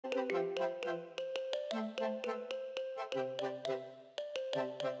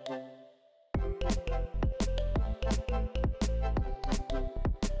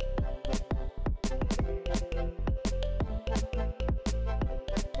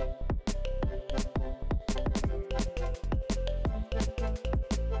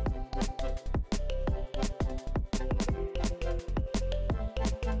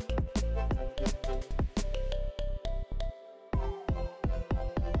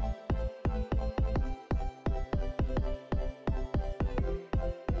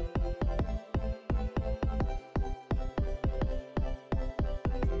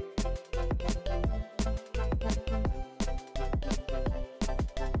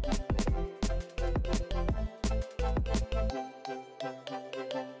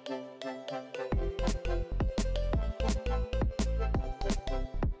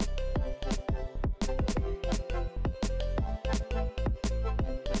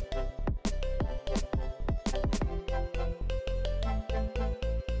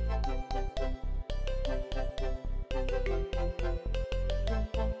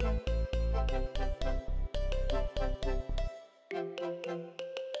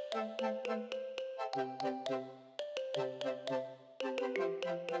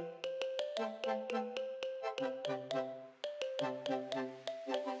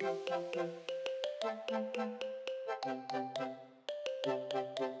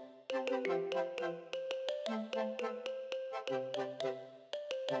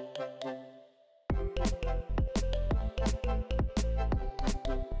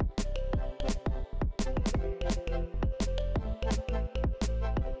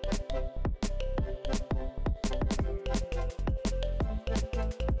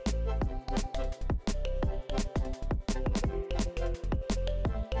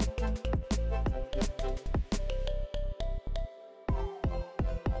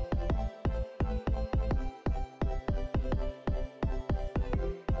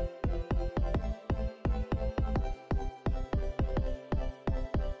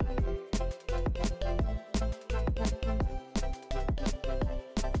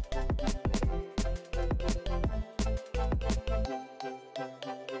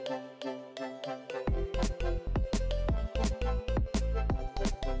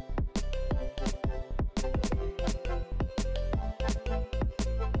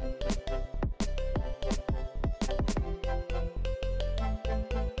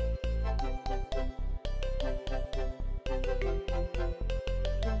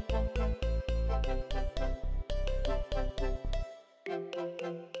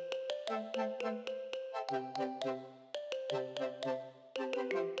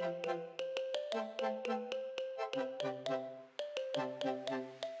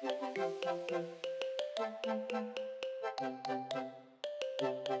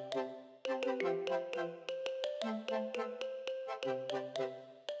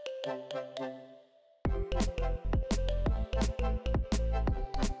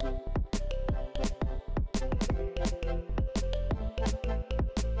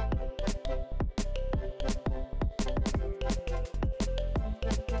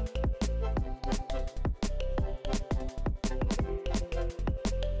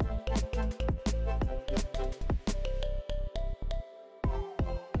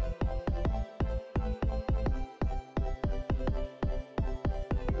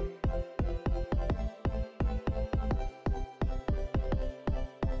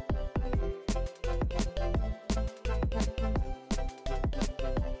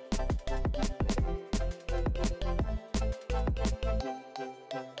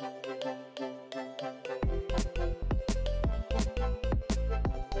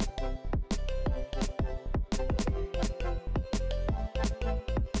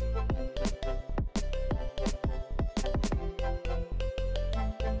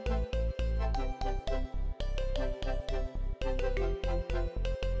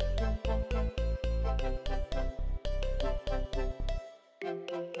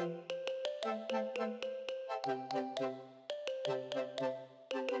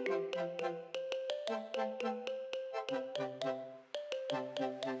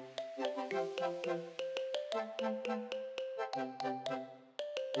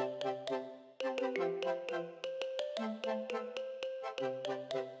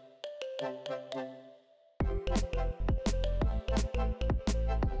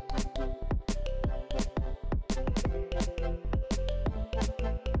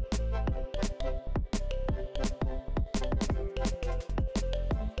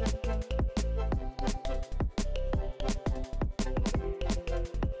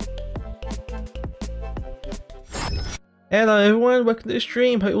Hello everyone, welcome to the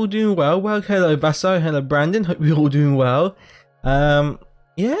stream. Hope you're all doing well. Well, hello Vasso, hello Brandon. Hope you're all doing well.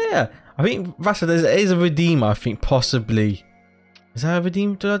 Yeah, I think Vasso, there is a redeemer. I think possibly. Is that a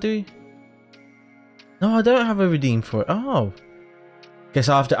redeem? Did I do? No, I don't have a redeem for it. Oh, guess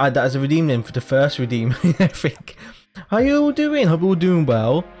I have to add that as a redeem then for the first redeem. I think. How you all doing? Hope you're all doing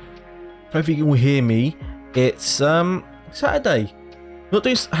well. Hope you can all hear me. It's Saturday. Not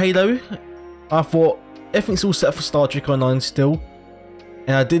doing Halo. I thought everything's all set for Star Trek Online still,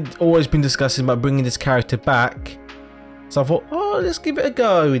 and I did always been discussing about bringing this character back, so I thought, oh, let's give it a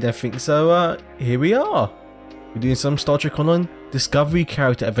go and everything. So here we are. We're doing some Star Trek Online Discovery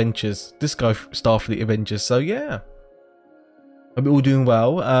character adventures, StarFleet adventures. So yeah, hope you're all doing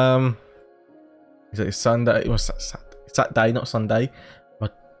well. It's Sunday. It was Saturday, not Sunday.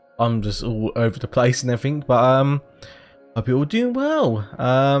 But I'm just all over the place and everything. But hope you're all doing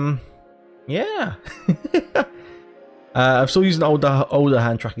well. Yeah. I'm still using older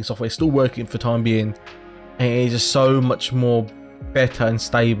hand tracking software. It's still working for the time being, and it is just so much more better and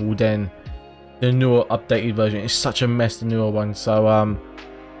stable than the newer updated version. It's such a mess, the newer one. So I'm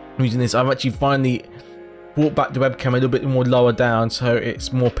using this. I've actually finally brought back the webcam a little bit more lower down, so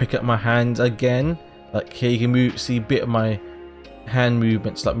it's more pick up my hands again. Like here you can see a bit of my hand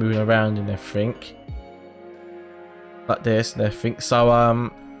movements, like moving around and everything, like this and everything.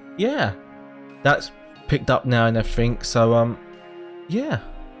 So yeah, that's picked up now and everything. So yeah,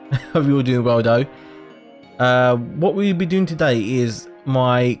 hope you're all doing well though. What we'll be doing today is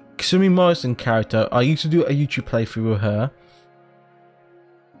my Kasumi Morrison character. I used to do a YouTube playthrough with her,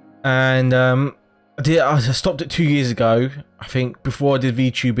 and I stopped it 2 years ago, I think, before I did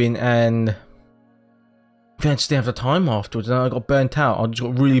VTubing, and I just didn't have the time afterwards, and I got burnt out. I just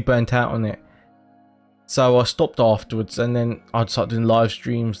got really burnt out on it. So I stopped afterwards, and then I started doing live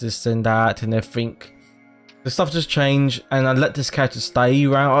streams, this and that, and everything. The stuff just changed, and I let this character stay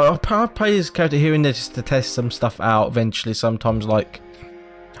around. I play this character here and there just to test some stuff out eventually. Sometimes, like,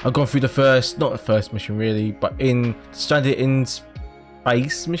 I've gone through not the first mission really, but in Stranded in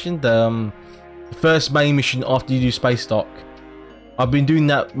Space mission, the first main mission after you do space dock. I've been doing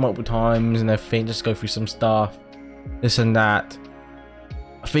that multiple times and everything, just go through some stuff, this and that.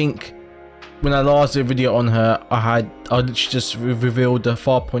 I think when I last did a video on her, I literally just revealed the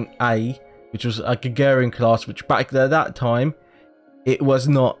Farpoint A, which was a Gagarin class, which back at that time, it was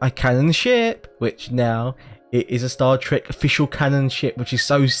not a canon ship, which now it is a Star Trek official canon ship, which is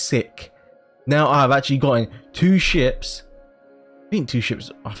so sick. Now I've actually gotten 2 ships. I think 2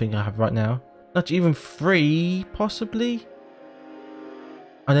 ships I think I have right now. Not even 3, possibly.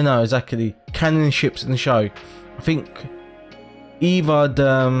 I don't know exactly. Canon ships in the show. I think either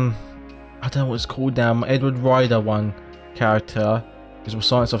the I don't know what it's called now. My Edward Ryder one character, visual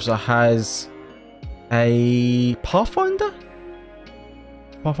science officer, has a Pathfinder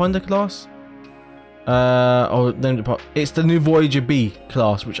class. It's the new Voyager B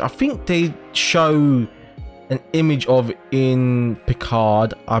class, which I think they show an image of in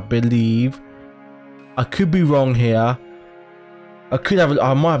Picard, I believe. I could be wrong here. I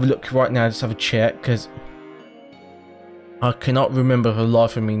might have a look right now, just have a check, because I cannot remember for the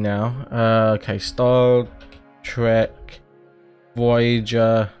life of me now. Okay, Star Trek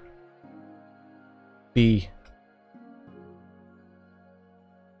Voyager B.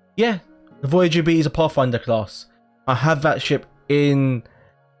 Yeah, the Voyager B is a Pathfinder class. I have that ship in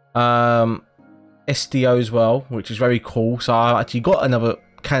SDO as well, which is very cool. So I actually got another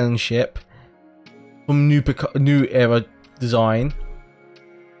canon ship from new era design.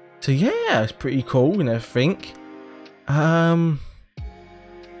 So yeah, it's pretty cool and everything.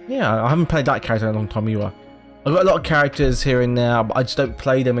 Yeah, I haven't played that character in a long time either. I've got a lot of characters here and there, but I just don't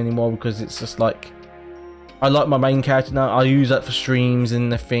play them anymore because it's just like, I like my main character now. I use that for streams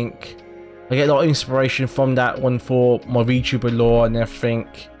and everything. I get a lot of inspiration from that one for my VTuber lore and everything.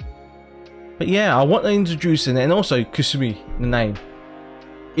 But yeah, I want to introduce it, and also Kasumi, the name.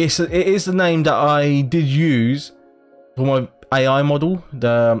 It is the name that I did use for my AI model,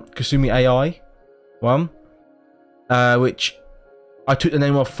 the Kasumi AI one, which I took the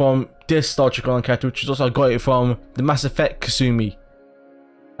name off from this Star Trek Online character, which is also I got it from the Mass Effect Kasumi.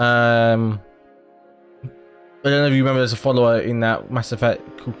 I don't know if you remember, there's a follower in that Mass Effect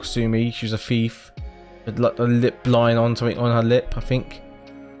called Kasumi. She was a thief with like a lip line on something on her lip, I think.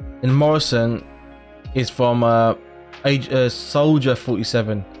 And Morrison is from Soldier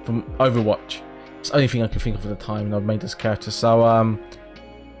 47 from Overwatch. It's the only thing I can think of at the time when I made this character. So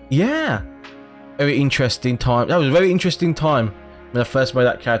yeah, very interesting time. That was a very interesting time when I first made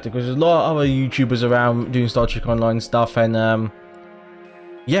that character, because there's a lot of other YouTubers around doing Star Trek Online stuff, and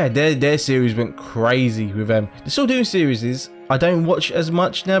yeah, their series went crazy with them. They're still doing series. I don't watch as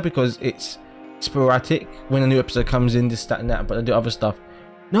much now because it's sporadic when a new episode comes in, this, that, and that. But I do other stuff.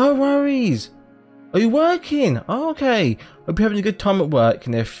 No worries. Are you working? Oh, okay. Hope you're having a good time at work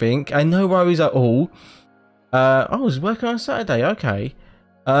and everything. And no worries at all. I was working on Saturday. Okay.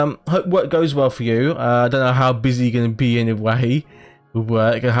 Hope work goes well for you. I don't know how busy you're gonna be anyway with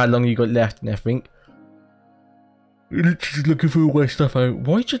work and how long you got left and everything. Just looking through all my stuff out.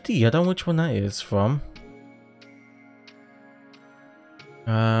 Voyager D, I don't know which one that is from.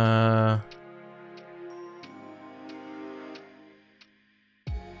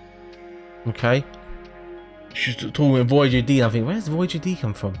 Okay. She's talking about Voyager D, and I think, where's Voyager D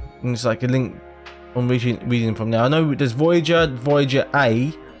come from? And it's like a link on reading from there. I know there's Voyager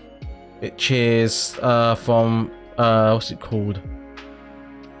A, which is from what's it called?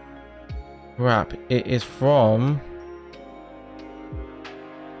 Crap, it is from.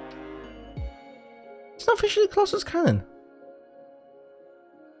 It's not officially classed as canon.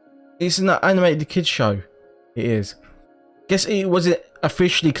 It's an animated kids show. It is. Guess it wasn't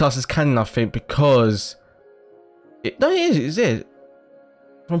officially classed as canon, I think, because no, it is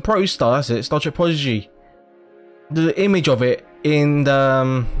from Protostar. That's it. Star Trek Prodigy. The image of it in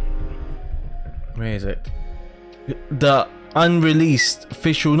the where is it? The unreleased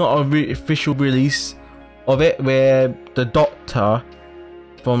official, not a official release of it, where the Doctor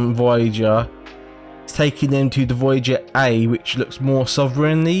from Voyager is taking them to the Voyager A, which looks more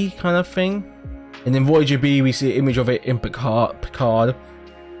sovereignly kind of thing. And then Voyager B, we see an image of it in Picard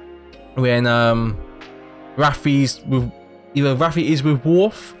when Raffi's with either Raffi is with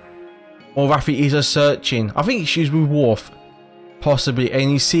Worf or Raffi is a searching. I think she's with Worf, possibly.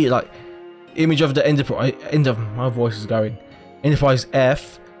 And you see like image of the Enterprise. My voice is going. Enterprise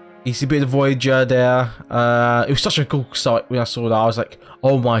F. You see a bit of Voyager there. It was such a cool sight when I saw that. I was like,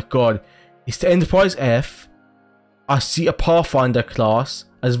 oh my god, it's the Enterprise F. I see a Pathfinder class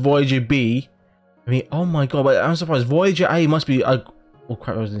as Voyager B. I mean, oh my god, but I'm surprised. Voyager A must be a. Oh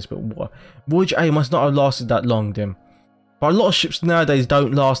crap, I was in this bit of water. Voyager A must not have lasted that long, then. But a lot of ships nowadays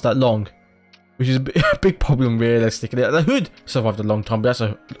don't last that long, which is a big problem realistically. The Hood survived a long time, but that's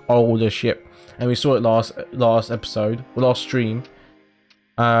an older ship, and we saw it last episode, or last stream.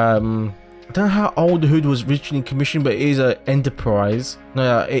 I don't know how old the Hood was originally commissioned, but it is an Enterprise.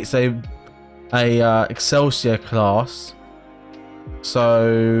 No, it's a Excelsior class.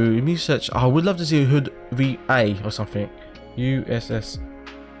 So let me search. I would love to see a Hood VA or something. USS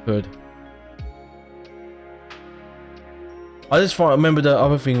Hood. I just remember the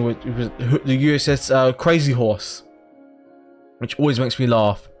other thing with the USS Crazy Horse, which always makes me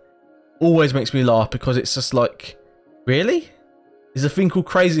laugh. Always makes me laugh because it's just like, really? There's a thing called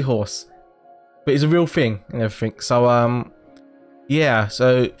Crazy Horse, but it's a real thing and everything. So yeah.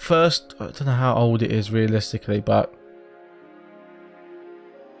 So first, I don't know how old it is realistically, but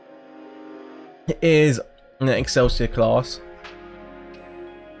it is an Excelsior class.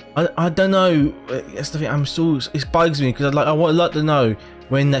 I don't know. That's the thing. It bugs me because I would like to know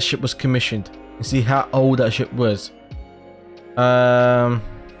when that ship was commissioned and see how old that ship was.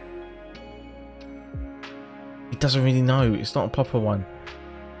 It doesn't really know. It's not a proper one,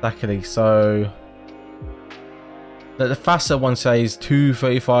 luckily. So the FASA one says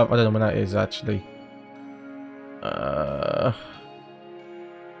 235. I don't know when that is actually.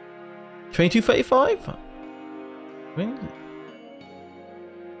 2235. When?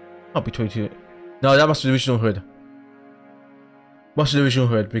 Might be 22. No, that must be the original Hood. Must be the original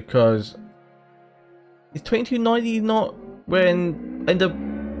Hood because is 2290 not when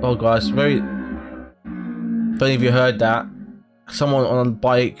oh guys, very. Don't know if you heard that. Someone on a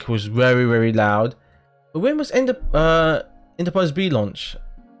bike was very loud. But when was Enterprise B launch?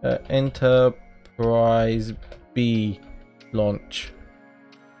 Enterprise B launch.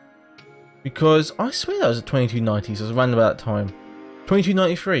 Because I swear that was a 2290, so it was around about that time.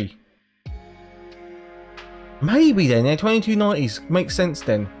 2293. Maybe then, yeah, 2290s makes sense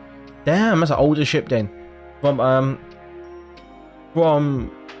then. Damn, that's an older ship then. From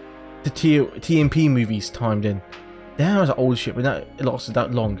the TMP movies time then. Damn, that's an old ship, but that it lasted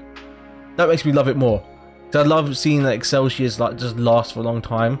that long. That makes me love it more. Cause I love seeing the Excelsiors like just last for a long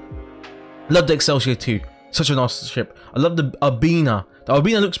time. I love the Excelsior too. Such a nice ship. I love the Albina. The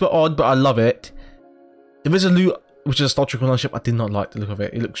Albina looks a bit odd, but I love it. The Resolute, which is a Star Trek Online ship, I did not like the look of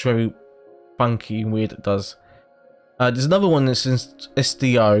it. It looks very funky and weird, it does. There's another one that's in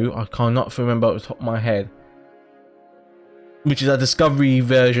SDO, I cannot remember off the top of my head. Which is a Discovery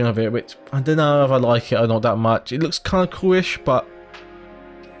version of it, which I don't know if I like it or not that much. It looks kind of coolish, but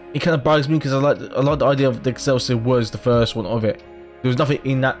it kind of bugs me because I like the idea of the Excelsior was the first one of it. There was nothing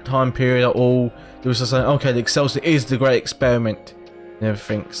in that time period at all. There was just like, okay, the Excelsior is the great experiment and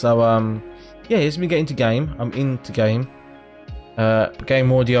everything. So yeah, here's me getting to game. I'm into game.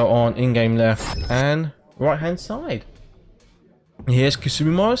 Game audio on, in-game left, and right hand side. Here's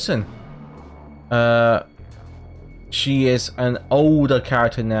Kasumi Morrison. She is an older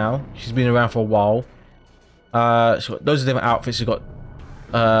character now. She's been around for a while. She's got those are different outfits. She's got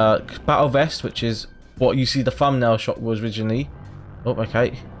battle vest, which is what you see the thumbnail shot was originally. Oh,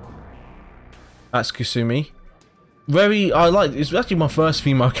 okay. That's Kasumi. I like. It's actually my first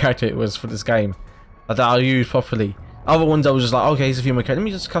female character. It was for this game that I used properly. Other ones I was just like, okay, he's a female character. Let me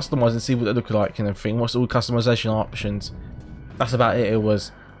just customize and see what they look like and everything. What's all customization options? That's about it. It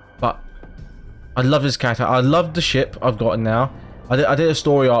was, but I love this character. I love the ship I've got now. I did a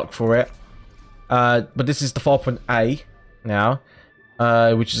story arc for it, but this is the 4.A now,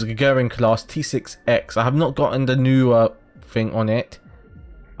 which is a Gagarin class T6X. I have not gotten the new thing on it.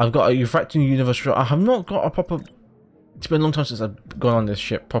 I've got a refracting universe. I have not got a proper. It's been a long time since I've gone on this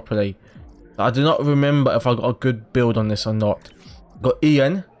ship properly. I do not remember if I got a good build on this or not. Got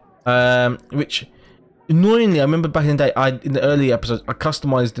Ian, which annoyingly I remember back in the day. In the early episodes, I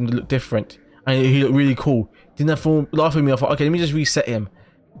customized him to look different, and he looked really cool. Didn't have to laugh at me. I thought, okay, let me just reset him,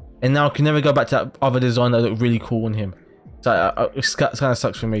 and now I can never go back to that other design that looked really cool on him. So it kind of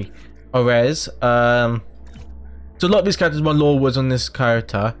sucks for me. Orez, so a lot of these characters, my lore was on this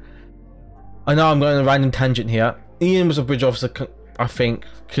character. I know I'm going on a random tangent here. Ian was a bridge officer, I think,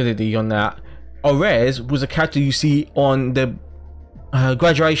 clearly on that. Orez was a character you see on the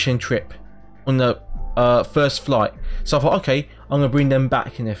graduation trip on the first flight. So I thought, okay, I'm gonna bring them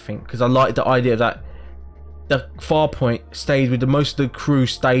back and everything because I like the idea that the Farpoint stayed with most of the crew,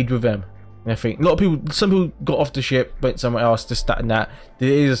 stayed with them. And everything. A lot of people, some people got off the ship, went somewhere else, this, that, and that. There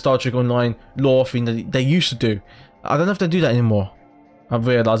is a Star Trek Online lore thing that they used to do. I don't know if they do that anymore. I've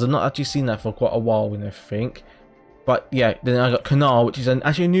realised I've not actually seen that for quite a while and everything. But yeah, then I got Kanal, which is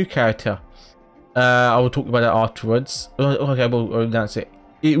actually a new character. I will talk about that afterwards. Okay, we'll announce it.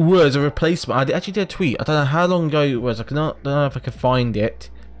 It was a replacement. I actually did a tweet. I don't know how long ago it was. I don't know if I can find it.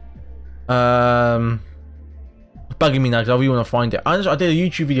 Bugging me now because I really want to find it. I did a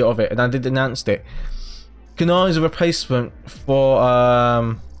YouTube video of it and I did announce it. Kanal is a replacement for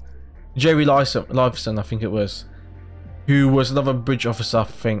Jerry Lifeson, I think it was, who was another bridge officer. I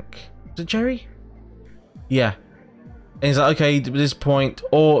think was it Jerry? Yeah. And he's like, okay, at this point,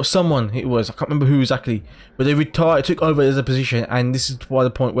 or someone it was, I can't remember who exactly, but they retired, took over as a position, and this is why the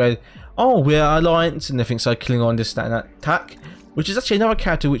point where, oh, we're alliance, and they think so, killing on this, that, and that attack, which is actually another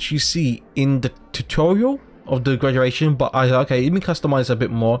character which you see in the tutorial of the graduation. But I okay, let me customize a bit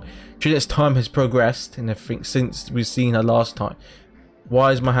more. Juliet's time has progressed and everything since we've seen her last time.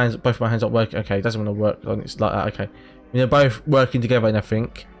 Why is both my hands not working? Okay, it doesn't want to work on it's like that. Okay, they're both working together and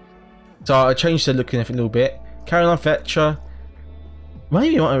everything. So I changed the look and everything a little bit. Caroline Fetcher.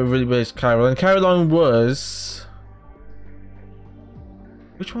 Maybe not really was Caroline. Caroline was.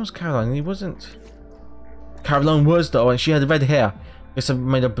 Which one was Caroline? He wasn't. Caroline was though, and she had red hair. I guess I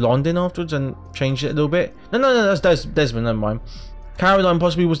made her blonde in afterwards and changed it a little bit. No, that's Desmond. Never mind. Caroline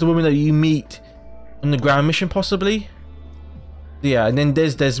possibly was the woman that you meet on the ground mission, possibly. Yeah, and then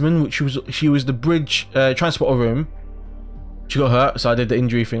there's Desmond, which she was the bridge transporter room. She got hurt, so I did the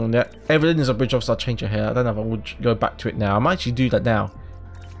injury thing on that. Evelyn is a bridge officer. I changed her hair. I don't know if I would go back to it now. I might actually do that now.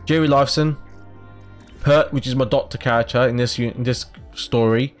 Jerry Lifeson, Pert, which is my doctor character in this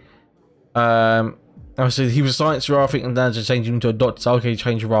story. Obviously he was a science role, I think, and then just changed him to a doctor. So okay,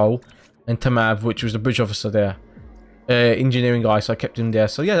 change role. And Tamav, which was the bridge officer there, engineering guy. So I kept him there.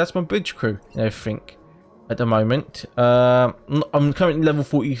 So yeah, that's my bridge crew and everything at the moment. I'm currently level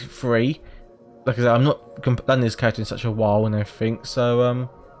 43. Like I said, I'm not done this character in such a while and everything. So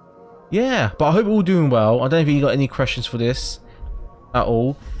yeah, but I hope we're all doing well. I don't know if you got any questions for this at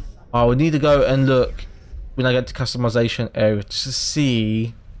all. I would need to go and look when I get to customization area just to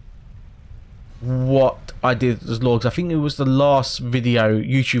see what I did as logs. I think it was the last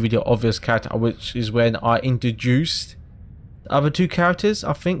YouTube video of this character, which is when I introduced the other two characters.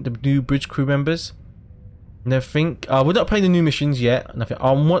 I think the new bridge crew members. And I think we're not playing the new missions yet. Nothing.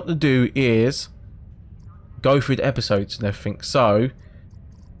 I want to do is go through the episodes and everything. So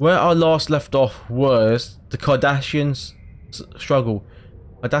where I last left off was the Kardashians struggle.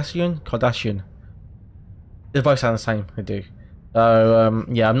 Kardashian. They both sound the same. They do. So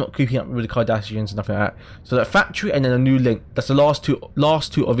yeah, I'm not keeping up with the Kardashians and nothing like that. So that factory and then a new link. That's the last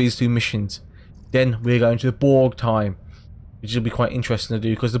two of these two missions. Then we're going to the Borg time, which will be quite interesting to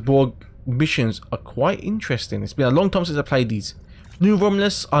do because the Borg missions are quite interesting. It's been a long time since I played these. New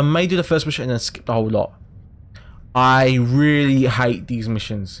Romulus, I may do the first mission and then skip the whole lot. I really hate these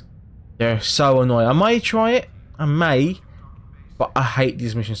missions. They're so annoying. I may try it. I may. But I hate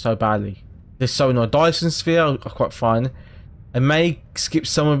these missions so badly. They're so annoying. Dyson Sphere are quite fun. I may skip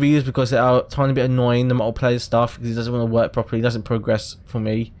some of these because they are a tiny bit annoying, the multiplayer stuff, because it doesn't want to work properly, it doesn't progress for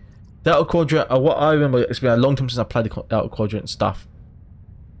me. The Outer Quadrant, what I remember, it's been a long time since I played the Outer Quadrant stuff.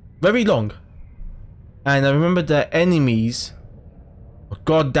 Very long. And I remember the enemies were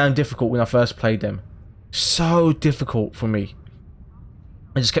goddamn difficult when I first played them. So difficult for me.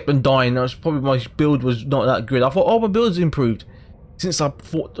 I just kept on dying. That was probably my build was not that good. I thought, oh, my build's improved since I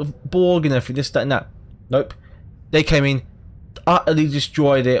fought the Borg and everything, this, that, and that. Nope. They came in, utterly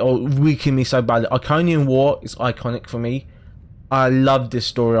destroyed it, or weakened me so badly. Iconian War is iconic for me. I loved this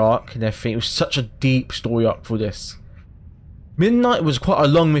story arc and everything. It was such a deep story arc for this. Midnight was quite a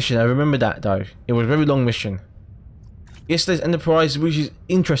long mission. I remember that though. It was a very long mission. Yesterday's Enterprise, which is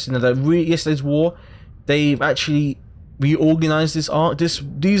interesting, that yesterday's War, they've actually reorganized this arc.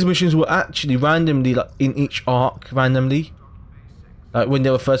 These missions were actually randomly, like in each arc, randomly. Like when they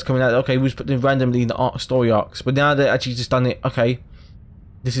were first coming out, okay, we just put them randomly in the arc story arcs. But now they're actually just done it. Okay,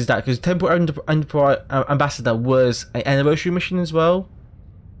 this is that, because Temple Enterprise Ambassador was an anniversary mission as well,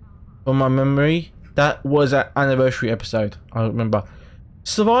 from my memory. That was an anniversary episode, I remember.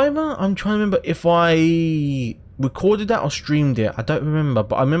 Survivor, I'm trying to remember if I recorded that or streamed it. I don't remember,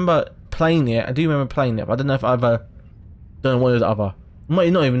 but I remember playing it. I do remember playing it, but I don't know if I've ever done one or the other. I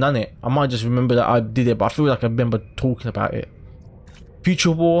might not even done it. I might just remember that I did it, but I feel like I remember talking about it.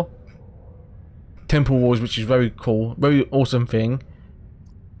 Future War, Temple Wars, which is very cool, very awesome thing.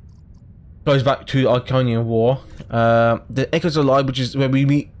 Goes back to Iconian War. The Echoes of Life, which is where we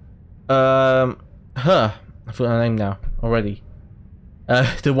meet her. I forgot her name now already.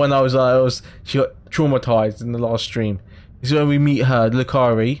 The one she got traumatized in the last stream. This is where we meet her,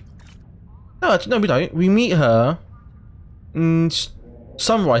 Lucari. No, actually, no, we don't. We meet her in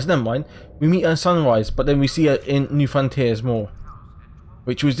Sunrise. Never mind. We meet her in Sunrise, but then we see her in New Frontiers more.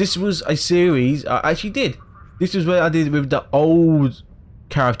 This was a series I actually did. This was where I did with the old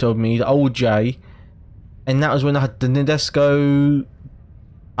character of me, the old Jay, and that was when I had the Nadesco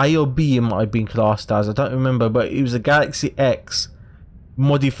A or B, it might have been classed as, I don't remember, but it was a Galaxy X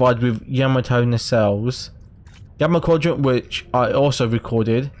modified with Yamato nacelles. Gamma Quadrant, which I also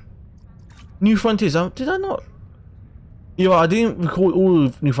recorded. New Frontiers, did I not? Yeah, I didn't record all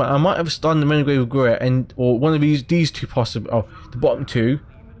of New Frontiers. I might have done the Renegade of Grit or one of these two possible. Oh, the bottom two,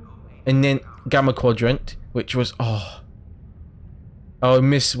 and then Gamma Quadrant, which was I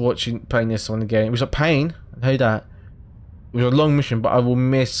miss playing this one again. It was a pain. I know that. It was a long mission, but I will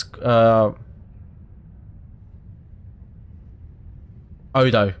miss Odo.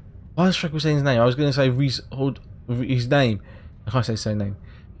 Why was I saying his name? I was going to say his name. I can't say his name.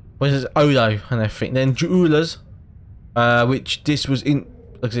 But it's Odo and everything. Then Jewelers, which this was in.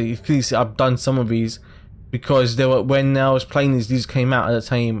 Like I said, you can see I've done some of these because they were when I was playing these came out at the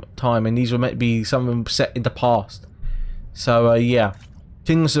same time, and these were meant to be some of them set in the past. So yeah.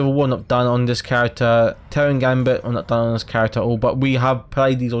 King of Civil War not done on this character. Terran Gambit I'm not done on this character at all, but we have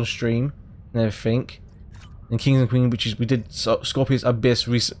played these on stream and everything. And Kings and Queen, which is we did Scorpius Abyss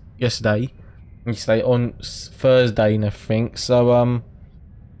yesterday on Thursday and everything. So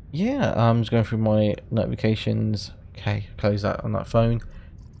yeah, I'm just going through my notifications. Okay, close that on that phone.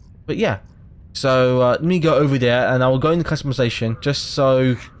 But yeah, so let me go over there and I will go into customization just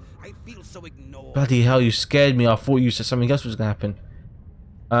so. I feel so ignored. Bloody hell, you scared me. I thought you said something else was gonna happen.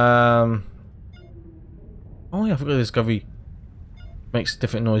 Oh yeah, I forgot Discovery makes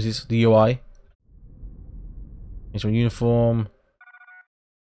different noises. The UI. Here's my uniform.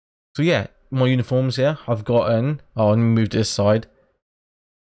 So yeah, my uniforms here. I've gotten. Oh, let me move to this side.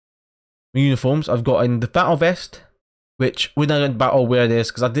 My uniforms. I've gotten the battle vest, which we're not going to battle wear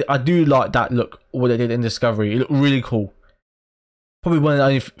this because I do like that look. What they did in Discovery, it looked really cool. Probably one of the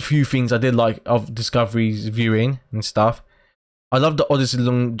only few things I did like of Discovery's viewing and stuff. I love the Odyssey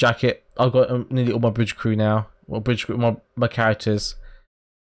long jacket. I've got nearly all my bridge crew now. Well, bridge crew, my characters.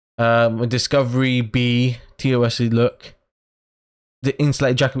 Discovery B TOS look. The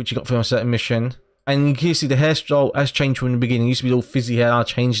insulated jacket which you got from a certain mission. And you can see the hairstyle has changed from the beginning. It used to be all fizzy hair. I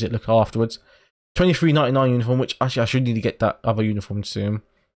changed it look afterwards. $23.99 uniform, which actually I should need to get that other uniform soon.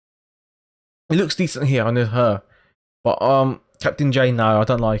 It looks decent here on her. But Captain J, no, I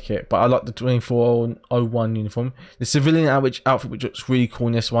don't like it. But I like the 2401 uniform. The civilian outfit, which looks really cool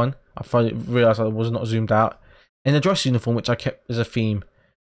in this one. I realised I was not zoomed out. And the dress uniform, which I kept as a theme.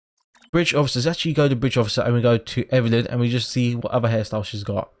 Bridge officers, actually go to bridge officer and we go to Evelyn and we just see what other hairstyle she's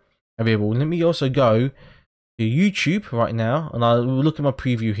got available. Let me also go to YouTube right now and I'll look at my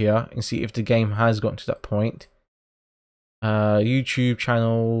preview here and see if the game has gotten to that point. YouTube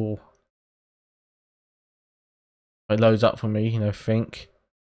channel. It loads up for me, you know, think.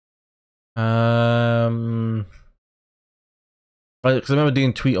 Because I remember doing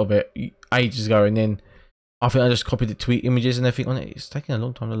a tweet of it ages ago, and then I think I just copied the tweet images and everything on it. It's taking a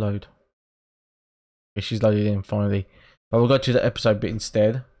long time to load. Okay, she's loaded in finally. But we'll go to the episode bit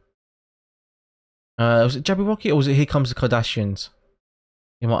instead. Was it Jabberwocky or was it Here Comes the Kardashians?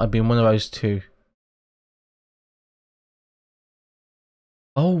 It might have been one of those two.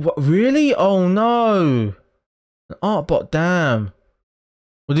 Oh, what? Really? Oh no! An art bot, damn.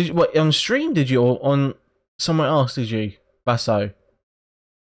 Well, did you, what, on stream did you, or on somewhere else did you? Basso.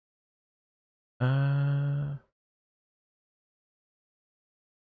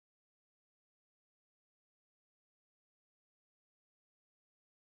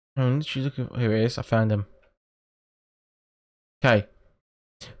 Literally look at, here it is, I found him. Okay.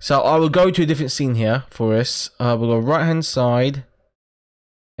 So I will go to a different scene here for us. We'll go right hand side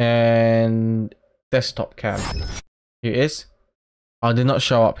and desktop cam. Here it is. I did not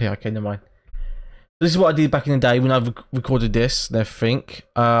show up here. Okay, never mind. This is what I did back in the day when I recorded this. I think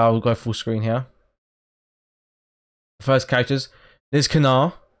I'll go full screen here. First characters. There's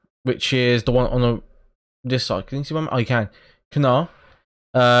Kanar, which is the one on this side. Can you see one? Oh, you can. Kanar.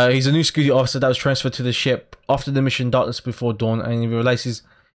 He's a new security officer that was transferred to the ship after the mission Darkness Before Dawn, and he replaces.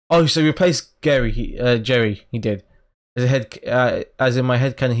 Oh, so he replaced Jerry. He did. As a head, as in my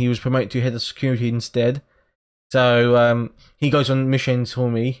headcanon, he was promoted to head of security instead. So he goes on missions for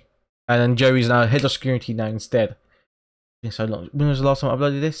me, and then Jerry's now head of security now instead. It's been so long. When was the last time I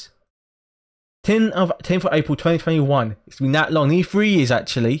uploaded this? 10th of April 2021. It's been that long. Nearly 3 years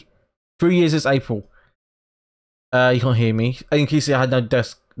actually. 3 years this April. You can't hear me. In case I had no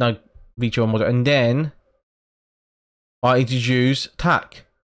Vtuber model, and then I introduced TAC,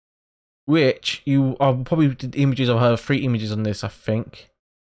 which I'll probably did images of her. 3 images on this, I think.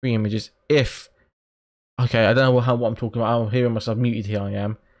 3 images. Okay, I don't know what I'm talking about. I'm hearing myself muted. Here I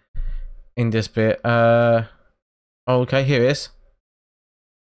am in this bit. Okay, here it is.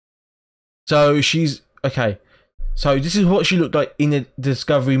 So she's okay. So this is what she looked like in the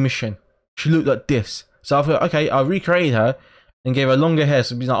Discovery mission. She looked like this. So I thought, okay, I recreated her and gave her longer hair.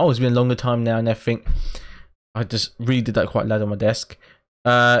 So it's like, oh, it's been a longer time now and everything. I just redid that quite loud on my desk.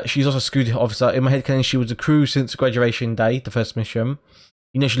 She's also a security officer. In my head canon, she was a crew since graduation day, the first mission.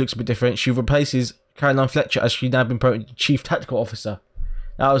 You know, she looks a bit different. She replaces Caroline Fletcher as she's now been promoted to Chief Tactical Officer.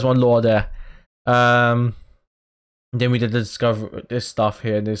 That was one lore there. Then we did discover this stuff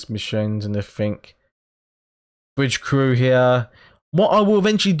here, this missions and everything. Bridge crew here. What I will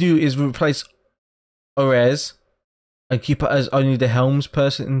eventually do is replace Orez and keep her as only the helms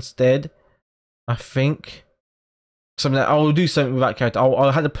person instead. I think something that I will do something with that character.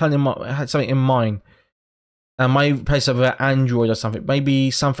 I had a plan in I had something in mind. And my place of an android or something. Maybe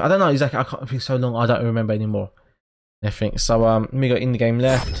something. I don't know exactly. I can't. It's been so long. I don't remember anymore. I think so. Let me go in the game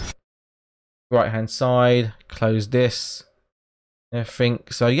left, right hand side. Close this. I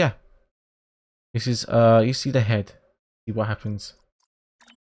think so. Yeah. This is you see the head. See what happens.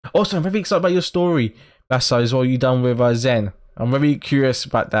 Also, I'm very excited about your story, Basso, as well. You done with Zen. I'm very curious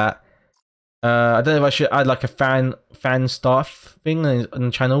about that. I don't know if I should add like a fan stuff thing on the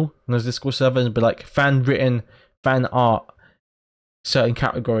channel, on the Discord server, and be like fan written, fan art, certain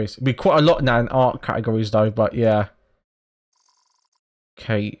categories. It'd be quite a lot now in art categories though, but yeah.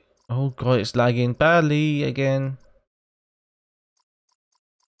 Okay. Oh god, it's lagging badly again.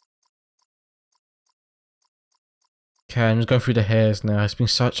 Okay, I'm just going through the hairs now. It's been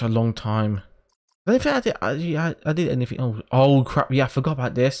such a long time. I don't think I did anything. Oh crap! Yeah, I forgot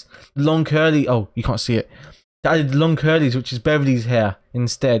about this. Long curly. Oh, you can't see it. I did long curlies, which is Beverly's hair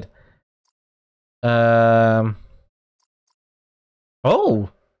instead. Oh,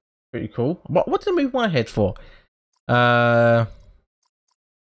 pretty cool. What did I move my head for?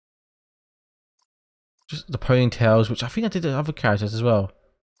 Just the ponytails, which I think I did the other characters as well.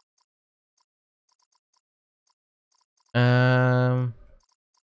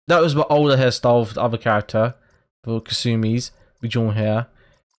 That was my older hairstyle for the other character, for Kasumi's, with drawn hair.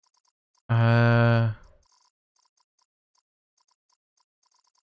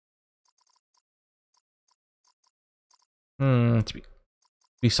 To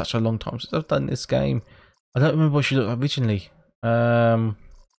be such a long time since I've done this game. I don't remember what she looked like originally. I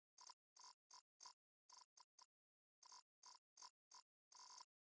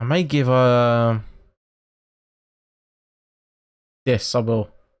may give her this. I will.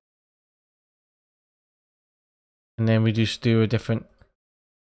 And then we just do a different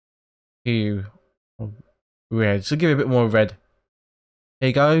hue of red. So give it a bit more red. Here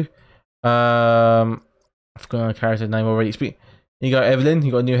you go. I've forgotten her character name already. You got Evelyn.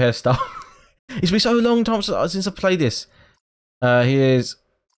 You got a new hairstyle. It's been so long time since I played this. Here's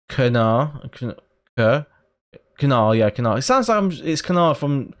Kanar. Kanar, yeah, Kanar. It sounds like it's Kanar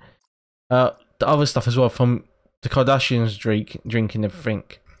from the other stuff as well, from the Kardashians drinking everything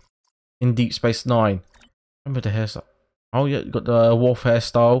in Deep Space Nine. Remember the hairstyle? Oh yeah, you got the Wolf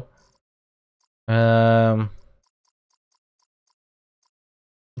hairstyle.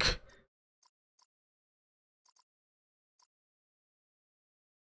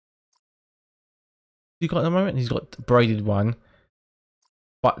 You got at the moment? He's got the braided one,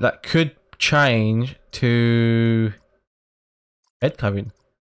 but that could change to head covering.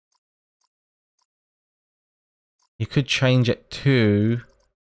 You could change it to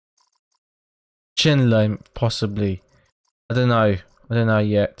chin length, possibly. I don't know. I don't know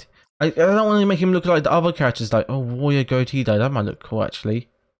yet. I don't want to make him look like the other characters, like, oh, warrior goatee though. That might look cool actually.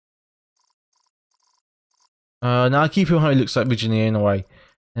 Now I keep him how he looks like originally anyway.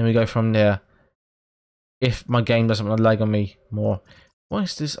 Then we go from there. If my game doesn't want to lag on me more. What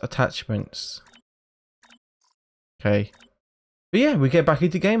is this? Attachments. Okay. But yeah, we get back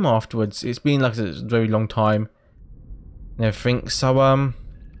into the game afterwards. It's been like a very long time and everything. So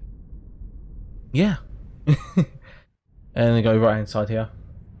yeah. And we go right inside here.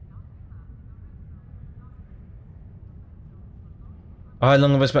 How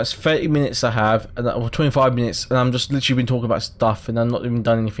long of about 30 minutes I have, or 25 minutes, and I'm just literally been talking about stuff and I'm not even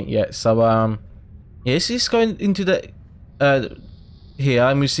done anything yet. So yeah, it's just going into the here,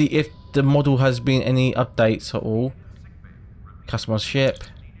 and we see if the model has been any updates at all. Customize ship.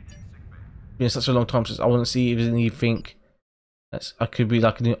 It's been such a long time since I want to see if there's anything that's could be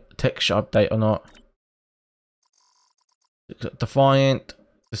like a new texture update or not. Defiant,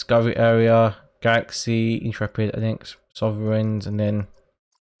 Discovery Area, Galaxy, Intrepid, I think, Sovereigns, and then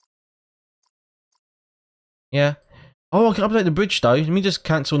yeah. Oh, I can update the bridge though. Let me just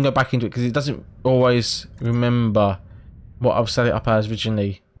cancel and go back into it because it doesn't always remember what I've set it up as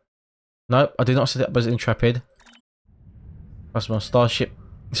originally. Nope, I did not set it up as Intrepid. That's my Starship.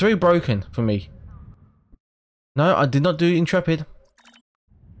 It's very broken for me. No, I did not do Intrepid.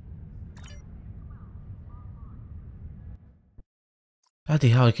 Bloody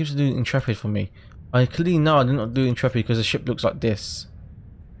hell, it keeps doing Intrepid for me. I clearly know I did not do Intrepid because the ship looks like this.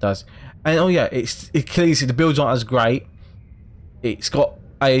 It does. And oh yeah, it clearly the builds aren't as great. It's got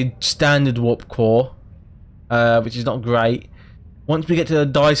a standard warp core, which is not great. Once we get to the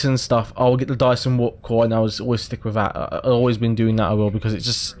Dyson stuff, I'll get the Dyson warp core, and I'll always stick with that. I've always been doing that, I will, because it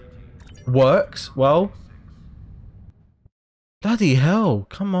just works well. Bloody hell!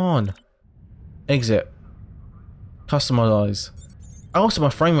 Come on. Exit. Customize. Also, my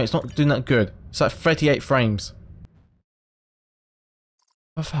frame rate's not doing that good. It's like 38 frames.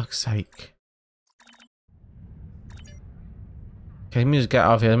 For fuck's sake. Okay, let me just get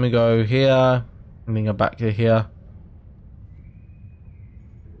out of here. Let me go here. Let me go back to here.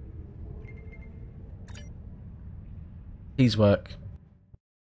 Please work.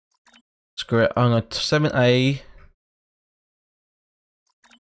 Screw it. I'm going to 7A.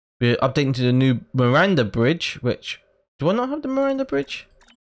 We're updating to the new Miranda Bridge, which... Do I not have the Miranda Bridge?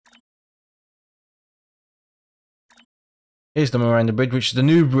 Here's the Miranda Bridge, which is the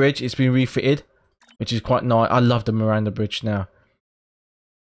new bridge. It's been refitted, which is quite nice. I love the Miranda Bridge now.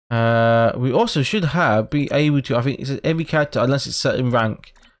 We also should be able to, I think it's every character, unless it's certain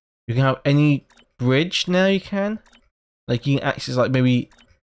rank, you can have any bridge now. You can, like, you can access, like, maybe,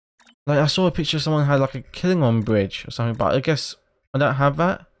 like, I saw a picture of someone had like a Klingon bridge or something, but I guess I don't have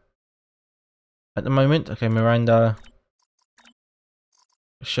that at the moment. Okay, Miranda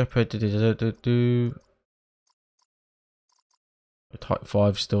Shepherd. Type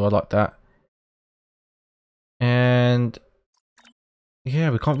 5 still, I like that. And yeah,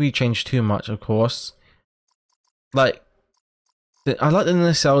 we can't really change too much, of course. Like, I like the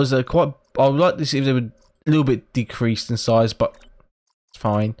nacelles. They're quite. I would like to see if they were a little bit decreased in size, but it's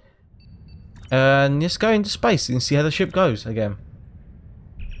fine. And let's go into space and see how the ship goes again.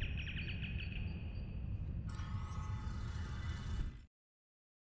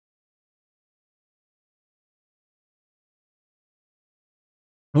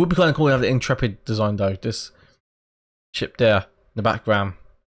 It would be kind of cool to have the Intrepid design though. This ship there in the background.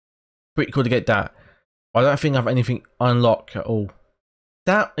 Pretty cool to get that. I don't think I have anything unlocked at all.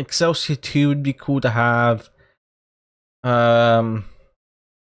 That Excelsior 2 would be cool to have. I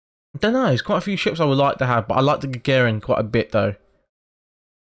don't know. There's quite a few ships I would like to have, but I like the Gagarin quite a bit though.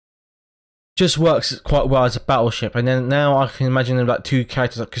 Just works quite well as a battleship, and then now I can imagine them like two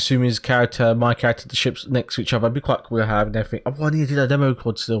characters, like Kasumi's character, my character, the ships next to each other. It'd be quite cool to have and everything. Oh, I need to do that demo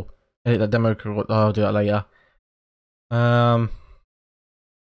record still. edit that demo. I'll do that later. But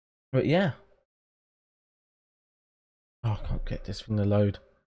yeah. Oh, I can't get this thing to load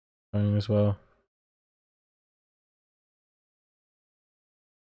going as well.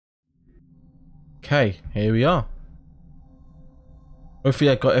 Okay, here we are.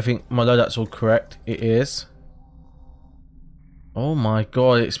 Hopefully I got everything, my loadout's all correct. It is. Oh my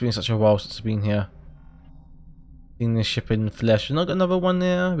god, it's been such a while since I've been here. Seen this ship in flesh. We've not got another one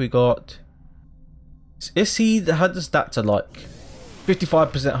there. We got... Is he... How does that to like?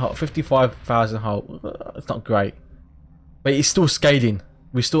 55% hull, 55,000 hull. It's not great. But it's still scaling.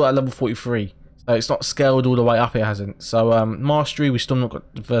 We're still at level 43. So it's not scaled all the way up, it hasn't. So mastery, we still not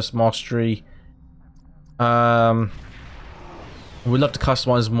got the first mastery. We'd love to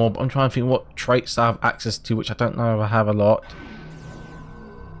customize more, but I'm trying to think what traits I have access to, which I don't know if I have a lot.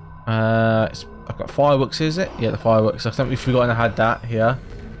 I've got fireworks, is it? Yeah, the fireworks. I think we've forgotten I had that here.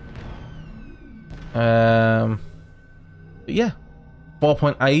 But yeah,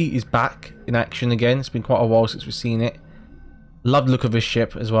 4.8 is back in action again. It's been quite a while since we've seen it. Love the look of this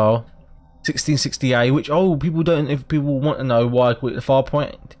ship as well. 1660A, which people don't. If people want to know why I call it the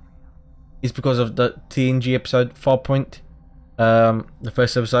Farpoint, is because of the TNG episode Farpoint, the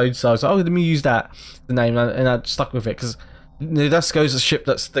first episode. So I was like, oh, let me use that the name, and I stuck with it because that goes a ship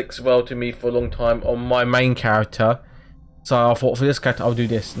that sticks well to me for a long time on my main character. So I thought for this character I'll do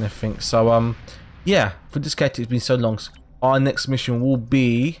this and everything. So yeah, for this character it's been so long. So our next mission will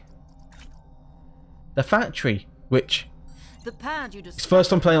be the factory, which it's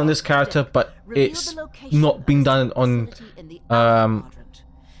first time playing on this character, but it's not been done on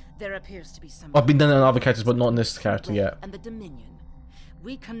I've been done on other characters, but not on this character yet. And the Dominion.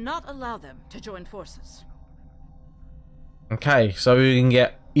 We cannot allow them to join forces. Okay, so we can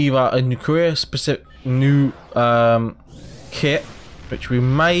get either a new career specific new kit, which we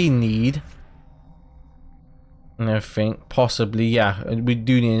may need, and I think possibly, yeah, we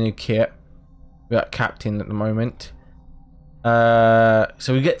do need a new kit. We're at captain at the moment.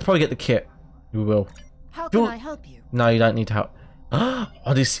 So we probably get the kit. We will. How can I help you? No, you don't need to help.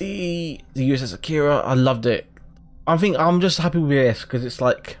 Odyssey, the USS Akira, I loved it. I'm just happy with this because it's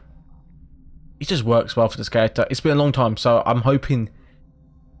like it just works well for this character. It's been a long time, so I'm hoping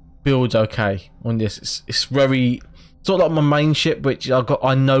build's okay on this. It's very, it's not like my main ship, which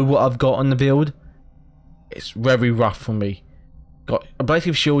I know what I've got on the build. It's very rough for me. Got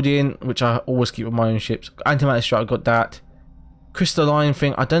ablative shielding, which I always keep on my own ships. Anti-matter strike, I got that. Crystalline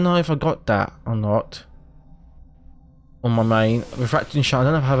thing, I don't know if I got that or not on my main. Refracting shot, I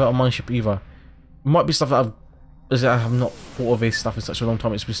don't know if I have it on my ship either. It might be stuff that I've not thought of this stuff in such a long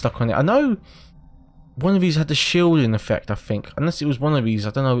time. It's been stuck on it. I know one of these had the shielding effect, I think. Unless it was one of these,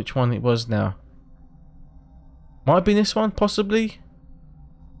 I don't know which one it was now. Might have been this one, possibly.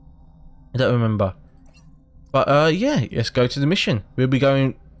 I don't remember. But yeah, let's go to the mission. We'll be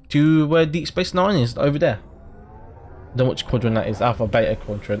going to where Deep Space Nine is, over there. I don't know which quadrant that is. Alpha, Beta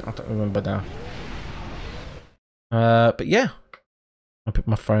quadrant. I don't remember now. But yeah, I'll put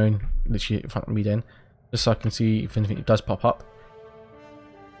my phone literally in front of me then, just so I can see if anything does pop up.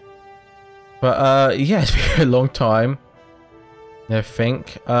 But yeah, it's been a long time, I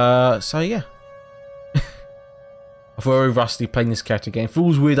think. So yeah, I'm very rusty playing this character again. It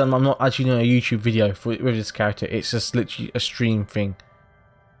feels weird. I'm not actually doing a YouTube video with this character. It's just literally a stream thing.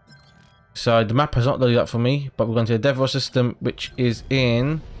 So the map has not loaded up for me, but we're going to the Devil system, which is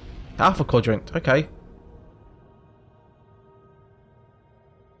in the Alpha quadrant. Okay.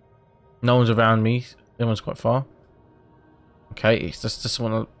 No one's around me. Everyone's quite far. Okay, it's just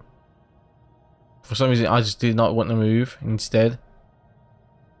want to. For some reason, I just did not want to move instead.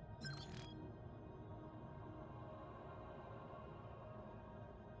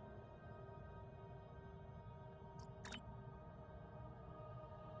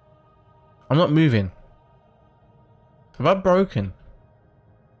 I'm not moving. Have I broken?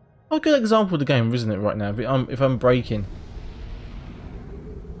 What a good example of the game, isn't it, right now? If I'm breaking.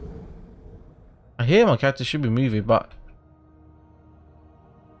 I hear my character should be moving, but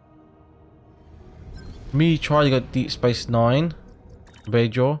me try to go Deep Space Nine,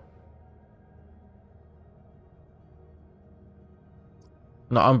 Bajor.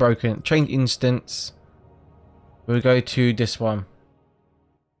 No, I'm broken. Change instance. We'll go to this one.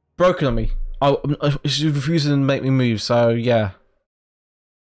 Broken on me. Oh, it's refusing to make me move. So yeah.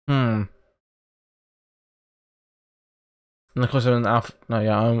 And of course I'm an alpha. No,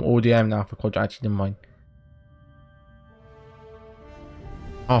 yeah, I'm already am an alpha quadrant. Actually, never mind.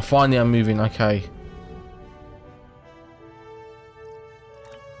 Oh, finally I'm moving. Okay.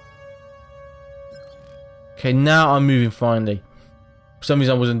 Okay, now I'm moving finally. For some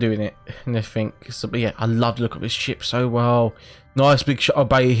reason I wasn't doing it, and I think so, but yeah, I love the look of this ship so well. Nice big shutter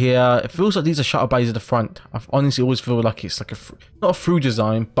bay here. It feels like these are shutter bays at the front. I've honestly always feel like it's like not a through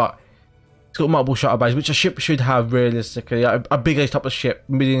design, but it's got multiple shutter bays, which a ship should have realistically. A bigger type of ship,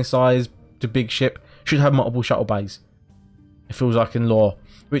 medium size to big ship, should have multiple shuttle bays. It feels like in lore,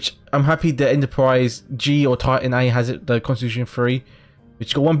 which I'm happy that Enterprise G or Titan A has it. The Constitution 3, which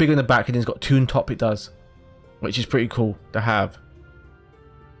has got one big on the back and then it's got two on top. It does, which is pretty cool to have.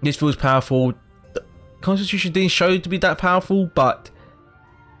 This feels powerful. The Constitution didn't show it to be that powerful, but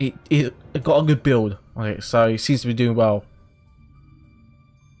it got a good build on it, so it seems to be doing well.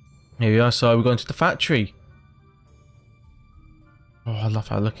 Here we are. So we're going to the factory. Oh, I love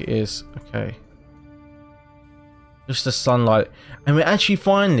how look it is. Okay. Just the sunlight, and we're actually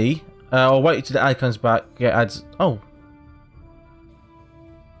finally. I'll wait till the ad comes back. Get ads. Oh,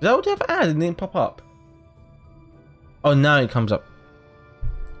 did I already have an ad and it didn't pop up? Oh, now it comes up.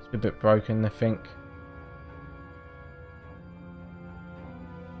 It's a bit broken, I think.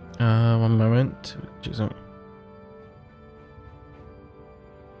 One moment.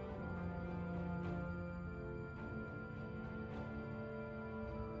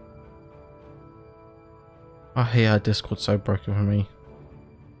 I hate how Discord's so broken for me.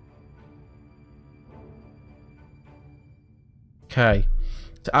 Okay,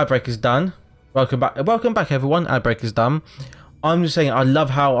 so ad break is done. Welcome back everyone. Ad break is done. I'm just saying I love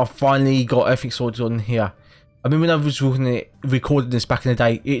how I finally got everything sorted on here. I mean, when I was recording this back in the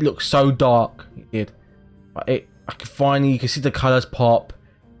day, it looked so dark. It did. I could finally, you can see the colours pop.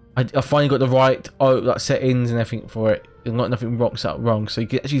 I finally got the right like settings and everything for it. And not nothing wrong, so you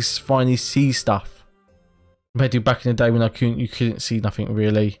can actually finally see stuff. Compared to back in the day when you couldn't see nothing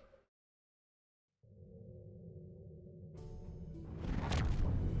really.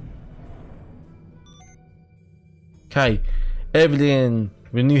 Okay, Evelyn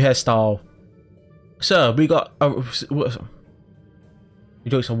with a new hairstyle. So we got we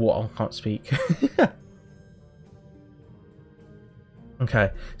doing some water. I can't speak.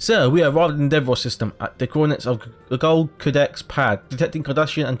 Okay, so we arrived in the Devil system at the coordinates of the Gold Codex pad, detecting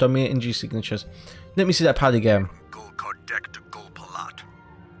Kardashian and Dominion energy signatures. Let me see that pad again. Gold Codex to Gold Palat.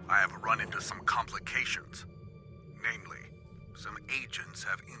 I have run into some complications. Namely, some agents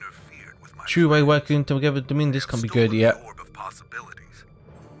have interfered with my True way working together. Dominion, this can't be good yet. The orb of possibilities.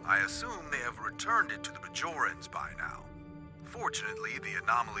 I assume they have returned it to the Bajorans by now. Fortunately, the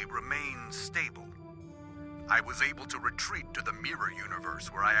anomaly remains stable. I was able to retreat to the mirror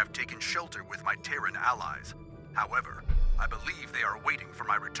universe where I have taken shelter with my Terran allies. However, I believe they are waiting for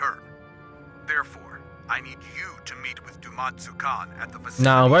my return. Therefore, I need you to meet with Dumatsu Khan at the facility.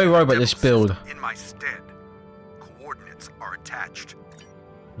 Now, I'm very worried about this build. In my stead. Coordinates are attached.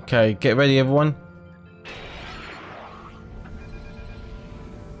 Okay, get ready everyone.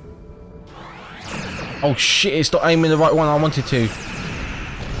 Oh shit, it's not aiming the right one I wanted to.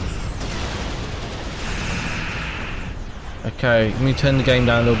 Okay, let me turn the game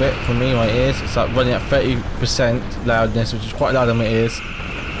down a little bit for me, my ears. It's like running at 30% loudness, which is quite loud on my ears.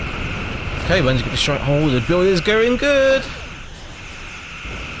 Okay, when's get the shot? Oh, the build is going good.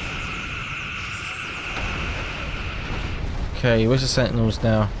 Okay, where's the sentinels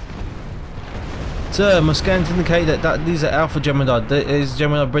now? Sir, my scans indicate that these are Alpha Gemini. Is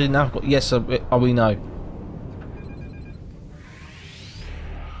Gemini breeding Alpha? Yes, we know.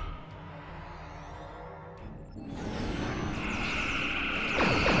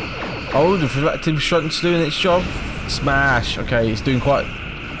 Oh, the reflective shot's doing its job. Smash. Okay, it's doing quite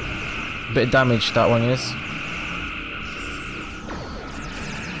a bit of damage, that one is.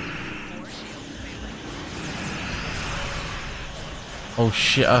 Oh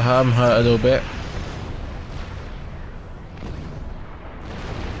shit, I'm hurt a little bit.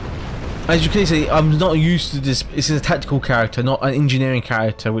 As you can see, I'm not used to this. This is a tactical character, not an engineering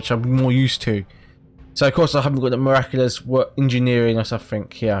character, which I'm more used to. So of course I haven't got the miraculous engineering or something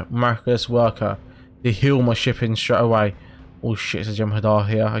here. Miraculous worker to heal my shipping straight away. Oh shit, it's a Jem'Hadar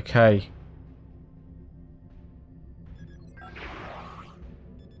here. Okay.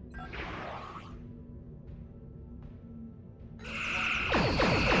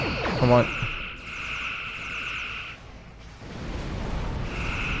 Come on.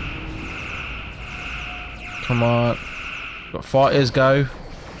 Come on. Got fighters go.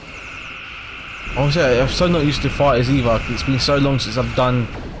 Honestly, I'm so not used to fighters either. It's been so long since I've done.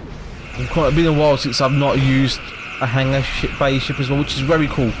 It's been a while since I've not used a hangar bay ship as well, which is very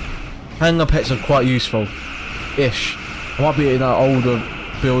cool. Hangar pets are quite useful, ish. I might be in an older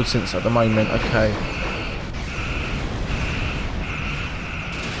build since at the moment. Okay.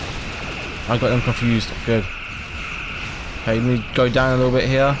 I got them confused. Good. Okay, we need to go down a little bit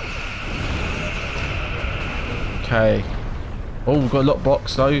here. Okay. Oh, we've got a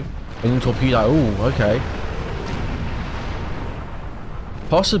lockbox though. And a torpedo. Oh, okay.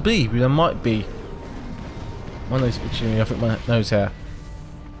 Possibly, there might be. One of those itching me. I think my nose hair.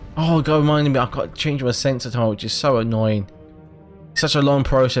 Oh, God, reminding me, I've got to change my sensor time, which is so annoying. It's such a long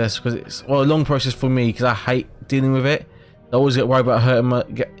process because it's a long process for me because I hate dealing with it. I always get worried about hurting my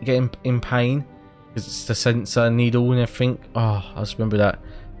getting in pain because it's the sensor needle and everything. Oh, I just remember that.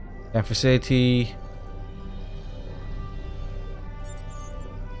 And facility.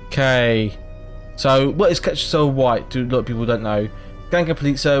 Okay. So, what is Catch So White? To a lot of people don't know. Scan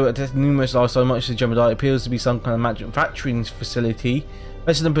complete. So, numerous lifestyle, much as Gemini appears to be some kind of manufacturing facility.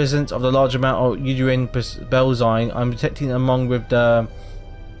 Based on the presence of the large amount of uterine Belzine, I'm detecting among with the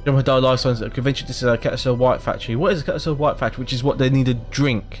Gemini life signs that could venture this is a Catch White factory. What is a Catch White factory? Which is what they need to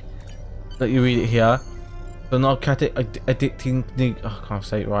drink. Let you read it here. The narcotic addicting. Oh, I can't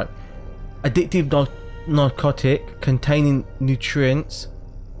say it right. Addictive narcotic containing nutrients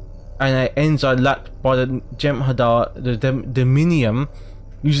and an enzyme lacked by the Jem'Hadar, the Dominium,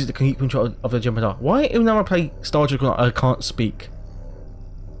 uses the complete control of the Jem'Hadar. Why even though I play Star Trek I can't speak?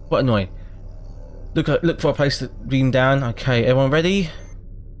 What annoying. Look for a place to beam down. Okay, everyone ready?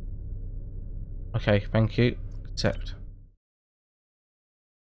 Okay, thank you. Accept.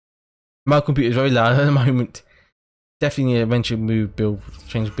 My computer is very loud at the moment. Definitely need to eventually move, build,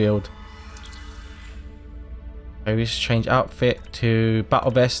 change build. Okay, we just change outfit to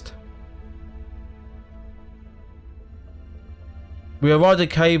battle vest. We arrived at a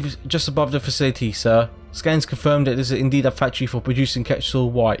cave just above the facility, sir. Scans confirmed that this is indeed a factory for producing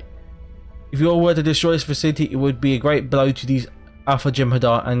Quetzal White. If you all were to destroy this facility, it would be a great blow to these Alpha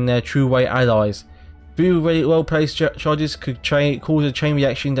Jem'Hadar and their true way allies. Few really well-placed charges could cause a chain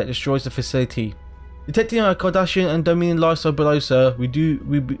reaction that destroys the facility. Detecting a Kardashian and Dominion lifestyle below, sir, we'll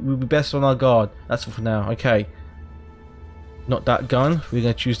be best on our guard. That's all for now. Okay. Not that gun. We're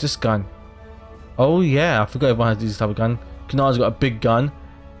going to choose this gun. Oh yeah, I forgot everyone has this type of gun. Kanar's got a big gun.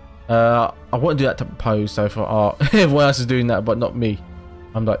 I won't do that type of pose though for art. Everyone else is doing that, but not me.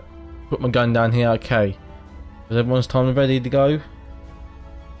 I'm like, put my gun down here. Okay. Is everyone's time ready to go?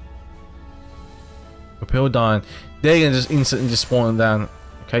 Propel down. They're gonna just instantly just spawn them down.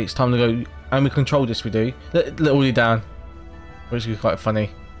 Okay, it's time to go. And we control this. We do. Let all you down, which is quite funny.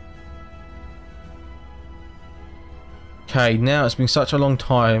 Okay, now it's been such a long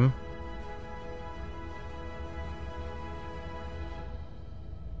time.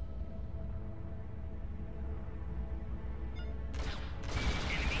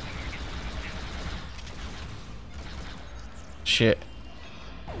 Shit.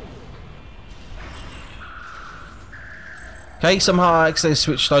 Okay, somehow I accidentally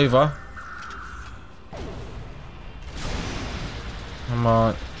switched over. Come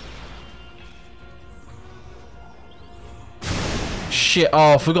on. Shit,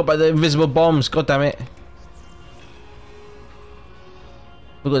 oh, I forgot about the invisible bombs. God damn it.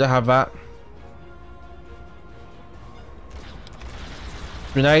 Forgot to have that.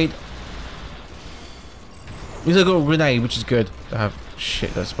 Grenade. We still got a grenade, which is good to have.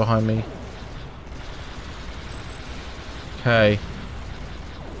 Shit, that's behind me. Okay.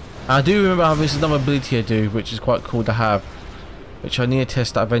 I do remember how there's another ability I do, which is quite cool to have. Which I need to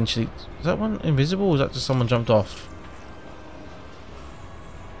test that eventually. Is that one invisible or is that just someone jumped off?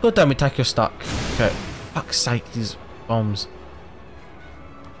 God damn it, Tack, you're stuck. Okay. Fuck's sake, these bombs.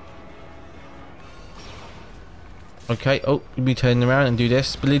 Okay, oh, you'll be turning around and do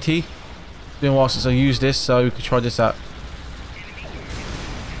this. Ability. It's been a while since I used this, so we could try this out.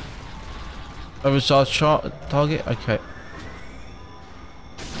 Overcharge target? Okay.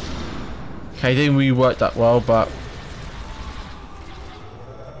 Okay, didn't really work that well, but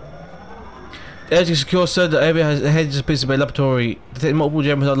everything secure, sir. The area has ahead is a piece of a laboratory. Detect multiple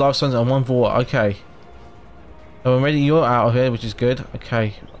Jem'Hadar life signs and one vault. Okay. So I'm ready. You're out of here, which is good.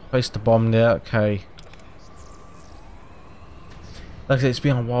 Okay. Place the bomb there. Okay. Like I said, it's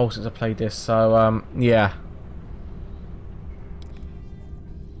been a while since I played this, so yeah.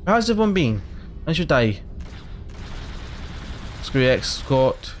 How's everyone been? How's your day? Screw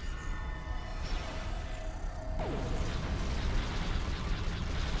escort.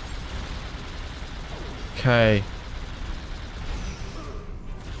 Okay.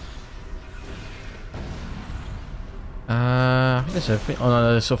 I think that's everything. Oh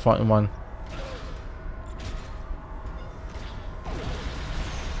no, they're still fighting one.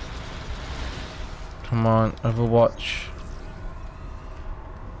 Come on, Overwatch.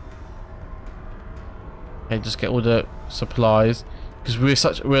 Okay, just get all the supplies because we're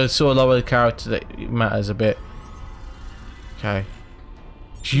so low a character that it matters a bit. Okay.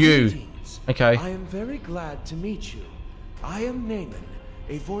 It's you. Greetings. Okay. I am very glad to meet you. I am Naaman,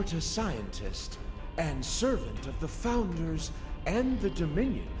 a Vorta scientist and servant of the Founders and the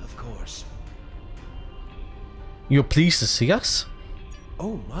Dominion, of course. You're pleased to see us?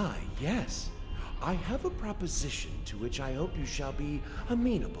 Oh my, yes. I have a proposition to which I hope you shall be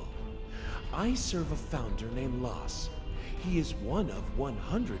amenable. I serve a founder named Los. He is one of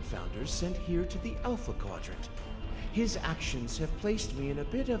 100 founders sent here to the Alpha Quadrant. His actions have placed me in a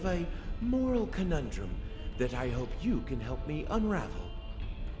bit of a moral conundrum that I hope you can help me unravel.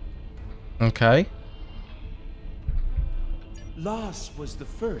 Okay. Los was the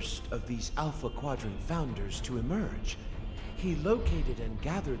first of these Alpha Quadrant founders to emerge. He located and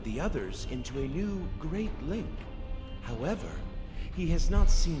gathered the others into a new Great Link. However, he has not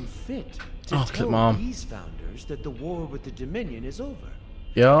seen fit to tell these founders that the war with the Dominion is over.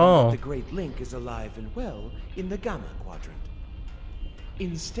 Yeah. The Great Link is alive and well in the Gamma Quadrant.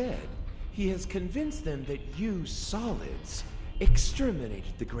 Instead, he has convinced them that you solids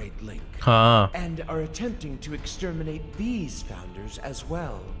exterminated the Great Link and are attempting to exterminate these founders as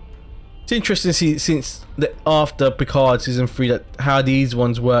well. It's interesting to see since after Picard season 3 that how these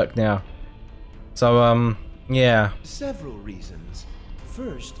ones work now. So yeah. Several reasons.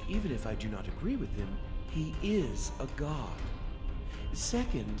 First, even if I do not agree with him, he is a god.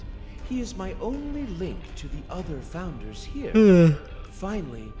 Second, he is my only link to the other founders here.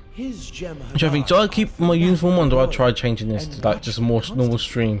 Finally, his gem. Which I think, do I keep my uniform on, or do I try changing this to like just a more normal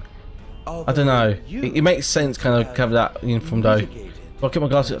stream? I don't know. It makes sense kind of cover that uniform though. I'll keep my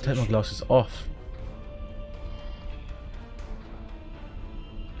glasses. I'll take my glasses off.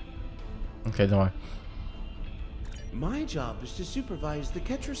 Okay, don't worry. My job is to supervise the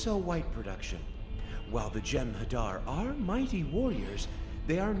Ketracel White production. While the Gem Hadar are mighty warriors,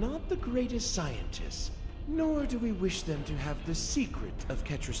 they are not the greatest scientists, nor do we wish them to have the secret of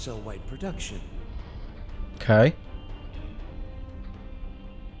Ketracel White production. Okay.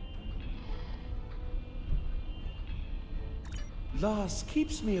 Los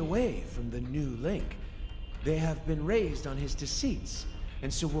keeps me away from the new link. They have been raised on his deceits,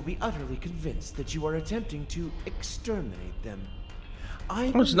 and so will be utterly convinced that you are attempting to exterminate them.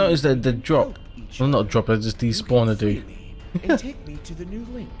 I just noticed that the drop. Well, not drop, they just despawn a dude. And take me to the new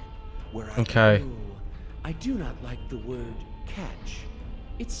link, where I Okay. I do not like the word catch.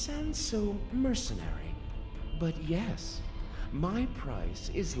 It sounds so mercenary. But yes, my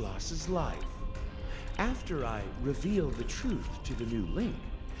price is Los's life. After I reveal the truth to the new link,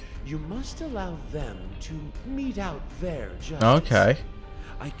 you must allow them to mete out their justice. Okay.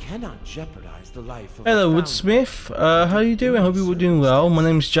 I cannot jeopardize the life of Hello, Woodsmith. How are you doing? I hope you're doing well. My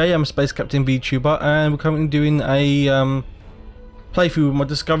name's Jay. I'm a Space Captain Vtuber, and we're currently doing a playthrough with my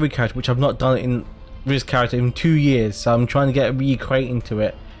Discovery character, which I've not done in this character in 2 years. So I'm trying to get reacquainted to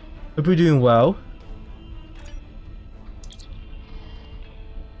it. Hope you're doing well.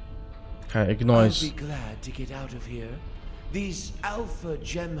 Okay, acknowledge. I'll be glad to get out of here. These Alpha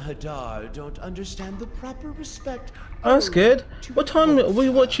Gem Hadar don't understand the proper respect. Oh, that's good. What time are we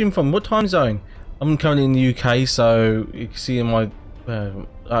watching from? What time zone? I'm currently in the UK, so you can see in my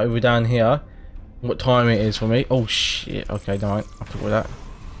over down here what time it is for me. Oh shit! Okay, don't. I forgot that.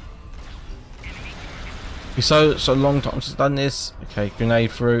 It's so long time since I've done this. Okay,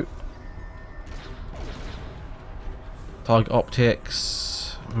 grenade fruit, target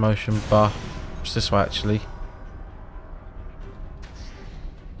optics, motion buff. It's this way actually.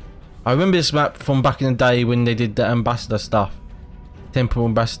 I remember this map from back in the day when they did the ambassador stuff, temple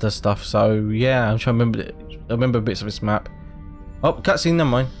ambassador stuff. So yeah, I'm trying to remember it. I remember bits of this map. Oh, cutscene, never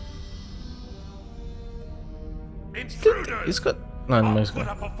mind. It's got no, it's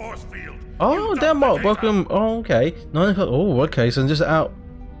got. Oh, damn! Welcome. Oh, okay. 9 o'clock. Oh, okay. So I'm just out,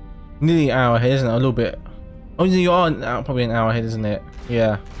 nearly an hour ahead, isn't it? A little bit. Oh, you are out, probably an hour ahead, isn't it?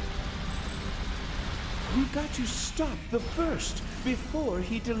 Yeah. We've got to stop the first before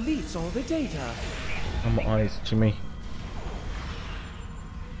he deletes all the data. Oh, my eyes, Jimmy.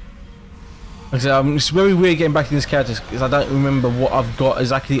 Like I said, it's very weird getting back to this character because I don't remember what I've got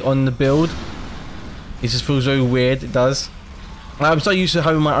exactly on the build. It just feels very weird. It does. I'm so used to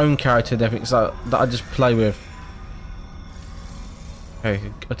having my own character and everything so that I just play with.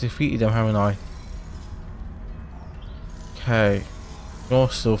 Okay, I defeated them, haven't I? Okay, you're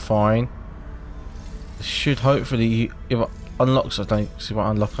still fine. Should hopefully, if it unlocks, I don't see what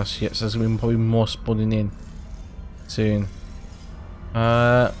unlock us yet, so there's going to be probably more spawning in soon.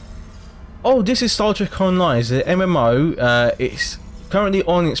 Oh, this is Star Trek Online. It's an MMO. It's currently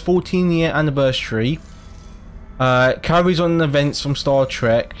on its 14-year anniversary. Carries on events from Star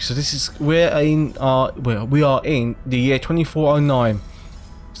Trek. So this is we are in the year 2409.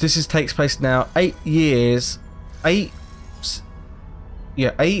 So this takes place now 8 years, 8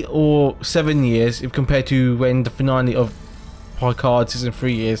 or 7 years if compared to when the finale of Picard season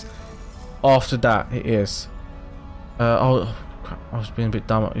 3 is. After that it is. Oh crap, I was being a bit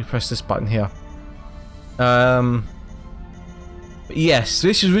dumb. Let me press this button here. But yes,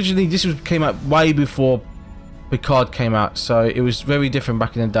 this came out way before Picard came out, so it was very different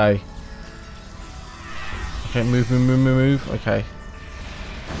back in the day. Okay, move. Okay.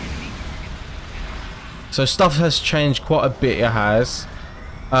 So stuff has changed quite a bit. It has.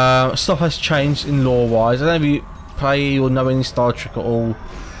 Stuff has changed in lore-wise. I don't know if you play or know any Star Trek at all,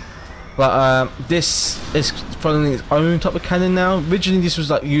 but this is following its own type of canon now. Originally, this was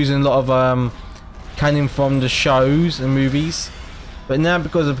like using a lot of canon from the shows and movies. But now,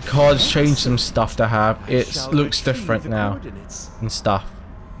 because of Picard's changed some stuff to have, it looks different now and stuff.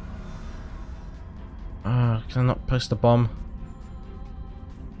 Can I not press the bomb?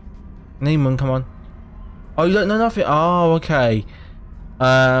 Neiman, come on. Oh, you don't know nothing? Oh, okay.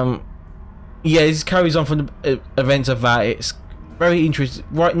 Yeah, this carries on from the events of that. It's very interesting.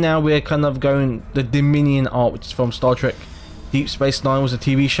 Right now, we're kind of going the Dominion art, which is from Star Trek Deep Space Nine, was a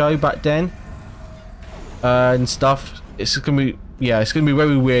TV show back then. And stuff. It's gonna be... Yeah, it's going to be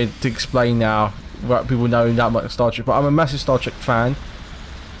very weird to explain now without people knowing that much Star Trek, but I'm a massive Star Trek fan.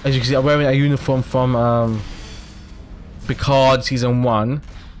 As you can see, I'm wearing a uniform from Picard Season 1.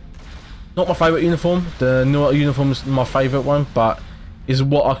 Not my favourite uniform. The new uniform is my favourite one, but is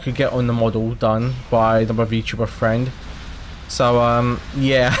what I could get on the model done by my Vtuber friend. So,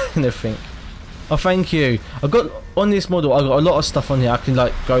 yeah, anything. Oh, thank you. I got, on this model, I got a lot of stuff on here. I can,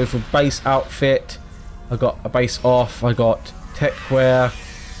 like, go for base outfit. I got a base off. I got tech wear,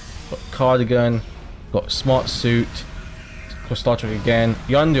 got cardigan, got smart suit, got Star Trek again,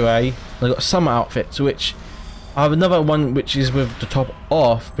 yandere. I got summer outfits, which I have another one which is with the top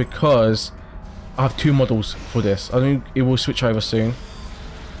off because I have 2 models for this. I think it will switch over soon.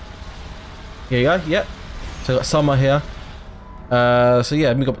 Here you go, yep. So I got summer here. So yeah,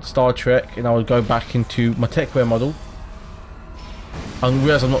 let me go back to Star Trek and I will go back into my tech wear model. I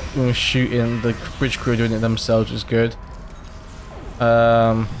realise I'm not going to shoot in, the bridge crew are doing it themselves, which is good.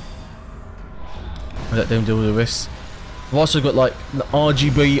 Let them deal with this. I've also got like the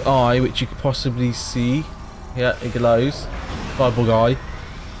RGB eye, which you could possibly see. Yeah, it glows. Fireball guy.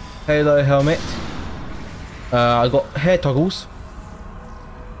 Halo helmet. I got hair toggles.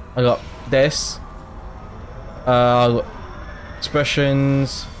 I got this. I got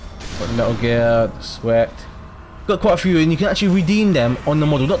expressions. Got the Metal Gear, the sweat. Got quite a few, and you can actually redeem them on the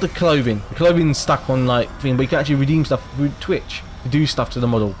model, not the clothing. The clothing's stuck on like thing, but you can actually redeem stuff through Twitch to do stuff to the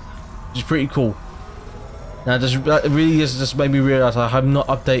model, which is pretty cool. Now, that really just made me realise I have not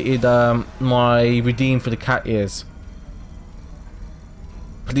updated my redeem for the cat ears.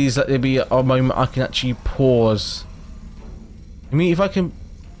 Please let there be a moment I can actually pause. I mean, if I can,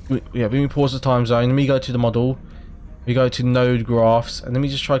 yeah, let me pause the time zone. Let me go to the model. We go to node graphs, and let me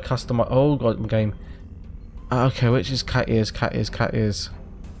just try customize. Oh god, my game. Okay, which is cat ears? Cat ears. Cat ears.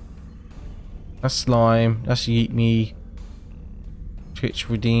 That's slime. That's yeet me. Twitch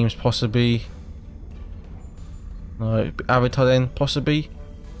redeems possibly. No, avatar then possibly.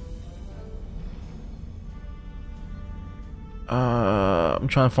 I'm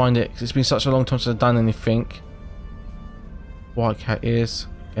trying to find it because it's been such a long time since I've done anything. White cat ears,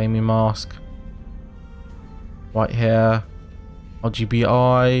 gaming mask, white hair, RGB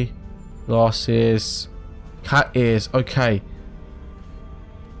eye, glasses, cat ears. Okay.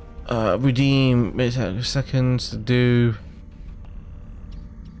 Redeem. Seconds to do.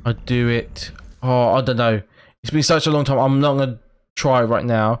 I do it. Oh, I don't know. It's been such a long time. I'm not gonna try it right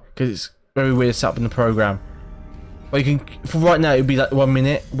now because it's very weird to set up in the program. But you can, for right now, it'd be like 1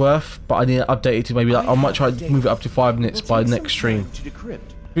 minute worth. But I need to update it to maybe like I might try to move it up to 5 minutes by the next stream. It's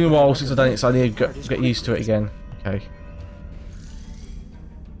been a while since I've done it, so I need to get used to it again. Okay.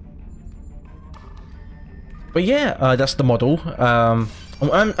 But yeah, that's the model. I'm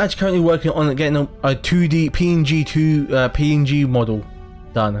actually currently working on getting a 2D PNG model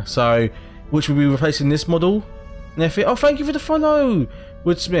done. So, which will be replacing this model. Oh, thank you for the follow,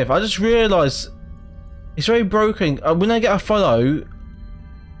 Wood Smith. I just realised it's very broken. When I get a follow,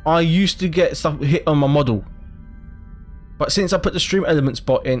 I used to get stuff hit on my model, but since I put the stream elements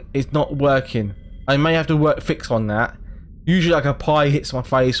bot in, it's not working. I may have to fix on that. Usually, like a pie hits my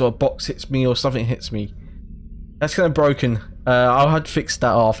face, or a box hits me, or something hits me. That's kind of broken. I'll have to fix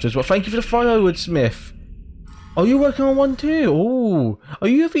that afterwards. But thank you for the follow, Wood Smith. Oh, you're working on one too. Oh, are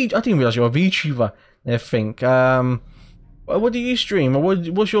you a V? I didn't realise you're a VTuber. I think. What do you stream? Or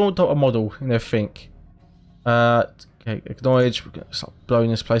what's your type of model? I think. Okay, acknowledge. We're gonna start blowing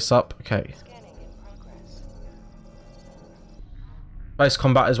this place up. Okay. Base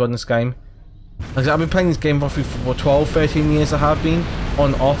combat as well in this game. Like I said, I've been playing this game roughly for 12, 13 years. I have been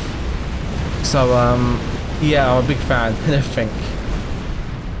on off. So yeah, I'm a big fan. I think.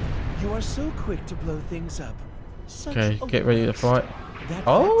 You are so quick to blow things up. Okay, get ready to fight.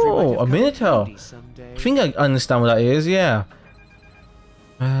 Oh, a Minotaur. I think I understand what that is. Yeah.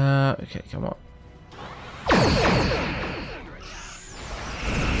 Okay, come on.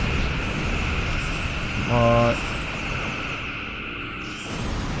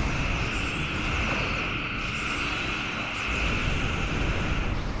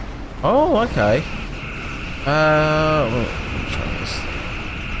 Oh, okay. We'll try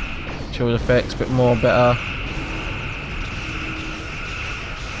this. Shield effects, a bit more better.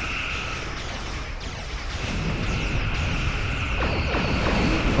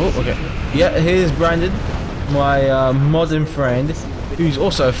 Oh, okay. Yeah, here's Brandon, my modern friend, who's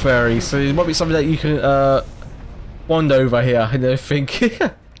also a furry. So it might be something that you can bond over here. I don't think.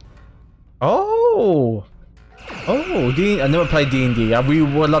 Oh. Oh, I never played D&D. We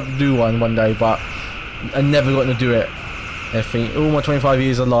would love to do one day, but I never got to do it. I think all my 25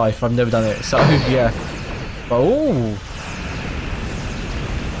 years of life, I've never done it. So yeah. Oh.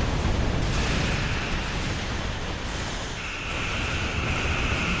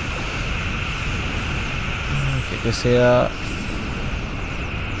 Get this here.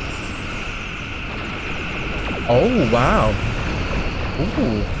 Oh wow.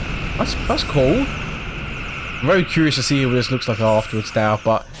 Ooh, that's cool. I'm very curious to see what this looks like afterwards now,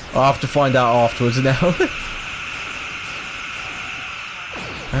 but I'll have to find out afterwards now.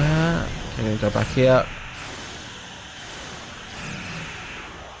 Okay, go back here.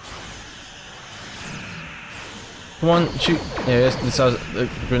 Come on, shoot. Yeah, this has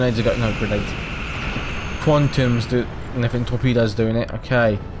grenades are going. No, grenades. Quantum's do nothing. Torpedoes doing it.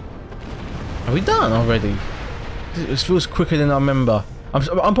 Okay. Are we done already? This feels quicker than I remember.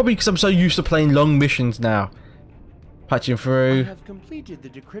 I'm probably because I'm so used to playing long missions now. Patching through. Probably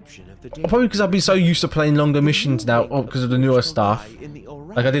because I've been so used to playing longer missions now, because of the newer stuff.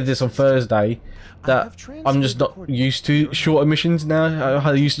 Like I did this on Thursday, that I'm just not used to shorter missions now.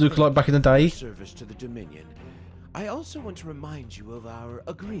 How they used to look like back in the day. Service to the Dominion. I also want to remind you of our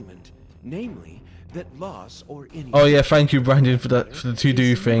agreement, namely that loss or any. Oh yeah, thank you, Brandon, for the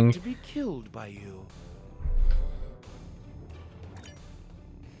to-do thing. To be killed by you.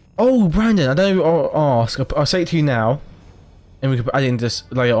 Oh, Brandon, I don't ask. I'll say it to you now, and we can add in this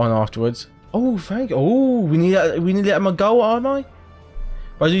later on afterwards. Oh, thank you. Oh, we need to let him go, aren't I?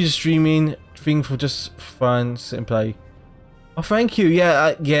 But I do the streaming thing for just fun, sit and play. Oh, thank you.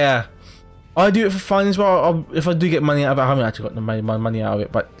 Yeah, yeah. I do it for fun as well. If I do get money out of it, I haven't actually got my money out of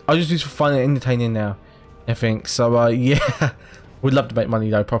it, but I just do it for fun and entertaining now, I think. So, yeah. Would love to make money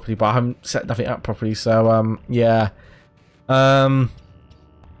though properly, but I haven't set nothing up properly. So, yeah.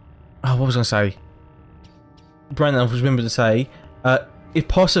 Oh, what was I going to say? Brandon, I was remember to say, if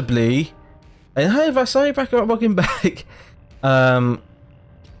possibly, and hey, if I say back up, welcome back. What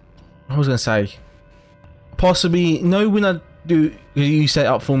was I going to say? Possibly, no, when I do, you set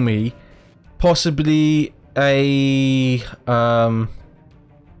up for me, possibly a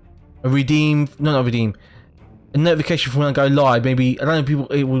redeem, no, not redeem, a notification for when I go live. Maybe, I don't know if people,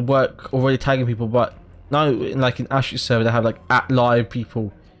 it would work already tagging people, but no, like in Ash's server, they have like at live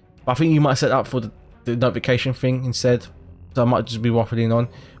people. But I think you might set up for the notification thing instead. So I might just be waffling on.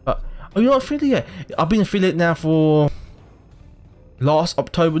 But oh, you're not affiliate. I've been affiliate now for last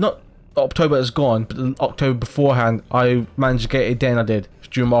October. Not October that's gone, but the October beforehand. I managed to get it then. I did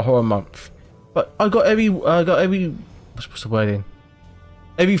during my horror month. But I got every what's the word in?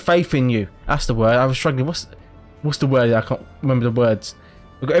 Every faith in you. That's the word. I was struggling. What's the word? I can't remember the words.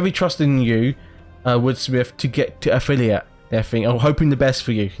 I've got every trust in you, Woodsmith, to get to affiliate. I think I'm hoping the best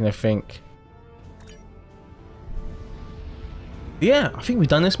for you. I think. Yeah, I think we've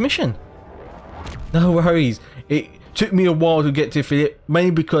done this mission. No worries. It took me a while to get to affiliate,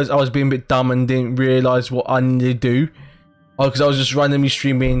 mainly because I was being a bit dumb and didn't realise what I needed to do. Because I was just randomly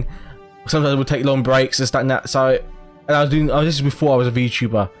streaming. Sometimes I would take long breaks and stuff like that. So, and I was doing. This is before I was a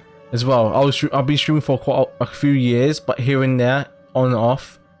VTuber as well. I've been streaming for quite a few years, but here and there, on and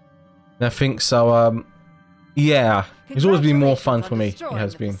off. And I think so. Yeah, it's always been more fun for me. It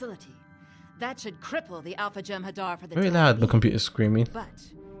has been. That should cripple the Alpha Jem'Hadar for the Very loud. The computer's screaming. But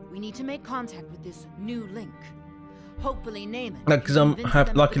we need to make contact with this new link. Hopefully, name it. Because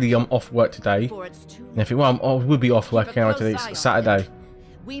luckily I'm off work today. And I think, well, I would be off work anyway today. It's Saturday.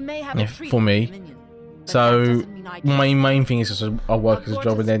 We may have yeah, for me. So my main thing is just I work as a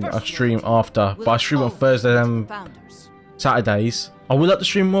job and then I stream after. But I stream on Thursdays and Saturdays. I would like to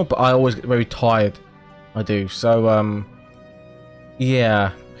stream more, but I always get very tired. I do. So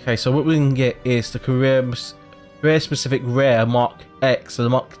yeah. Okay, so what we can get is the career specific rare Mark X or the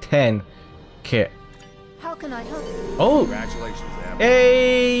Mark 10 kit. How can I help you? Oh, Congratulations, Admiral.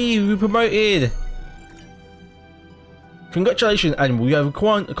 hey, we promoted. Congratulations, Admiral. You have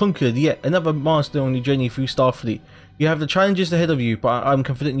conquered yet another milestone on your journey through StarFleet. You have the challenges ahead of you, but I'm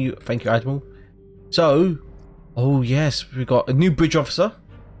confident in you. Thank you, Admiral. So, oh yes, we got a new bridge officer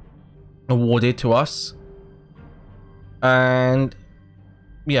awarded to us, and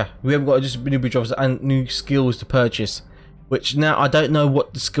yeah, we have got just a new bridge officer and new skills to purchase. Which now I don't know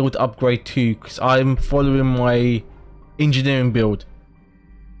what the skill to upgrade to because I'm following my engineering build.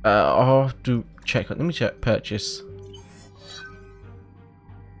 I'll have to check. Let me check purchase.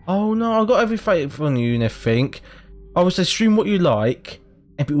 Oh no, I got everything from you and everything. I was to stream what you like,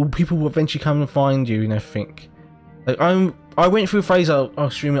 and people will eventually come and find you and everything. Like I went through a phase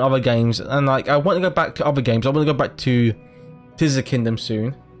of streaming other games, and like I want to go back to other games. I want to go back to Tears of the Kingdom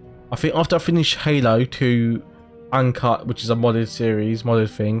soon. I think after I finish Halo 2 Uncut, which is a modded series, modded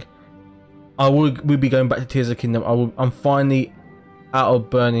thing, I will be going back to Tears of the Kingdom. I'm finally out of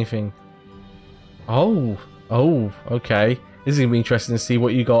burning thing. Oh, okay. This is gonna be interesting to see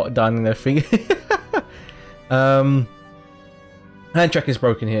what you got done and everything. Hand track is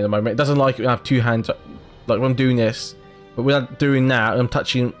broken here at the moment. It doesn't like it when I have two hands, like when I'm doing this. But when I'm doing that, I'm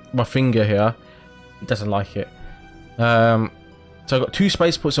touching my finger here. It doesn't like it. So I've got 2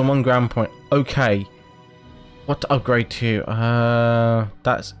 space ports and 1 ground point. Okay. What to upgrade to?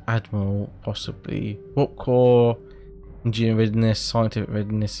 That's Admiral, possibly. Warp core, engineering readiness, scientific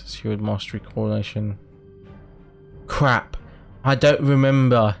readiness, shield mastery, coordination. Crap. I don't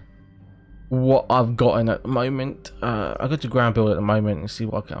remember what I've gotten at the moment. I go to ground build at the moment and see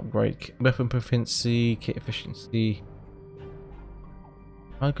what I can upgrade. Weapon proficiency, kit efficiency.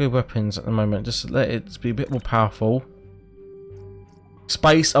 I go weapons at the moment. Just let it be a bit more powerful.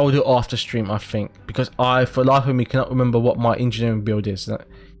 Space, I'll do after stream, I think, because I, for the life of me, cannot remember what my engineering build is.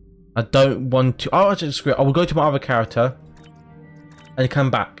 I don't want to. I'll actually screw it. I will go to my other character and come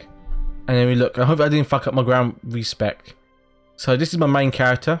back, and then we look. I hope I didn't fuck up my ground respec. So this is my main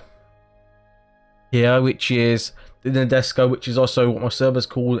character here, which is the Nadesco, which is also what my server's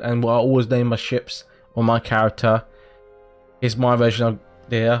called, and what I always name my ships on my character. Is my version of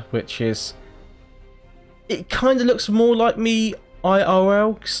there, which is. It kind of looks more like me.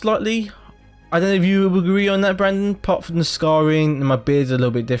 IRL slightly. I don't know if you would agree on that, Brandon. Apart from the scarring and my beard's a little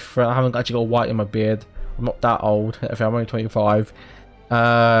bit different. I haven't actually got white in my beard. I'm not that old. I'm only 25.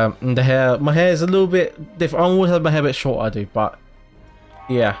 And the hair, my hair is a little bit different. I always have my hair a bit short. I do, but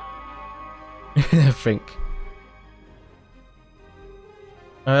yeah. I think.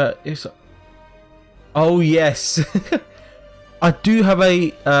 It's. Oh yes. I do have a.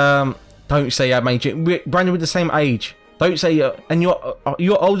 Don't say I'm aging. Brandon, with the same age. Don't say and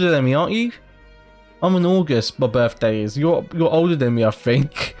you're older than me, aren't you? I'm in August. My birthday is. You're older than me, I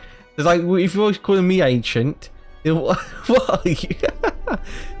think. It's like if you're calling me ancient, what are you?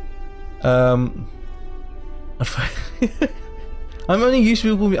 I'm only used to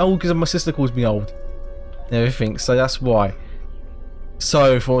people calling me old because my sister calls me old and everything, so that's why.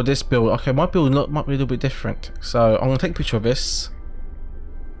 So for this build, okay, my build might be a little bit different. So I'm gonna take a picture of this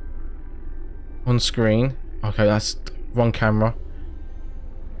on screen. Okay, that's wrong camera.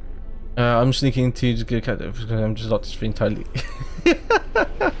 I'm sneaking into just get because I'm just not being totally.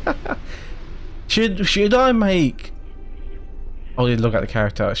 should I make? Oh, look at the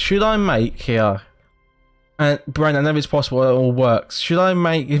character. Should I make here? And Brandon, I know it's possible. It all works. Should I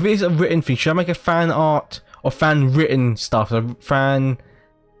make? If it's a written thing, should I make a fan art or fan written stuff? A fan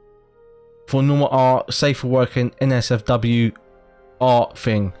for normal art, safe for work in NSFW art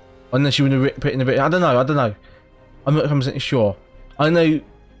thing. Unless you want to put in a bit. I don't know. I'm not 100% sure. I don't know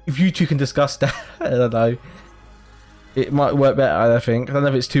if you two can discuss that. I don't know. It might work better, I think. I don't know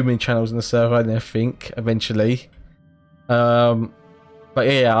if it's too many channels in the server, I don't think, eventually. But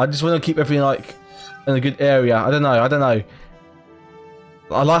yeah, I just want to keep everything like in a good area. I don't know.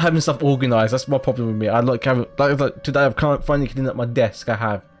 I like having stuff organised. That's my problem with me. I like having like today I've finally cleaned up my desk. I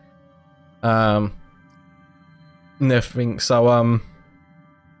have. And everything. So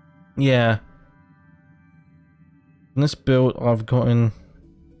yeah. In this build, I've gotten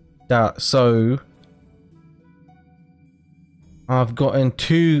that. So I've gotten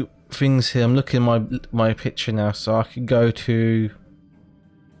 2 things here. I'm looking at my picture now, so I can go to.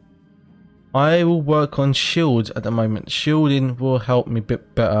 I will work on shields at the moment. Shielding will help me a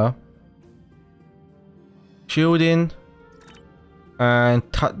bit better. shielding,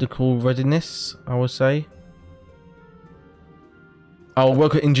 and tactical readiness, I would say. I'll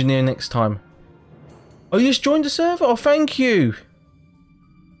work at engineer next time. Oh, you just joined the server? Oh, thank you.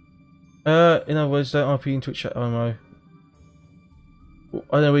 In other words, don't RP in Twitch chat. Oh no. I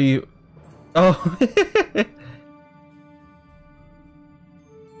don't know where you. Oh.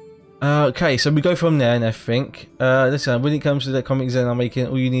 Okay, so we go from there and everything. Listen, when it comes to the comics that I'm making,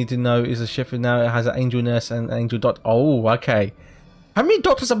 all you need to know is the ship now it has an angel nurse and an angel doctor. Oh, okay. How many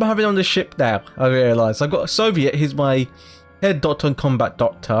doctors am I having on the ship now? I realise. I've got a Soviet, he's my head doctor and combat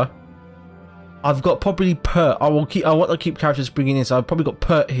doctor. I've got probably Pert. I want to keep characters bringing in, so I've probably got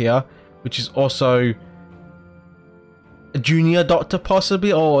Pert here, which is also a junior doctor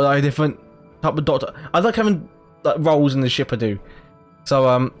possibly, or like a different type of doctor. I like having like roles in the ship, I do.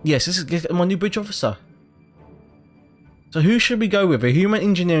 So yes, this is my new bridge officer. So who should we go with? A human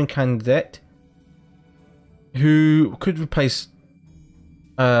engineering candidate who could replace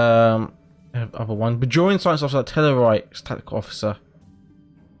other one. Bajorian science officer, Tellarite tactical officer.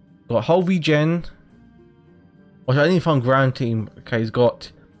 Got whole regen. I only found ground team. Okay, he's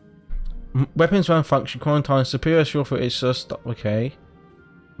got weapons round function, quarantine, superior shore footage, just okay.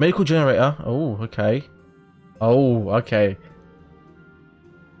 Medical generator. Oh, okay. Oh, okay.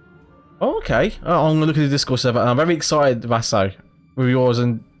 Oh, okay. Oh, I'm gonna look at the Discord server, and I'm very excited, Vasso, with yours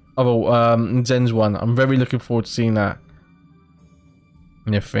and Zen's one. I'm very looking forward to seeing that.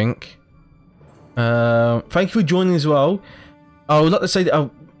 And I think. Thank you for joining as well. I would like to say that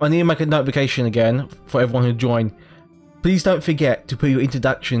I need to make a notification again for everyone who joined. Please don't forget to put your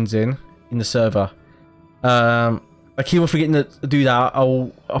introductions in the server. I keep on forgetting to do that.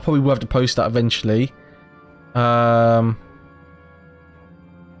 I'll probably will have to post that eventually.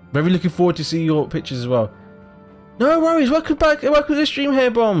 Very looking forward to see your pictures as well. No worries. Welcome back. Welcome to the stream,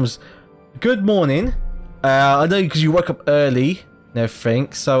 Hair Bombs. Good morning. I know because you woke up early and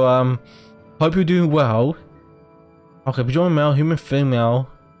everything. So hope you're doing well. Okay, Bajorian male, human female,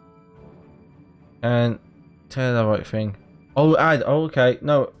 and tell the right thing. Oh, ad. Oh, okay.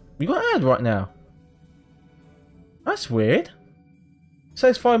 No, we got ad right now. That's weird. It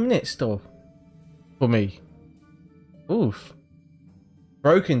says 5 minutes still for me. Oof.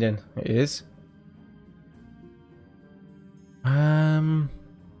 Broken then it is.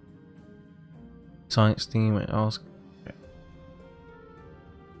 Science team ask.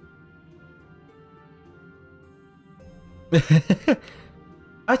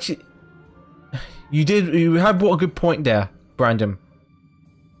 Actually, you have brought a good point there, Brandon.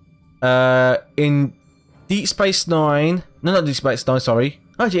 In Deep Space Nine, no, not Deep Space Nine, sorry.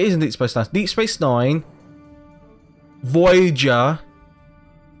 Actually, it isn't Deep Space Nine. Deep Space Nine, Voyager,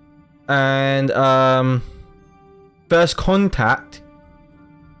 and First Contact,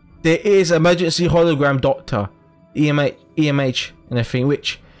 there is emergency hologram doctor, EMH and everything,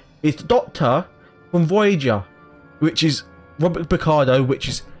 which is the doctor from Voyager, which is Robert Picardo,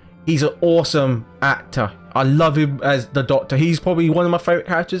 he's an awesome actor. I love him as the doctor. He's probably one of my favourite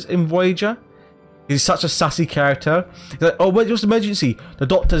characters in Voyager. He's such a sassy character. He's like, oh, what's the emergency? The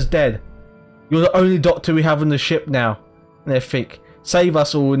doctor's dead. You're the only doctor we have on the ship now. And they think, save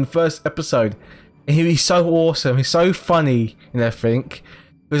us all in the first episode. And he's so awesome. He's so funny and everything.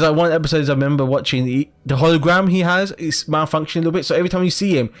 There's like one episode I remember watching, the hologram he has is malfunctioning a little bit. So every time you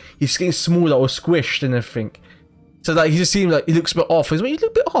see him, he's getting smaller or squished and everything. So like he just seems like he looks a bit off. He's like, you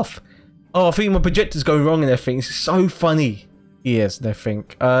look a bit off. Oh, I think my projector's going wrong and everything. It's so funny. He is and everything.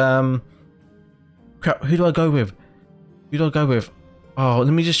 Crap, who do I go with? Who do I go with? Oh,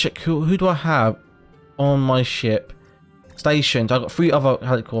 let me just check. Who do I have on my ship? Stations. I've got 3 other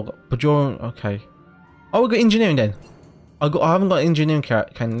helicopters. Bajorian. Okay. Oh, we got engineering then. I haven't got engineering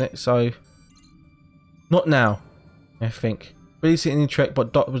candidate, so not now. I think. Really sitting in Trek,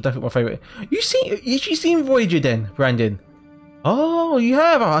 but Dot was definitely my favourite. You seen Voyager then, Brandon? Oh, you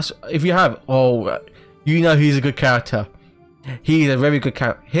have. If you have, oh, you know he's a good character. He's a very good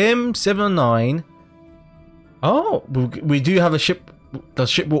character. Him, 709. Oh, we do have a ship. The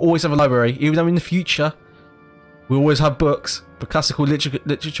ship will always have a library, even though in the future we always have books for classical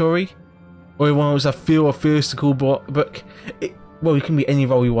literature, or we want always have theoretical book. Well, it can be any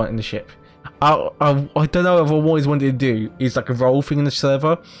role you want in the ship. I don't know if I always wanted to do is like a role thing in the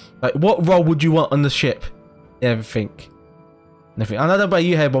server. Like, what role would you want on the ship? Everything. I don't know about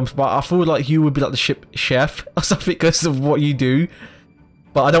you, Hairbombs, but I feel like you would be like the ship chef or something because of what you do.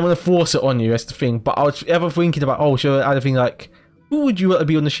 But I don't want to force it on you, that's the thing. But I was ever thinking about, oh, should I add a thing like, who would you want to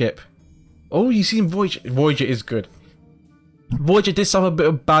be on the ship? Oh, you seen Voyager? Voyager is good. Voyager did suffer a bit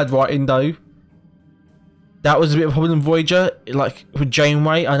of bad writing though. That was a bit of a problem in Voyager, like with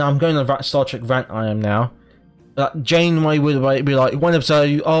Janeway, and I'm going on that Star Trek rant I am now. like Janeway would be like one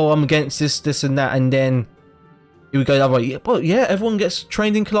episode, oh, I'm against this and that, and then it would go the other way. But yeah, everyone gets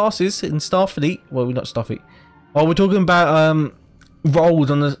trained in classes in Starfleet. Well, not Starfleet. Oh, we're talking about roles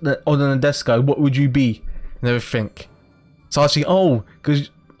on the desk. What would you be and everything? So I was thinking, oh, because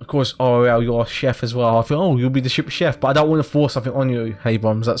of course, oh well, you're a chef as well. I think, oh, you'll be the ship chef, but I don't want to force something on you, hey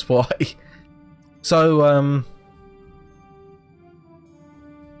bombs. That's why. So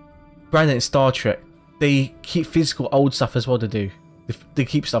Brandon in Star Trek, they keep physical old stuff as well to do. They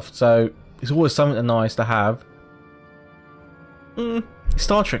keep stuff, so it's always something nice to have.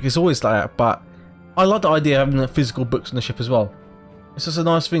 Star Trek is always like that, but I like the idea of having the physical books on the ship as well. It's just a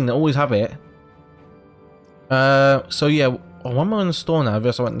nice thing. They always have it. So yeah, oh, why am I in the store now? I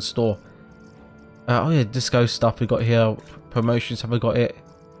guess I went in the store. Oh yeah, disco stuff we got here. Promotions, have I got it?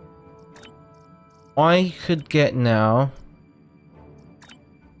 I could get now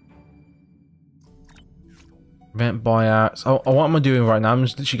event buyouts. Oh, what am I doing right now? I'm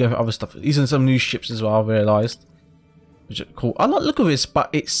just literally going for other stuff. These are some new ships as well, I've realised. Which are cool. I like the look of this, but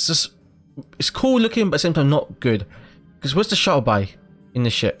it's just, it's cool looking, but at the same time not good. Because where's the shuttle bay in the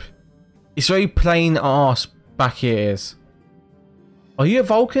ship? It's very plain arse back here is. Are you a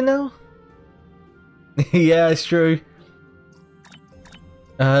Vulcan now? Yeah, it's true.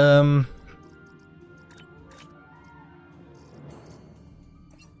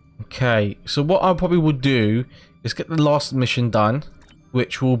 Okay, so what I probably would do is get the last mission done,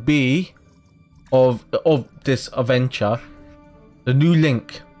 which will be of this adventure. The new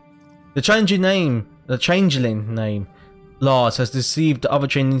link. The changeling name, Lars, has deceived the other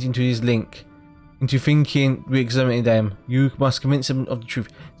changelings into his link, into thinking we exterminated them. You must convince them of the truth.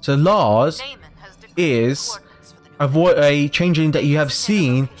 So Lars is a changeling that you have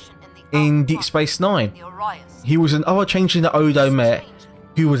seen in Deep Space Nine. He was an other changeling that Odo met.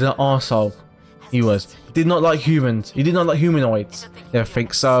 He was an arsehole. He did not like humans. He did not like humanoids. I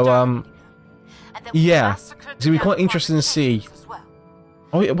think so. Yeah, it's gonna be quite interesting to see.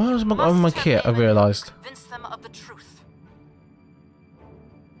 Oh, yeah, why was on my kit? I realised.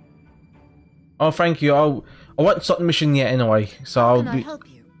 Oh, thank you. I won't start the mission yet anyway, so I'll be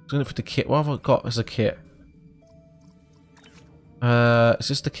looking for the kit. What have I got as a kit? Is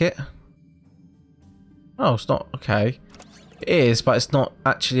this the kit? Oh, it's not. Okay. It is, but it's not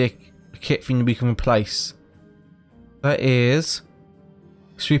actually a kit thing we can replace. That is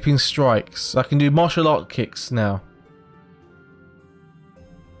sweeping strikes. I can do martial art kicks now.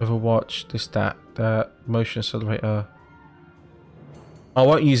 Overwatch, this, that, motion accelerator. I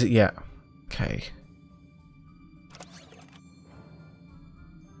won't use it yet. Okay.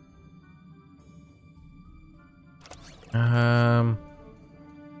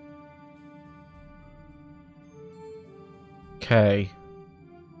 Okay.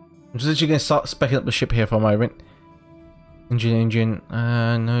 I'm just literally going to start specking up the ship here for a moment. Engine.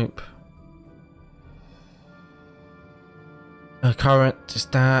 Nope. Current,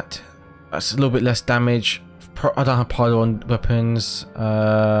 just that. That's a little bit less damage. I don't have pylon weapons.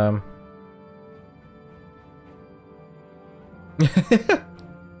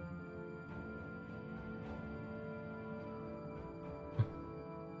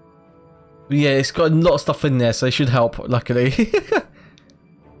 Yeah, it's got a lot of stuff in there, so it should help, luckily.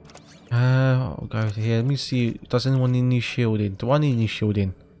 I'll go over here. Let me see. Does anyone need new shielding? Do I need new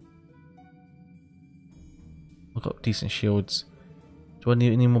shielding? I've got decent shields. Do I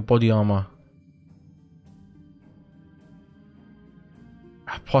need any more body armor?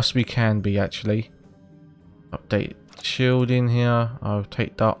 I possibly can be, actually. Update shielding here. I'll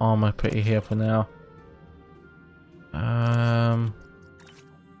take that armor, put it here for now.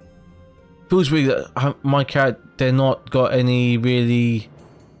 Feels weird that my character, they're not got any really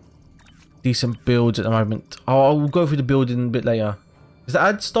decent builds at the moment. I'll go through the building a bit later. Is the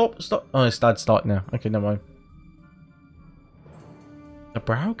ad stop? Oh, it's the ad start now. Okay, never mind. The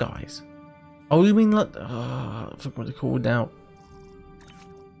brow guys. Oh, you mean like? I forgot what they're called now.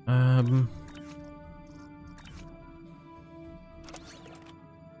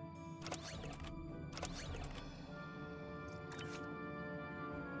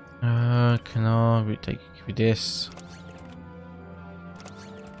 Can I retake you this?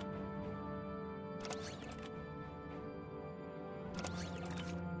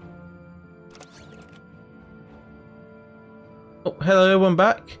 Oh, hello everyone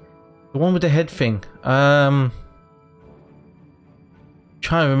back. The one with the head thing. Trying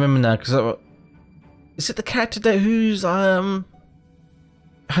to remember now because is it the character that who's has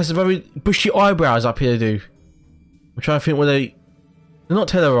a very bushy eyebrows up here? Do I'm trying to think whether they're not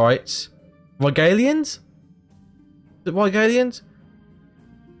Tellarites, Rigalians? Is it Rigalians?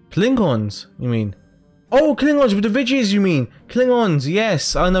 Klingons, you mean? Oh, Klingons with the ridges, you mean? Klingons,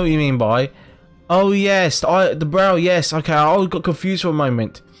 yes, I know what you mean by. Oh yes, the brow, yes, okay, I got confused for a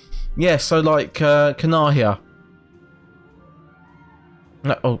moment. Yes, so like Kanar here.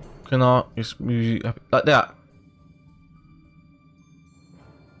 No, oh, Kanar, just move like that.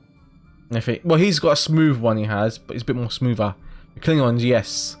 I think, well, he's got a smooth one, he has, but it's a bit more smoother. The Klingons,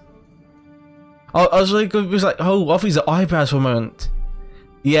 yes. I was like, it was like, oh, I thought he's the eyebrows for a moment.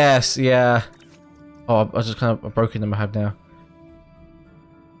 Yes, yeah. Oh, I just kind of broken them I have now.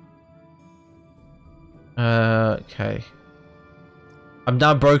 Okay. I'm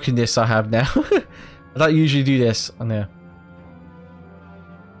now broken this I have now. I don't usually do this on there.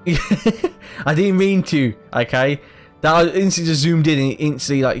 I didn't mean to, okay? That I instantly just zoomed in and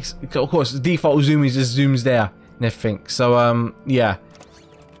instantly, like, of course, the default zoom is just zooms there and everything. So, yeah.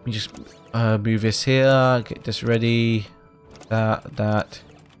 Let me just move this here, get this ready. That.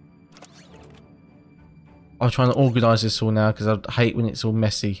 I'm trying to organise this all now because I hate when it's all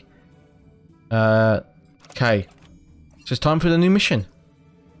messy. Okay. So it's time for the new mission.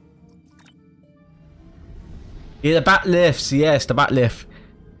 Yeah, the bat lifts. Yes, the bat lift.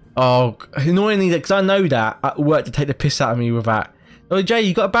 Oh, annoyingly, because I know that at work to take the piss out of me with that. Oh, Jay,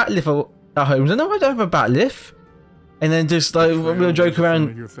 you got a bat lift at home? I know I don't have a bat lift. And then just like we'll joke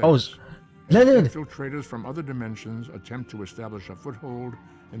around. Oh, Leonard. Infiltrators from other dimensions attempt to establish a foothold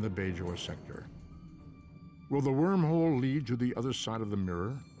in the Bajor sector. Will the wormhole lead to the other side of the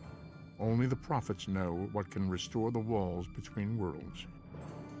mirror? Only the prophets know what can restore the walls between worlds.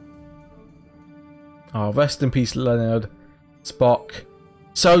 Oh, rest in peace, Leonard. Spock.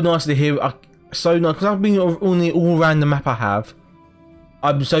 So nice to hear. So nice because I've been all around the map. I have.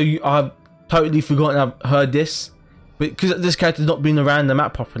 I've totally forgotten I've heard this, but because this character's not been around the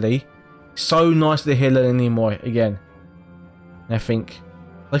map properly, so nice to hear Leonard Nimoy again. And I think,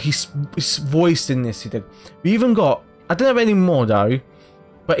 like he's voiced in this. He did. We even got. I don't have any more though.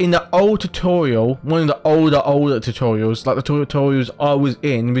 But in the old tutorial, one of the older tutorials, like the tutorials I was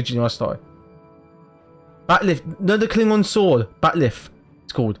in originally when I started. Batlift, no, the Klingon sword, Batlift,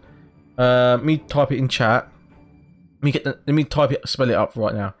 it's called. Let me type it in chat. Let me type it, spell it up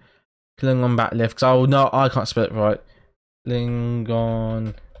right now. Klingon Batlift, because oh no, I can't spell it right.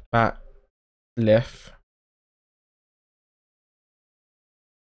 Klingon Batlift.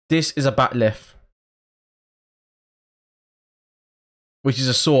 This is a Batlift. Which is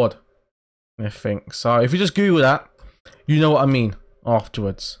a sword, I think. So if you just Google that, you know what I mean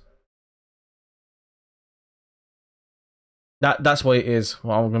afterwards. That's what it is,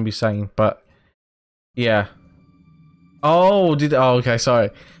 what I'm going to be saying. But yeah. Oh, okay, sorry.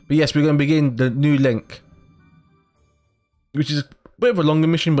 But yes, we're going to begin the new link, which is a bit of a longer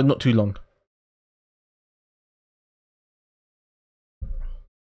mission, but not too long.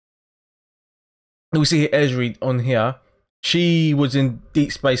 We see Ezri on here. She was in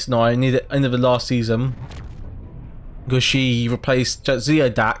Deep Space Nine near the end of the last season because she replaced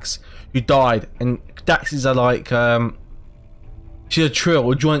Jadzia Dax, who died. And Dax is a like she's a trill,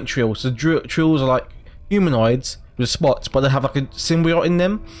 a joint trill. So trills are like humanoids with spots, but they have like a symbiote in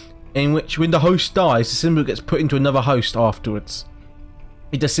them, in which when the host dies, the symbiote gets put into another host afterwards.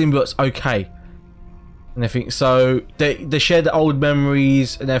 If the symbiote's okay and everything. So they share the old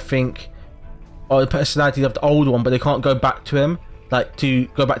memories and everything. Or the personality of the old one, but they can't go back to him, like to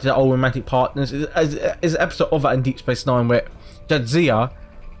go back to their old romantic partners. There's an episode of that in Deep Space Nine where Jadzia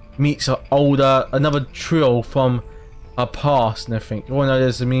meets another trill from her past and everything. You all know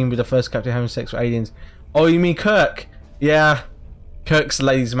there's a meme with the first captain having sex with aliens. Oh, you mean Kirk? Yeah, Kirk's a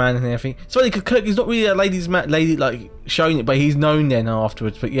ladies' man and everything. It's funny because Kirk is not really a ladies' man, like showing it, but he's known then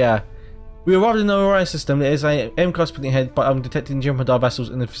afterwards. But yeah. We arrived in the Orion system. There is a M-class putting ahead, but I'm detecting Jumper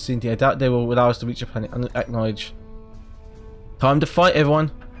vessels in the vicinity. I doubt they will allow us to reach the planet. Acknowledge. Time to fight, everyone.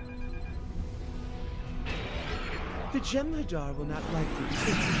 The Jem'Hadar will not likely be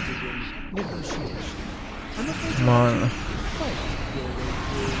interested in negotiation. I'm afraid Come on. fight your way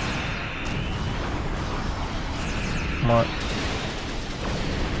through. Come on.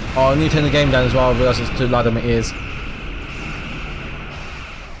 Oh, I need to turn the game down as well. I realise it's too loud in my ears.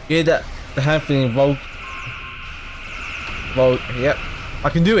 Yeah, that. The hand feeling roll. Yep, I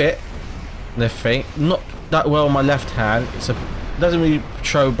can do it. Left feet, not that well on my left hand. It doesn't really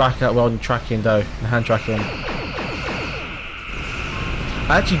show back that well in the tracking though, the hand tracking.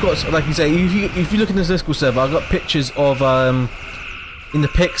 I actually got, like you say, if you look in the Discord server, I got pictures of in the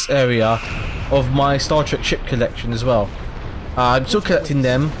pics area of my Star Trek ship collection as well. I'm still collecting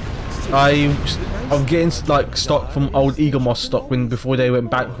them. I'm getting like stock from old Eaglemoss stock before they went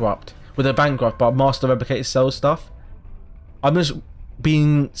bankrupt. Well, they're bankrupt, but Master Replicated sells stuff. I'm just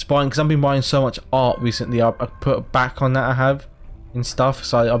been buying, because I've been buying so much art recently. I put back on that I have and stuff,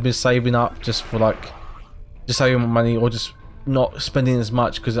 so I've been saving up just for like just saving money, or just not spending as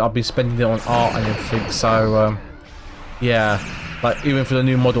much, because I've been spending it on art and everything. So yeah, like even for the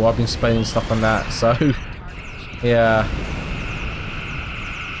new model I've been spending stuff on that, so yeah.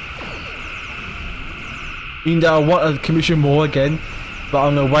 You know, I want to commission more again, but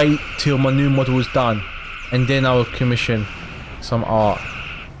I'm gonna wait till my new model is done and then I'll commission some art,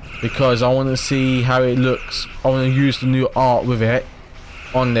 because I want to see how it looks. I want to use the new art with it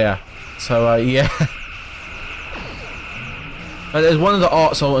on there. So yeah. There's one of the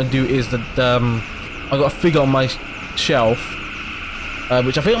arts I want to do is that I got a figure on my shelf,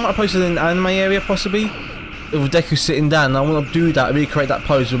 which I think I might post it in the anime area possibly, with Deku sitting down, and I want to do that, recreate that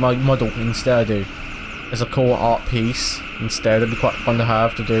pose with my model instead. As a cool art piece instead. It'd be quite fun to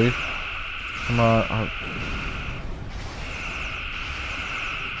have to do. Come on.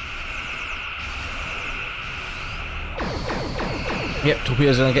 Yep,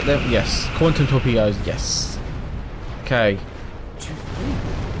 torpedoes gonna get them. Yes, quantum torpedoes. Yes. Okay. To think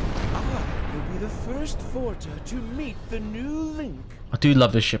I will be the first Vorta to meet the new Link. I do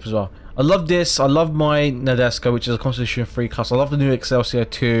love this ship as well. I love this. I love my Nadesco, which is a Constitution 3 class. I love the new Excelsior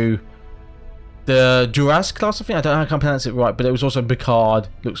 2. The Duras class, I think. I don't know how I can pronounce it right, but it was also Picard.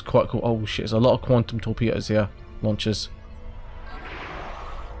 Looks quite cool. Oh shit, there's a lot of quantum torpedoes here. Launchers.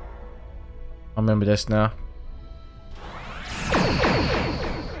 I remember this now.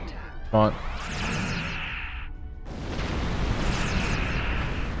 Right.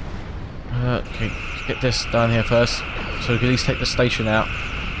 Okay, let's get this done here first, so we can at least take the station out.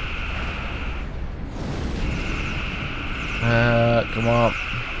 Come on.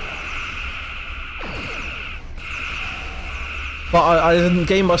 But the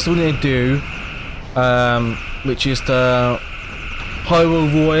game I still need to do, which is the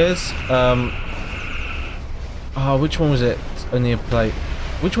Hyrule Warriors. Which one was it? I need to play.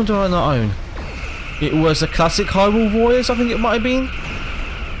 Which one do I not own? It was a classic Hyrule Warriors, I think it might have been.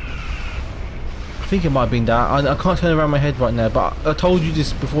 I think it might have been that. I can't turn around my head right now, but I told you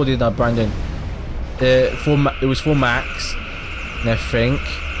this before, didn't I, Brandon? It was for Max and everything.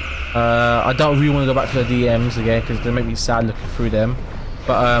 I don't really want to go back to the DMs again, because they make me sad looking through them.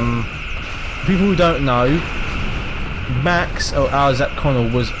 But people who don't know, Max, or Zach Connell,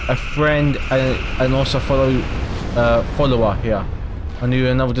 was a friend and also follower here. I knew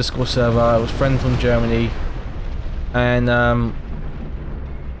another Discord server. I was a friend from Germany, and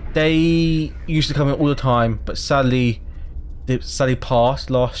they used to come in all the time, but sadly passed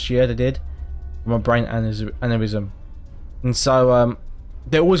last year. They did, from a brain aneurysm, and so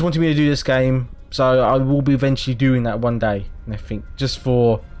they always wanted me to do this game. So I will be eventually doing that one day, and I think just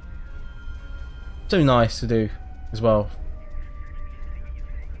for so nice to do as well.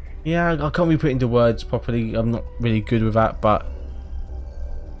 Yeah, I can't really put it into words properly. I'm not really good with that, but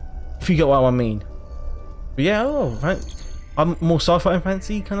if you get what I mean. But yeah, I'm more sci-fi and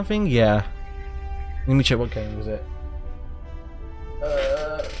fantasy kind of thing. Yeah. Let me check, what game was it?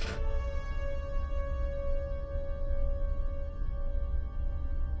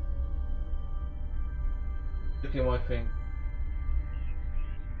 Look at my thing.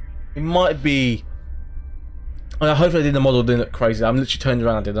 It might be. Hopefully I did the model didn't look crazy. I'm literally turned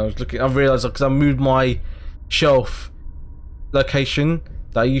around and I was looking. I realised because I moved my shelf location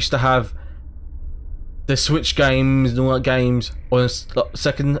that I used to have the Switch games and all that games on the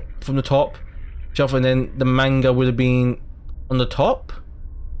second from the top shelf, and then the manga would have been on the top.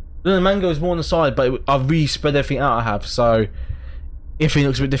 Then the manga was more on the side, but I've re-spread everything out I have, so everything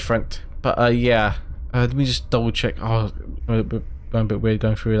looks a bit different. But yeah, let me just double check. Oh, a bit weird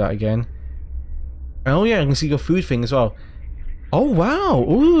going through that again. Oh yeah, I can see your food thing as well. Oh wow,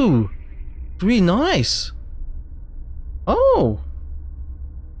 ooh, really nice. Oh,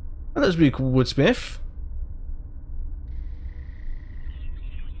 that looks really cool, Woodsmith.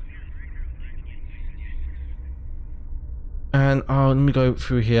 And let me go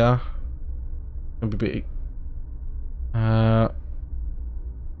through here. A bit.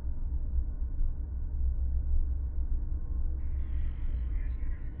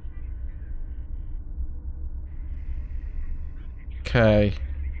 Okay.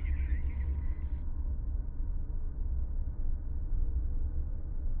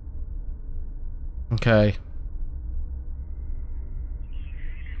 Okay.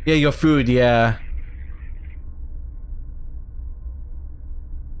 Yeah, your food, yeah.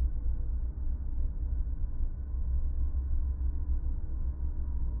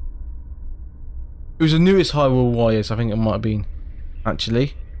 It was the newest Hyrule Warriors, I think it might have been,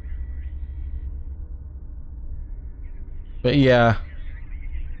 actually. But yeah.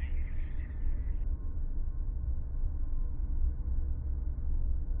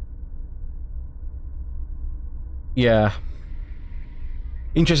 yeah.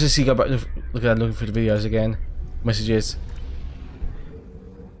 Interesting to see, go back looking for the videos again. Messages.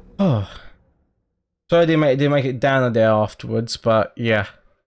 Oh. Sorry I didn't make it down there afterwards, but yeah.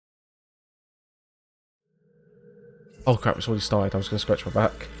 Oh crap, it's already started. I was going to scratch my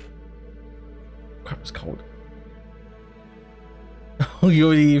back. Crap, it's cold. Oh, you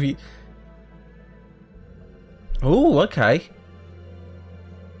already... Oh, okay.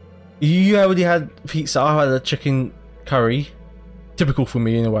 You already had pizza. I had a chicken curry. Typical for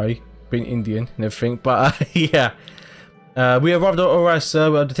me in a way, being Indian and everything. But yeah. We arrived at alright, sir.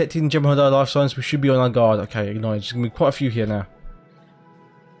 We are detecting Gem Hunter life signs. We should be on our guard. Okay, acknowledge. There's going to be quite a few here now.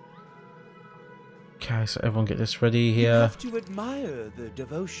 Okay, so everyone get this ready here. You have to admire the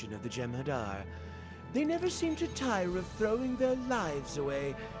devotion of the Jem'Hadar. They never seem to tire of throwing their lives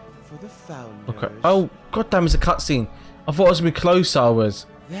away for the founders. Okay. Oh, goddamn, it's a cutscene. I thought it was going to be closer. I was.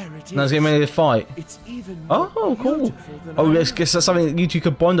 There it is. And I was getting ready to fight. It's even more Oh, cool. beautiful than Oh, I I guess that's something that you two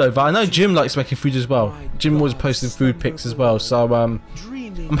could bond over. I know Jim likes making food as well. Jim was posting food pics as well, so I'm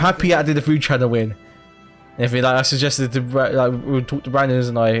happy I did the food channel win. If like I suggested to we talked to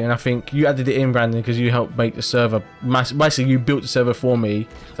Brandon and I think you added it in, Brandon, because you helped make the server. Basically, you built the server for me.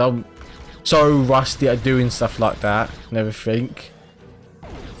 So I'm so rusty at doing stuff like that and everything.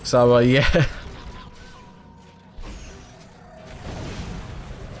 So yeah.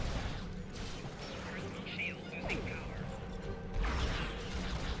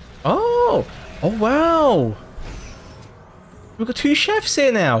 Oh! Oh wow! We've got 2 chefs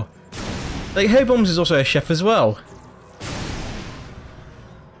here now! Like, Hey Bombs is also a chef as well.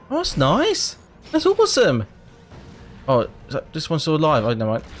 Oh, that's nice! That's awesome! Oh, is that, this one's still alive? Oh, no,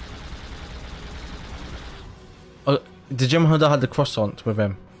 right. Oh, the Gem Hunter had the croissant with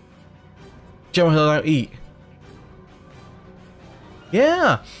him. Gem Hunter don't eat.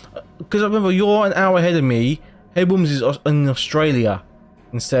 Yeah! Because I remember you're an hour ahead of me. Hey Bombs is in Australia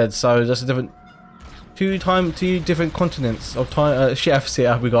instead, so that's a different two different continents of time chefs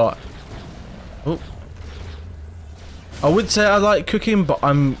here we got. Oh, I would say I like cooking, but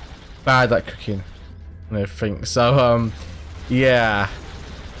I'm bad at cooking and everything. So yeah,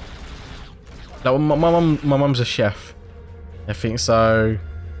 like, my mum's a chef, I think, so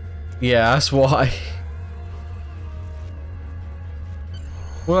yeah, that's why.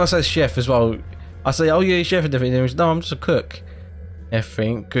 When I say chef as well, I say, oh yeah, you're chef and everything. No, I'm just a cook. I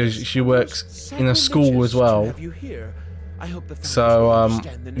think because she works in a school as well. So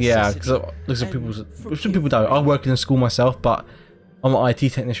yeah, because some people don't. I work in a school myself, but I'm an IT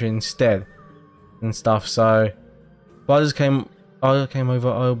technician instead and stuff. So, but I came over.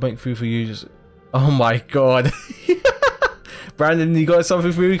 I'll make food for you. Just, oh my god, Brandon, you got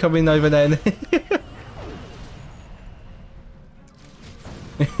something for you coming over then?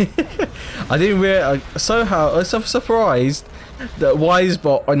 I didn't realize. Somehow I was so surprised that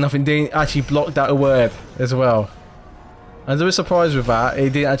Wisebot or nothing didn't actually block that word as well. I was a bit surprised with that.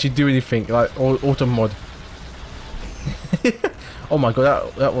 It didn't actually do anything like auto mod. Oh my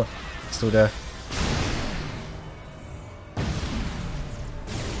god, that one still there.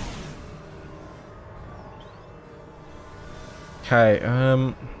 Okay,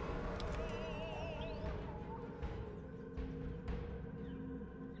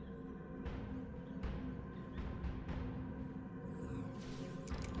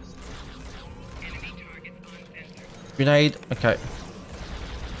 grenade, okay.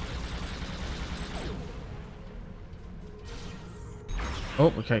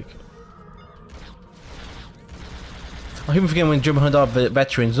 Oh, okay. I keep forgetting when Gem Hunter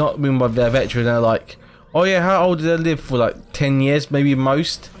veterans, not mean by their veteran, they're like, oh yeah, how old do they live for? Like 10 years, maybe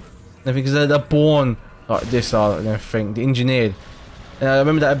most? Because they're born like this and everything, they're engineered. And I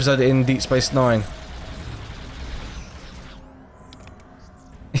remember that episode in Deep Space Nine.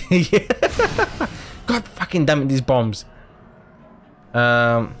 Yeah. God fucking damn it, these bombs.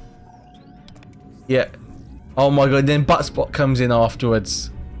 Yeah. Oh my god, then Buttspot comes in afterwards.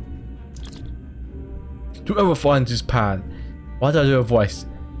 Whoever finds this pan. Why did I do a voice?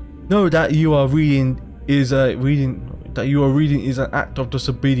 Know that you are reading is an act of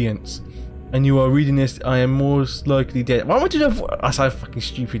disobedience. And you are reading this, I am most likely dead. Why am I doing that? I sound fucking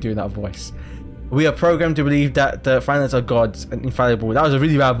stupid doing that voice. We are programmed to believe that the founders are gods and infallible. That was a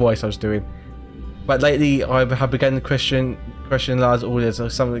really bad voice I was doing. But lately, I have begun to question large audience. So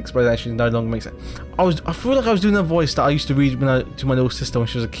some explanation no longer makes sense. I feel like I was doing a voice that I used to read to my little sister when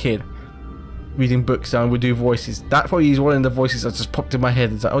she was a kid, reading books, and would do voices. That probably is one of the voices that just popped in my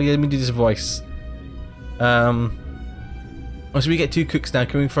head. It's like, oh yeah, let me do this voice. So we get 2 cooks now.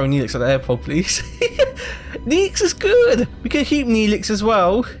 Can we throw Neelix at the airport, please? Neelix is good. We can keep Neelix as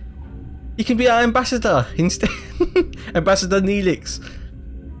well. You can be our ambassador instead. Ambassador Neelix.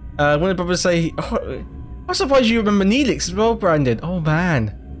 One of the brothers say, oh, I'm surprised you remember Neelix as well, Brandon. Oh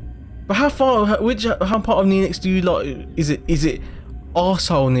man. But how part of Neelix do you like? Is it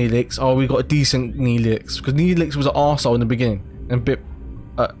arsehole Neelix, or we got a decent Neelix? Because Neelix was an arsehole in the beginning and a bit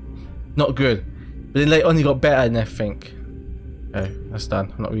not good, but then later on he got better and everything. Okay, that's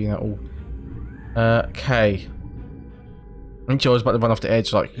done. I'm not reading that all. Okay. I'm sure I was about to run off the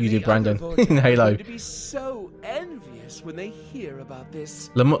edge like you did, Brandon, in Halo. To be so envious when they hear about this.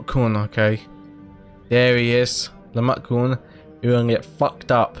 Lamut-kun, okay. There he is. Lamut-kun. You're gonna get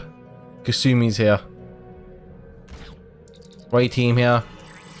fucked up. Kasumi's here. Ray team here.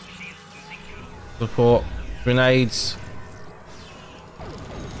 Support. Grenades.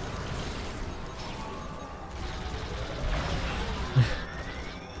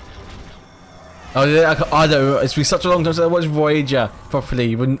 Oh yeah, I don't know. It's been such a long time since I watched Voyager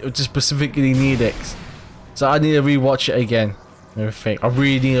properly, when just specifically Neelix. So I need to rewatch it again. Everything. I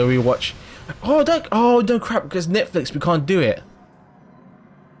really need to rewatch. Oh no crap! Because Netflix, we can't do it.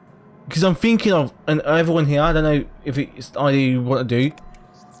 Because I'm thinking of, and everyone here, I don't know if it's the idea you want to do,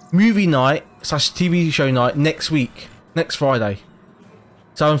 movie night / TV show night next week, next Friday.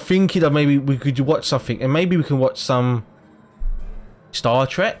 So I'm thinking of maybe we could watch something, and maybe we can watch some Star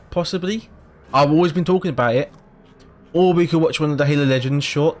Trek, possibly. I've always been talking about it. Or we could watch one of the Halo Legends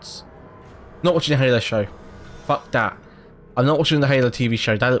shorts. Not watching the Halo show. Fuck that. I'm not watching the Halo TV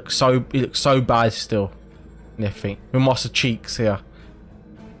show. That looks so bad still. And everything. With Master Cheeks here.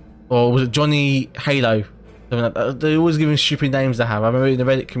 Or was it Johnny Halo? They're always giving stupid names to have. I remember in the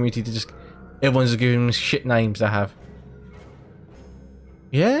Reddit community everyone's giving them shit names to have.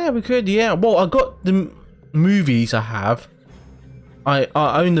 Yeah, we could, yeah. Well, I got the movies I have. I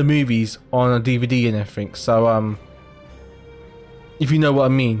own the movies on a DVD and everything, so if you know what I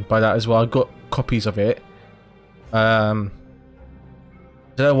mean by that as well, I got copies of it. Don't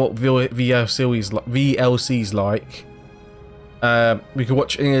know what VLC's like. We could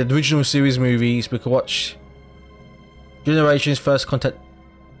watch any of the original series movies. We could watch Generations, First Contact,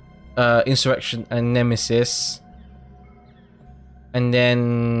 Insurrection, and Nemesis, and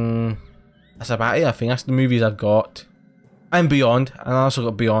then that's about it. I think that's the movies I've got. And Beyond, and I also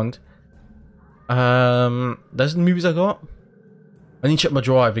got Beyond. Those are the movies I got. I need to check my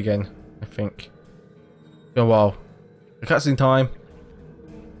drive again, I think. It's been a while. The cutscene time.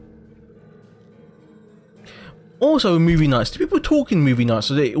 Also, movie nights. Do people talk in movie nights,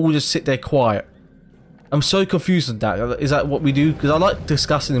 or they all just sit there quiet? I'm so confused with that. Is that what we do? Because I like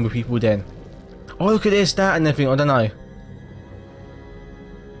discussing them with people then. Oh, look at this, that, and everything. I don't know.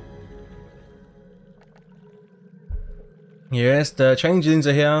 Yes, the changelings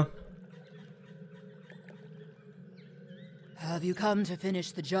are here. Have you come to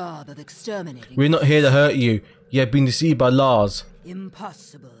finish the job of exterminating? We're not here to hurt you. You have been deceived by Lars.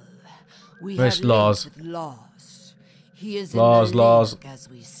 Impossible. We Where's have Lars? linked with Lars. He is Lars, in the Lars. link as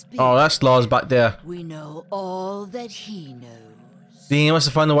we speak. Oh, that's Lars back there. We know all that he knows. He must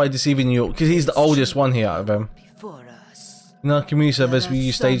have found a way of deceiving you, because he's the oldest one here out of them. Before us. In our community service, we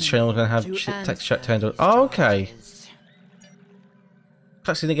use stage channels and have text chat turned on. Oh, okay.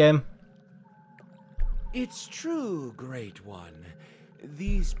 Cutscene again. It's true, Great One.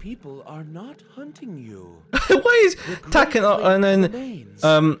 These people are not hunting you. Why is Taken and then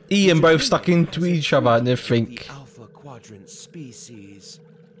Ian both stuck into each other and everything? The Alpha Quadrant species.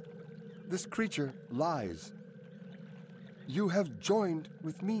 This creature lies. You have joined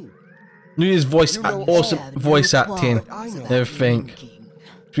with me. Look at his voice, You know awesome all voice the acting qualities and of everything. linking.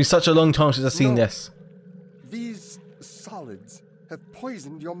 It's been such a long time since I've seen No. this. These solids have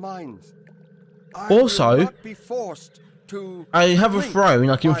poisoned your minds. I Also, will not be forced to I have a drink throne,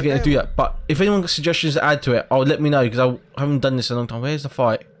 I keep by forgetting to do them. that, but if anyone got suggestions to add to it, let me know, because I haven't done this in a long time. Where's the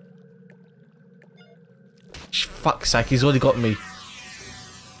fight? Fuck's sake, he's already got me.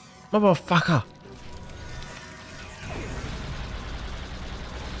 Motherfucker.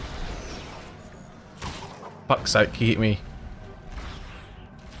 Fuck's sake, he hit me.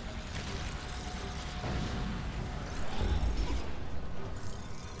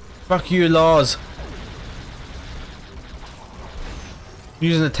 Fuck you, Lars.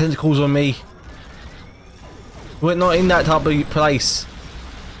 Using the tentacles on me. We're not in that type of place.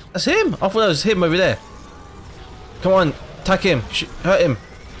 That's him. I thought that was him over there. Come on, attack him. Hurt him.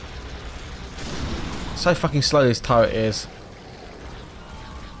 So fucking slow this turret is.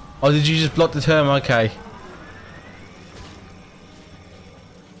 Oh, did you just block the term? Okay.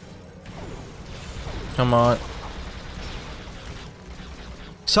 Come on.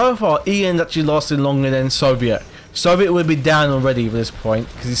 So far, Ian's actually lasted longer than Soviet. Soviet would be down already at this point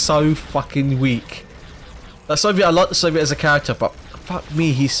because he's so fucking weak. Soviet, I like the Soviet as a character, but fuck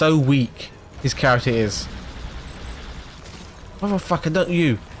me, he's so weak. His character is. Motherfucker, don't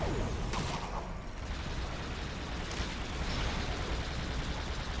you?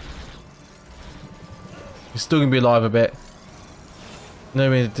 He's still gonna be alive a bit.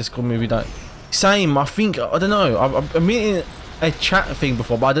 No, in the Discord movie don't. Same, I think, I don't know. I'm meeting a chat thing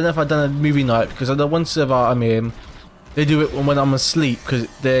before, but I don't know if I've done a movie night because I know one server I'm in, they do it when I'm asleep because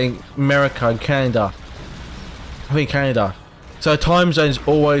they're in America and Canada. I think Canada. So time zone's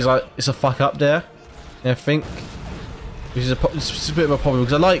always like, it's a fuck up there. I think. Which is it's a bit of a problem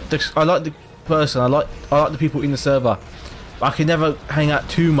because I like the person, I like the people in the server. But I can never hang out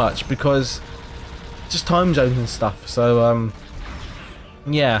too much because just time zones and stuff. So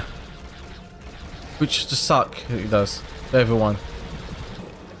yeah. Which just suck, it does. For everyone.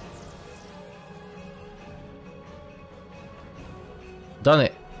 Done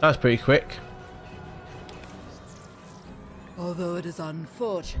it. That's pretty quick. Although it is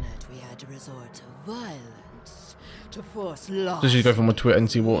unfortunate we had to resort to violence to force loss. Just go from my Twitter and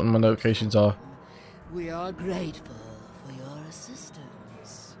see what my notifications are. We are grateful for your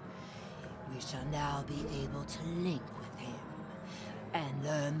assistance. We shall now be able to link with him and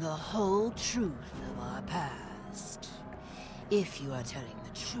learn the whole truth of our past. If you are telling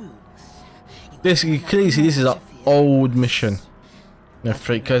the truth, This you clearly see this is an old mission. No,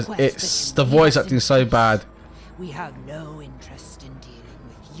 because it's the voice acting is so bad. We have no interest in dealing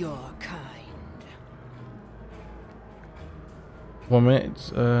with your kind. 1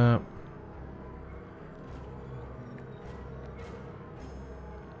 minute. I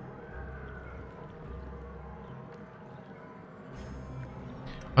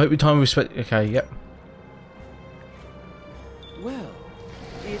hope your time respect. Okay, yep. Well,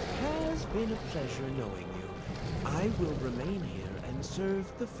 it has been a pleasure knowing you. I will remain here and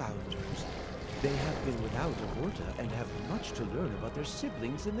serve the Founders. They have been without a Vorta and have much to learn about their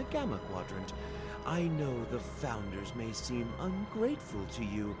siblings in the Gamma Quadrant. I know the Founders may seem ungrateful to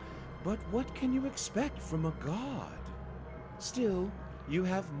you, but what can you expect from a god? Still, you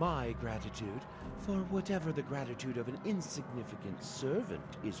have my gratitude for whatever the gratitude of an insignificant servant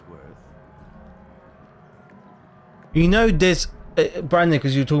is worth. You know, there's Brandon,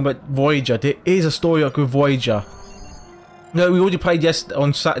 because you were talking about Voyager. There is a story arc with Voyager. No, we already played yesterday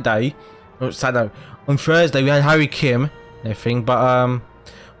on Saturday. Or Saturday on Thursday. We had Harry Kim and everything. But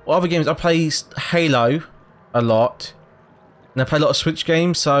what other games? I play Halo a lot, and I play a lot of Switch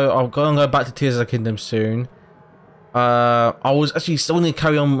games. So I'm gonna go back to Tears of the Kingdom soon. I was actually still going to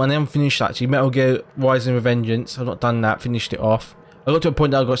carry on. I haven't finished actually. Metal Gear Rising with Vengeance. I've not done that. Finished it off. I got to a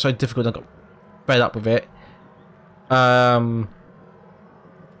point that I got so difficult. I got fed up with it.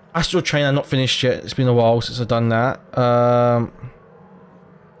 Astral Chain I've not finished yet. It's been a while since I've done that.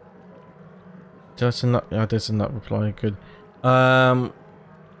 There's a nut. Yeah, there's a nut reply. Good. Oh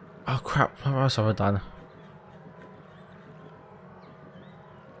crap! What else have I done? Off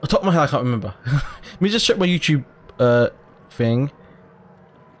the top of my head, I can't remember. Let me just check my YouTube thing.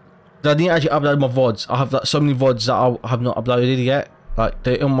 I didn't actually upload my VODs. I have like, so many VODs that I have not uploaded yet. Like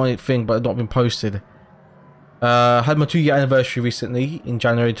they're on my thing, but not been posted. I had my 2-year anniversary recently in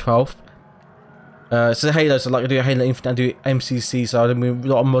January 12th. So Halo, so like I do Halo Infinite, I do MCC, so I've been a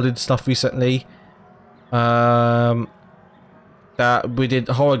lot of modded stuff recently. That we did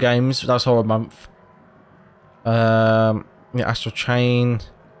horror games. That was horror month. Yeah, Astral Chain,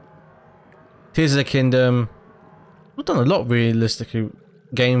 Tears of the Kingdom. We've done a lot realistically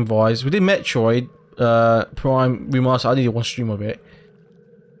game wise. We did Metroid Prime Remaster. I did one stream of it.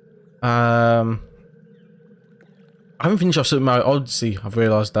 I haven't finished off Super Mario Odyssey. I've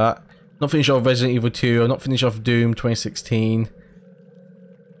realised that. Not finished off Resident Evil 2. I've not finished off Doom 2016.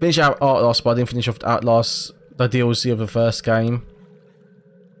 Finished out Outlast, but I didn't finish off Outlast, the DLC of the first game.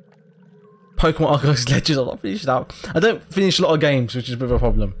 Pokemon Arceus Legends, I've not finished that. I don't finish a lot of games, which is a bit of a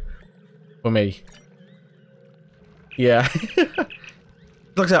problem for me. Yeah.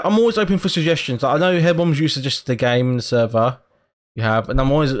 Like I said, I'm always open for suggestions. Like, I know Headbombs you suggested a game in the server you have, and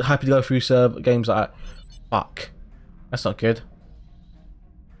I'm always happy to go through games like that. Fuck. That's not good.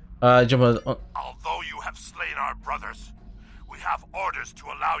 Jump on. Although you have slain our brothers, we have orders to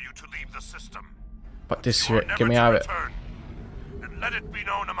allow you to leave the system. Fuck this shit. Get me out of it. And let it be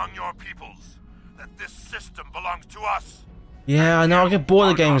known among your peoples that this system belongs to us. Yeah, I know. I get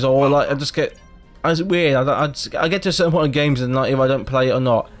bored of games, or like I just get. It's weird. I get to a certain point of games, and like if I don't play it or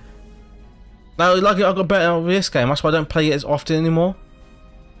not. Now, like I got better with this game. That's why I don't play it as often anymore.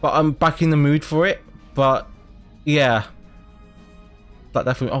 But I'm back in the mood for it. But yeah, like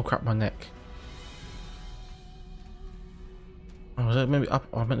definitely. Oh crap, my neck. Oh, was that maybe up?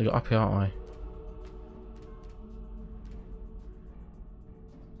 Oh, I meant to go up here, aren't I?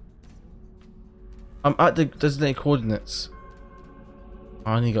 I'm at the designated coordinates.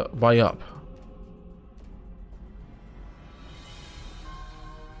 I only got way up.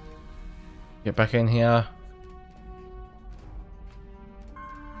 Get back in here.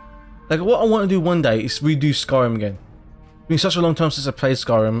 Like, what I want to do one day is redo Skyrim again. It's been such a long time since I played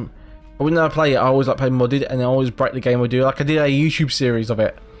Skyrim. But when I play it, I always like play modded, and I always break the game I do. Like, I did a YouTube series of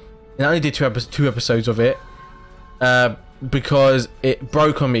it, and I only did two episodes of it because it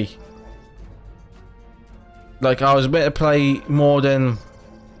broke on me. Like, I was meant to play more than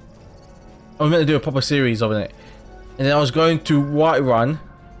I was meant to do a proper series of it, and then I was going to Whiterun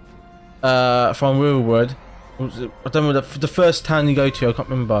from Riverwood. I don't know the first town you go to. I can't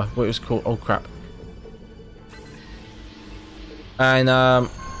remember what it was called. Oh crap! And I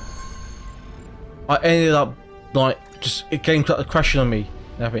ended up like just it came crashing on me.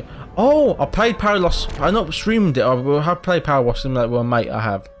 Oh, I played Power Lost. I not streamed it. I have played Power Lost with a mate. I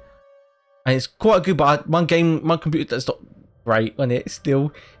have, and it's quite good. But my computer that's not great on it.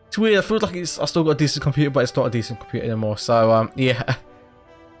 Still, it's weird. I feel like I still got a decent computer, but it's not a decent computer anymore. So yeah.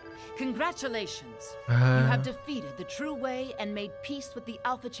 Congratulations! You have defeated the True Way and made peace with the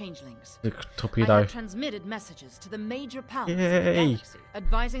Alpha Changelings. The torpedo. I have transmitted messages to the major powers of the galaxy,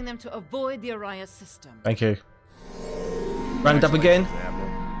 advising them to avoid the Araya system. Thank you. Ranked up again.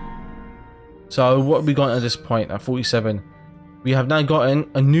 So what have we got at this point? At 47, we have now gotten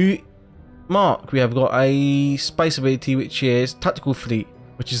a new mark. We have got a space ability, which is Tactical Fleet,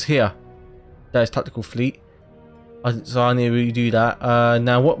 which is here. That is Tactical Fleet. So I need to redo that.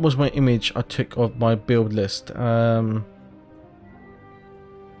 Now, what was my image I took of my build list?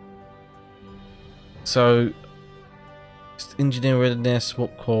 So, engineering readiness,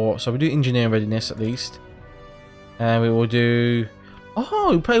 what core? So we do engineering readiness at least, and we will do.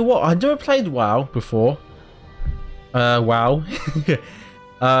 Oh, we play what? I never played WoW before. WoW.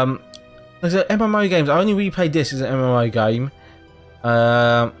 There's an MMO games. I only really played this as an MMO game.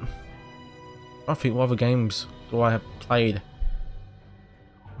 I think what other games do I have played?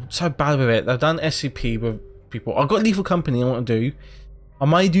 I'm so bad with it. I've done SCP with people. I've got Lethal Company I want to do. I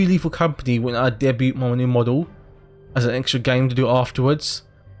might do Lethal Company when I debut my new model as an extra game to do afterwards.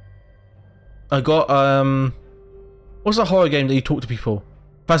 I got what's the horror game that you talk to people?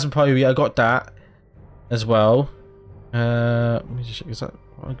 Phasmophobia, I got that as well. Let me just check, is that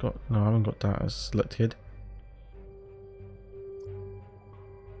what I got? No, I haven't got that as selected.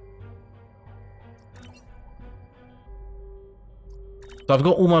 So I've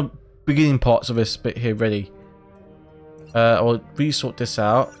got all my beginning parts of this bit here ready. I'll resort this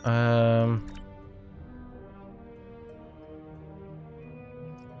out.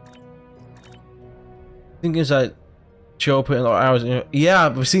 Thing is that chill, putting a lot of hours in. Yeah,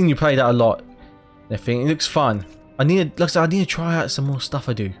 I've seen you play that a lot. I think it looks fun. I need to try out some more stuff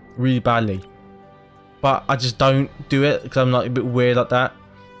I do really badly, but I just don't do it because I'm like a bit weird like that.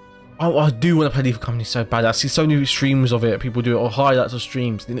 I do want to play Lethal Company so bad. I see so many streams of it. People do it or highlights of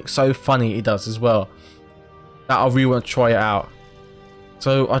streams. It looks so funny. It does as well. That I really want to try it out.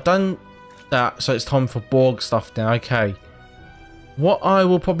 So I've done that. So it's time for Borg stuff now. Okay. What I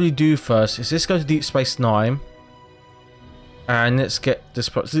will probably do first is let's go to Deep Space Nine. And let's get this.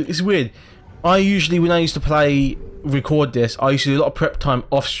 It's weird. I usually, when I used to record this, I used to do a lot of prep time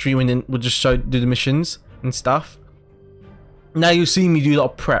off stream and then would just do the missions and stuff. Now you see me do a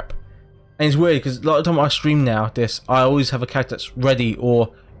lot of prep. And it's weird because a lot of the time I stream now, I always have a character that's ready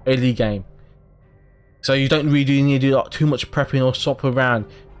or early game. So you don't really need to do like too much prepping or swap around.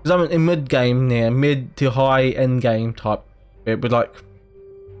 Because I'm in mid game near mid to high end game type bit with like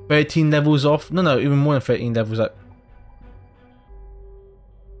 13 levels off. No, even more than 13 levels, like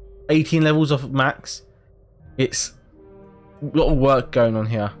 18 levels off max. It's a lot of work going on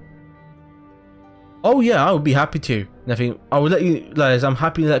here. Oh yeah, I would be happy to. And I think I would let you guys. I'm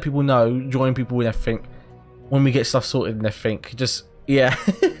happy to let people know, join people and everything when we get stuff sorted and everything. Just yeah.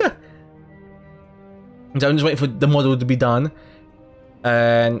 So I'm just waiting for the model to be done,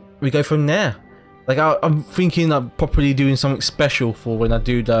 and we go from there. Like I'm thinking like properly doing something special for when I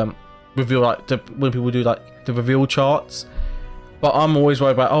do the reveal, like when people do like the reveal charts. But I'm always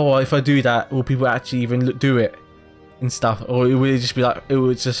worried about, oh, if I do that, will people actually even do it and stuff, or it would just be like it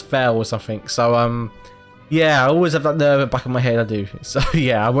would just fail or something. So yeah, I always have that nerve at the back of my head. I do. So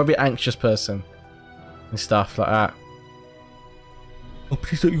yeah, I'm a bit anxious person and stuff like that. Oh,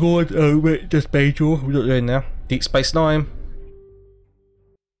 please don't go on. Oh wait, just major. We're not doing now. Deep Space Nine.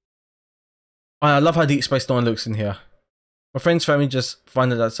 I love how Deep Space Nine looks in here. My friend's family just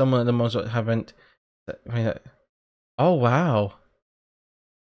find that some of the ones that haven't. Oh wow.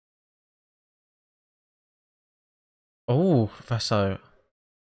 Oh, Vaso.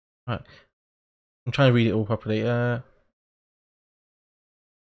 Right. I'm trying to read it all properly. Oh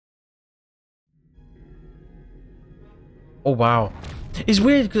wow, it's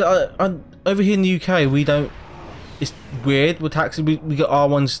weird because I over here in the UK we don't. It's weird with taxes. We get our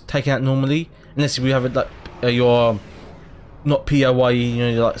ones taken out normally, unless we have it like your not PAYE, you know,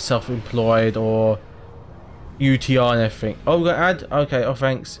 you're like self-employed or UTR and everything. Oh, we got ad. Okay. Oh,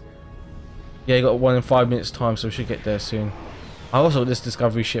 thanks. Yeah, you got one in 5 minutes time, so we should get there soon. I also got this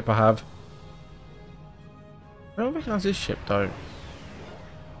discovery ship I have. I don't recognize this ship though.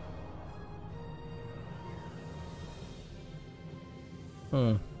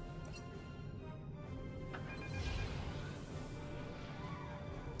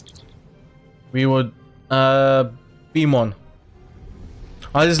 We would beam on.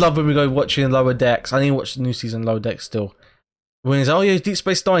 I just love when we go watching Lower Decks. I need to watch the new season of Lower Decks still. When it's, oh yeah, Deep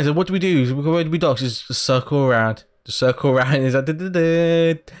Space Nine, so what do we do? Where do we dock? Just circle around. Just circle around. Is that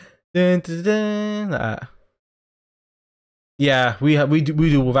that? Yeah, we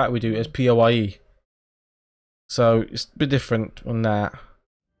do all that. We do as POIE. So it's a bit different on that.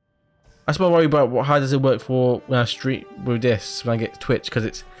 That's my worry about how does it work for when I stream with this when I get Twitch, because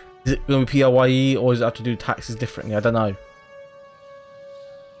is it going to be POIE or does it have to do taxes differently? I don't know.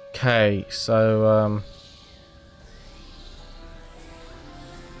 Okay, so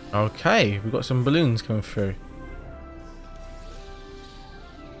okay, we've got some balloons coming through.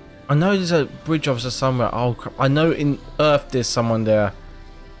 I know there's a bridge officer somewhere. Oh crap. I know in Earth there's someone there,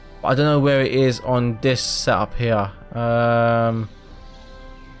 but I don't know where it is on this setup here. Crap,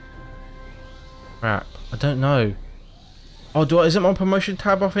 I don't know. Oh, is it my promotion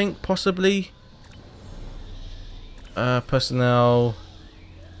tab? I think possibly. Personnel,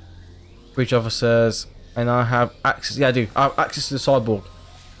 bridge officers, and I have access. Yeah, I do. I have access to the cyborg.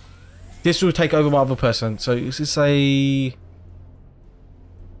 This will take over my other person. So this is a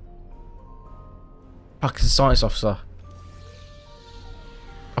fucking science officer.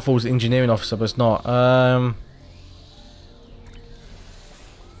 I thought it was an engineering officer, but it's not.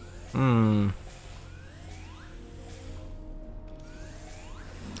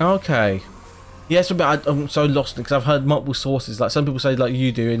 Okay. Yeah, but I'm so lost because I've heard multiple sources. Like some people say like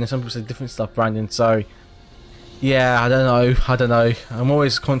you do, and then some people say different stuff, Brandon. So yeah, I don't know. I don't know. I'm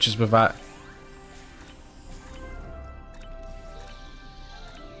always conscious with that.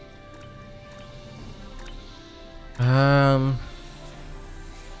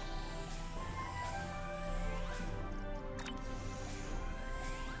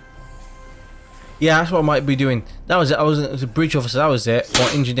 Yeah, that's what I might be doing. That was it. I wasn't. It was a bridge officer. That was it. Or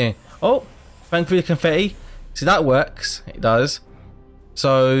engineer. Oh, thank you for the confetti. See, that works. It does.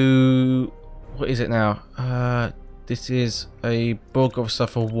 So, what is it now? This is a bug officer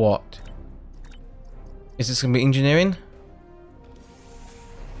for what? Is this gonna be engineering?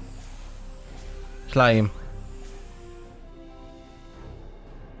 Claim.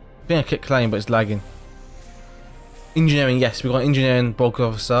 I think I click claim, but it's lagging. Engineering, yes, we've got engineering bug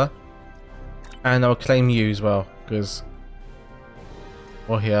officer. And I'll claim you as well, because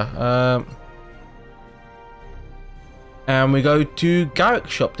we're here. And we go to Garrick's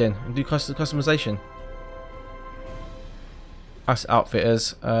shop then and do customization. That's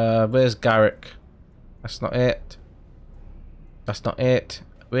outfitters. Where's Garrick? That's not it. That's not it.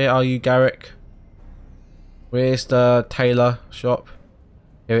 Where are you, Garrick? Where's the tailor shop?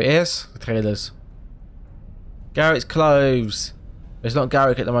 Here it is. The tailors. Garrick's clothes. There's not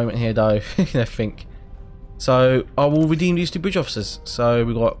Garrick at the moment here though. I think. So I will redeem these two bridge officers. So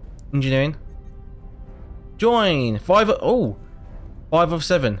we got engineering. Join 5 of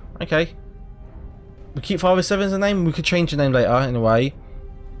 7. Okay. We keep 5 of 7 as a name. We could change the name later in a way.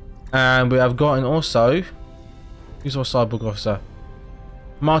 And we have gotten also. Who's our cyborg officer?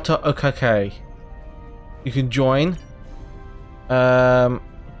 Marta Okake. You can join.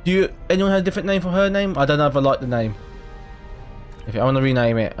 Do anyone have a different name for her name? I don't know if I like the name. If I want to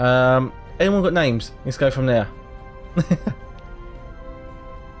rename it. Anyone got names? Let's go from there.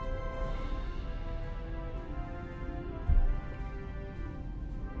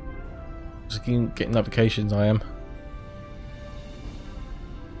 Just getting notifications, I am.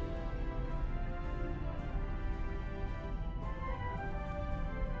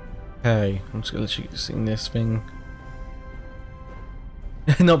 Okay, I'm just gonna let you see this thing.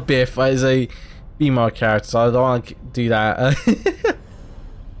 Not Biff, that is a female character, so I don't want to do that.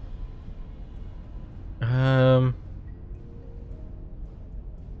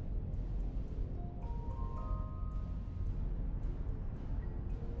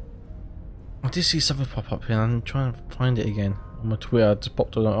 I did see something pop up here. I'm trying to find it again on my Twitter. I just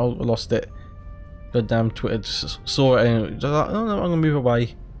popped on. Oh, I lost it. Goddamn Twitter! Just saw it and just like, oh no, I'm gonna move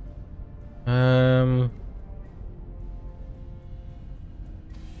away.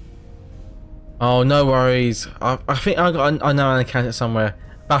 Oh, no worries. I think I know an account somewhere.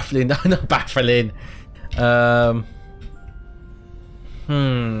 Baffling. No, not baffling. Hmm.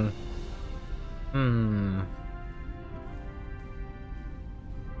 Hmm.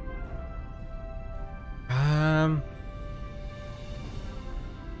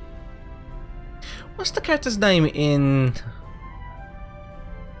 What's the character's name in?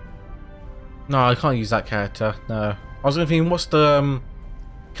 No, I can't use that character. No, I was gonna think, what's the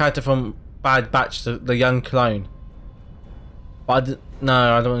character from Bad Batch, the young clone? But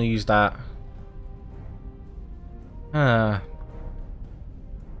no, I don't want to use that. Ah.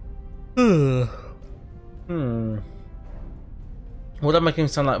 Hmm. Would that make him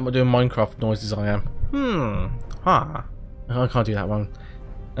sound like I'm doing Minecraft noises? I am. Ah. I can't do that one.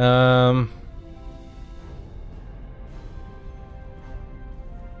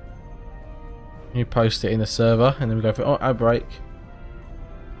 You post it in the server, and then we go for outbreak.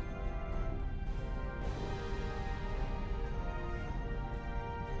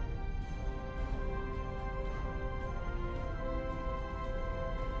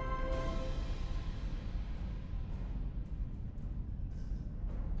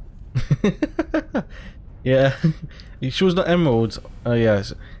 Yeah, you sure it's not emeralds? Oh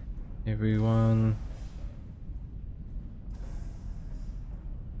yes, everyone.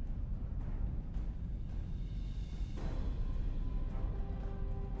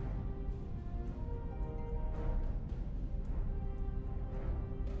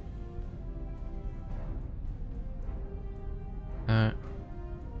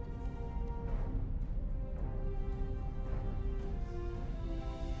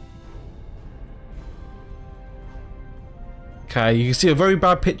 Okay, you can see a very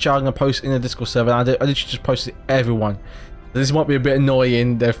bad picture I'm gonna post in the Discord server. I literally just posted everyone. This might be a bit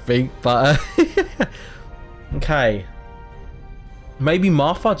annoying, they think, but okay. Maybe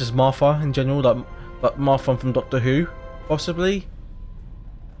Martha, just Martha in general, like Martha from Doctor Who, possibly.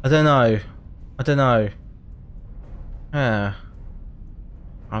 I don't know. I don't know. Yeah.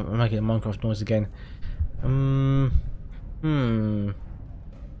 I'm making a Minecraft noise again.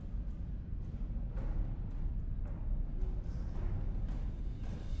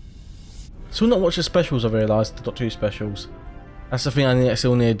 Still not watch the specials, I've realised, the Doctor Who specials. That's the thing I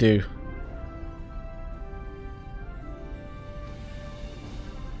still need to do.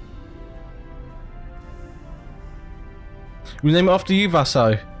 We name it after you,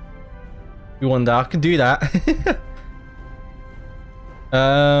 Vaso. You wonder, I can do that.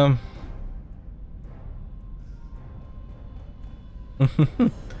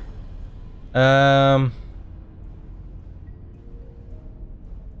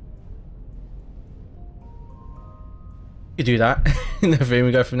 You do that. And then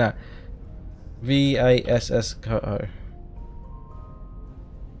we go from that. VASSKO.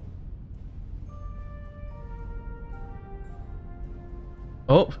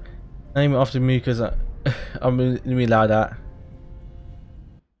 Oh, name it after me because I'm gonna allow that.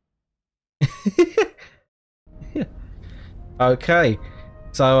 Okay,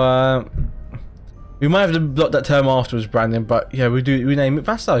 so we might have to block that term afterwards, Brandon. But yeah, we name it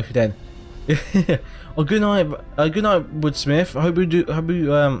Vaso then. Well, good night, Woodsmith. I hope you do. Hope you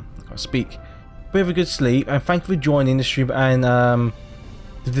can't speak. Hope you have a good sleep, and thank you for joining the stream and the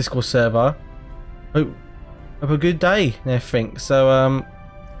Discord server. Hope a good day and everything. So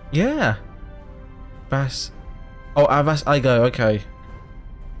yeah, Vas. Oh, Vas Ago. Okay.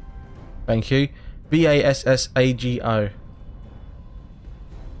 Thank you. VASSAGO.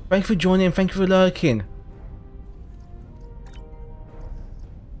 Thank you for joining. Thank you for lurking.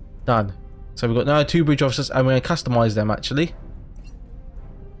 Done. So we've got now 2 bridge officers, and we're going to customize them actually.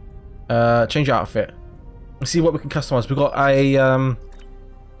 Change your outfit. Let's see what we can customize. We've got a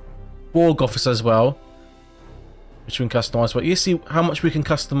Borg officer as well, which we can customize. But you see how much we can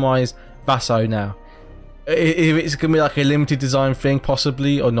customize Vaso now. If it's going to be like a limited design thing,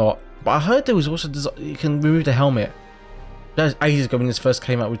 possibly, or not. But I heard there was also you can remove the helmet. That was ages ago when this first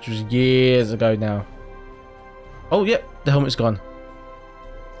came out, which was years ago now. Oh, yep, the helmet's gone.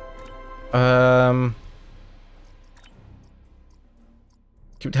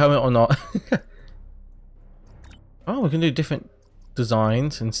 Keep the helmet or not? Oh, we can do different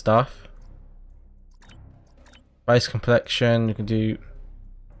designs and stuff. Base complexion, you can do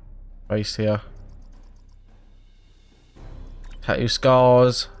base here. Tattoo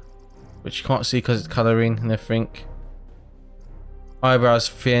scars, which you can't see because it's colouring and everything. Eyebrows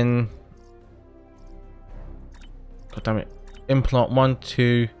thin. God damn it. Implant 1,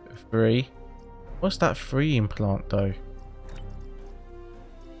 2, 3. What's that 3 implant though?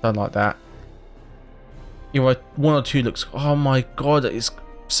 Don't like that. Either 1 or 2 looks. Oh my god, it's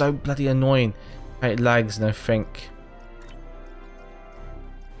so bloody annoying. It lags and everything.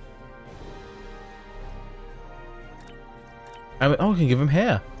 And oh, we can give him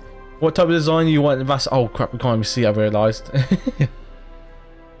hair. What type of design you want? That's oh crap, we can't even see. I realised.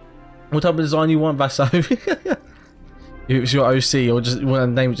 What type of design you want, Vasso? If it's your OC or just you want to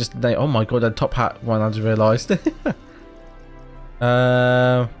name it just name. Oh my god, that top hat one I just realised.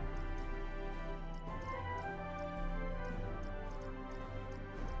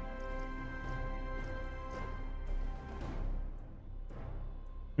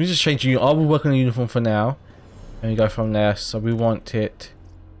 We just change you. I will work on the uniform for now, and we go from there. So we want it.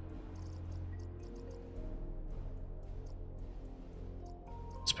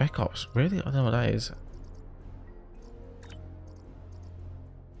 Spec Ops, really? I don't know what that is.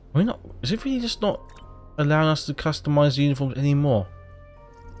 We're not. Is it really just not allowing us to customize the uniforms anymore?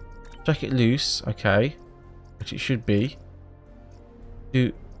 Jacket loose, okay, which it should be.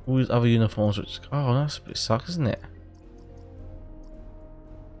 Do all these other uniforms, which oh, that's a bit sucks, isn't it?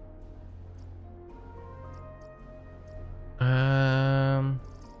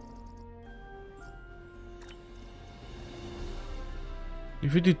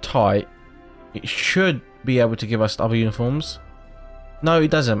 If we do tight, it should be able to give us other uniforms. No,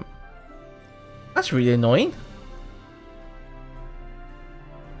 it doesn't. That's really annoying.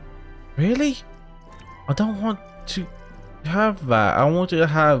 Really? I don't want to have that. I want to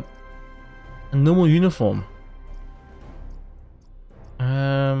have a normal uniform.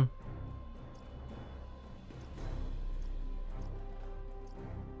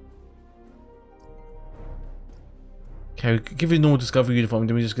 Okay, we could give you a normal Discovery uniform,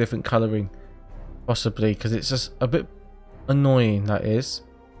 then we just get different colouring. Possibly, because it's just a bit annoying, that is.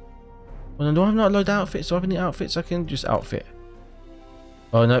 Well, do I have not load outfits? Do I have any outfits I can just outfit?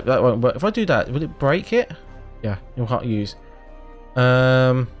 Oh no, that won't work. If I do that, will it break it? Yeah, you can't use.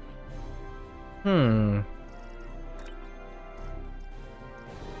 You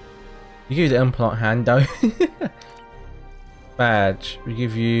give you the implant hand though. Badge. We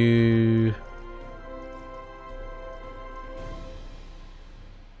give you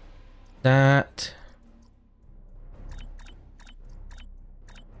that.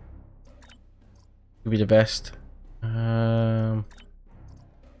 Could be the best.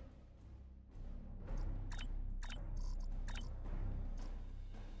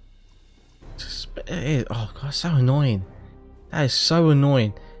 It is. Oh god, so annoying. That is so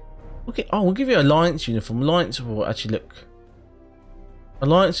annoying. Okay, oh, we'll give you Alliance uniform. Alliance will actually look.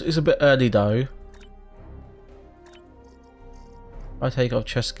 Alliance is a bit early though. I take off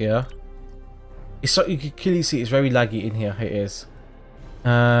chest gear. It's so you can clearly see it's very laggy in here. It is.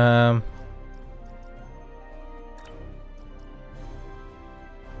 Now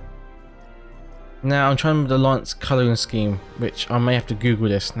I'm trying to remember the Alliance colouring scheme, which I may have to Google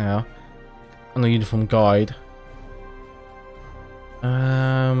this now on the uniform guide.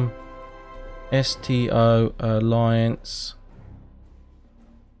 STO Alliance,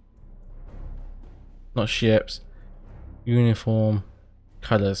 not ships, uniform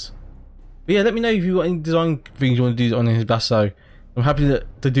colours. But yeah, let me know if you've got any design things you want to do on his Basso. I'm happy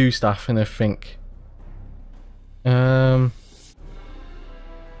to do stuff and everything.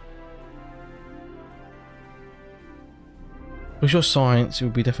 With your science, it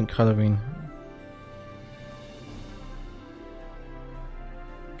would be different colouring.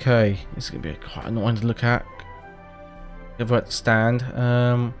 Okay, this is gonna be quite annoying to look at. Give it stand.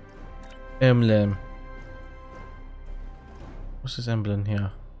 Emblem. What's this emblem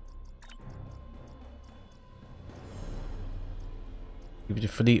here? Give you the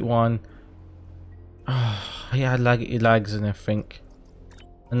fleet one. Oh, yeah, it lags and everything.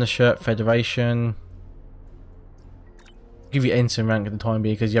 And the shirt Federation. Give you ensign rank at the time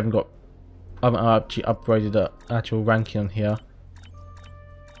being because you haven't got. I haven't actually upgraded the actual ranking on here.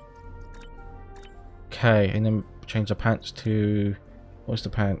 Okay, and then change the pants to what's the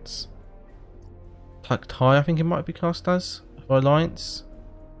pants? Tuck tie, I think it might be cast as for Alliance.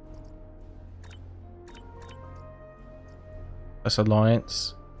 That's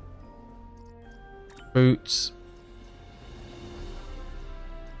Alliance. Boots.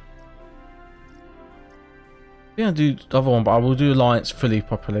 I'm gonna do the other one, but I will do Alliance fully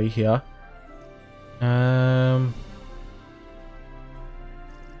properly here.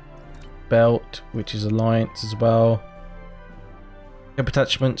 Belt, which is Alliance as well. Hip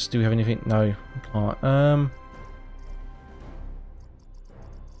attachments, do we have anything? No, we can't.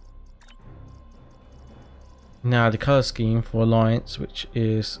 Now the colour scheme for Alliance, which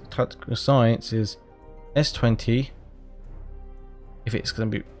is Tactical Science, is S20. If it's going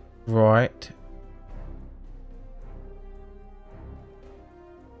to be right.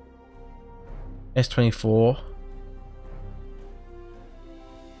 S24.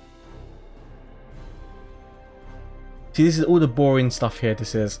 See, this is all the boring stuff here.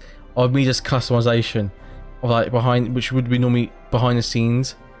 This is of me just customization of like behind, which would be normally behind the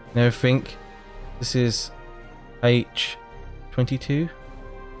scenes and everything. This is H22.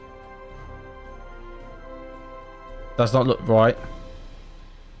 Does not look right.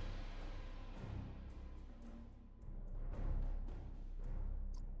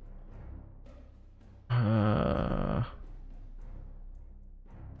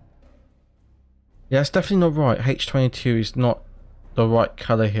 Yeah, it's definitely not right. H22 is not the right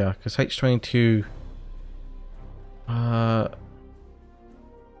color here, because H22 it's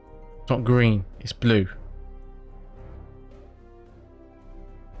not green, it's blue.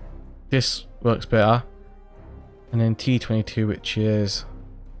 This works better. And then T22, which is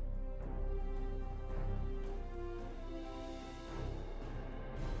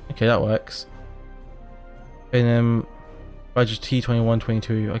okay, that works. And then badges T21,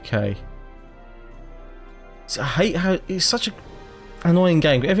 22, okay. So I hate how it's such a annoying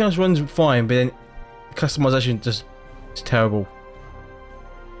game. Everything else runs fine, but then the customization just is terrible.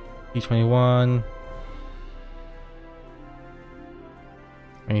 T21,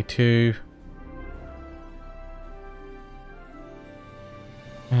 22.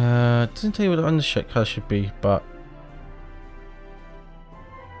 Doesn't tell you what the undershirt color should be, but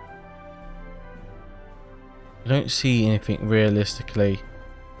I don't see anything realistically.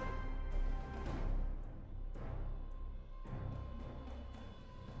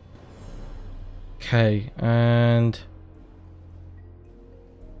 Okay, and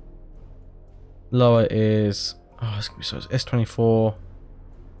lower is it's gonna be so it's S24.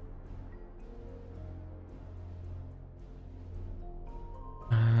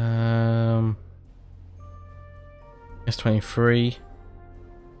 S23.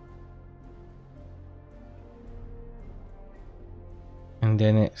 And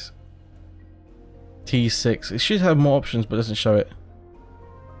then it's T6. It should have more options, but doesn't show it.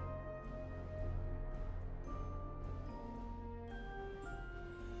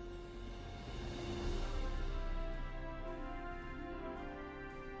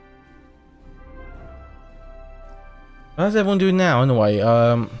 How's everyone doing now anyway?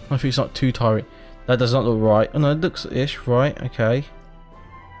 Hopefully it's not too tiring. That does not look right. Oh no, it looks ish right, okay.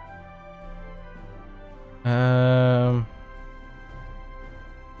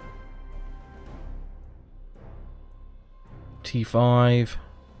 T5.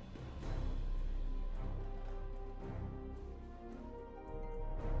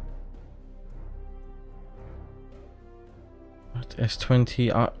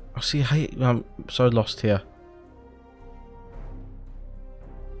 S20. I see. I'm so lost here.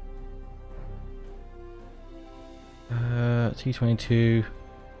 T22.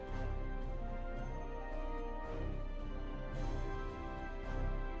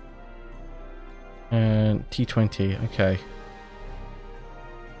 And T20, okay.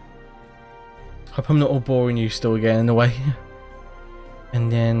 Hope I'm not all boring you still again in a way.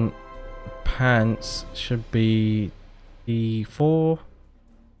 And then pants should be T4.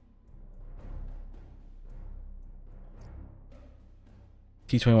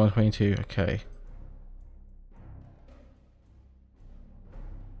 T21, 22, okay.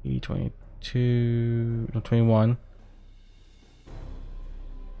 T22, not 21.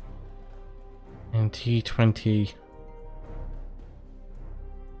 And T20.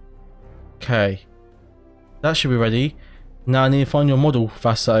 Okay. That should be ready. Now I need to find your model,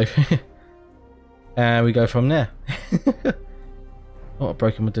 Vaso. And we go from there. Oh, I've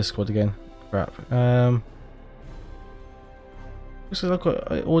broken my Discord again. Crap. Looks like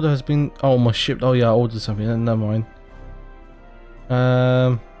an order has been almost shipped. Oh yeah, I ordered something. Never mind.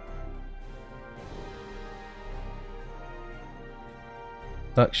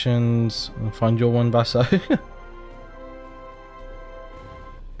 Productions, and find your one, Vaso.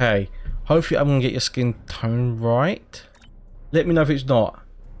 Okay, hopefully I'm gonna get your skin tone right. Let me know if it's not,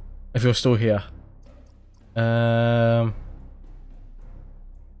 if you're still here.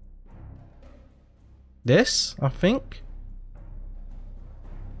 This, I think.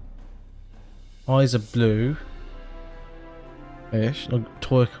 Eyes are blue ish, like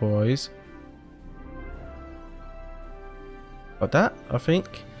turquoise. Like that, I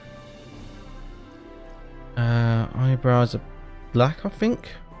think. Eyebrows are black, I think.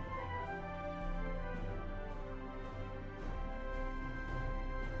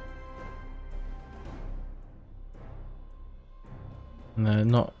 No,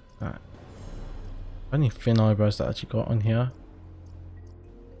 not that. Only thin eyebrows that I actually got on here.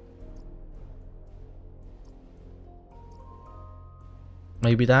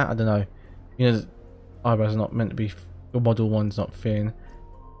 Maybe that, I don't know. You know, the eyebrows are not meant to be. Your model one's not thin.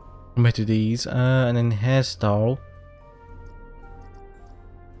 Compared to these, and then hairstyle.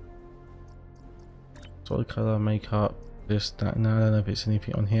 Solid color, makeup, this, that. No, I don't know if it's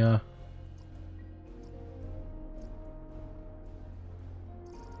anything on here.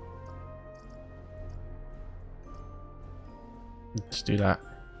 Let's do that.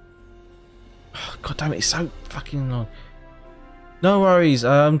 Oh, God damn it, it's so fucking long. No worries,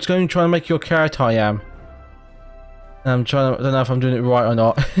 I'm just going to try and make your character. I am. I'm trying to, I don't know if I'm doing it right or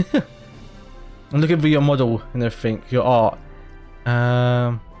not. I'm looking for your model and everything, your art.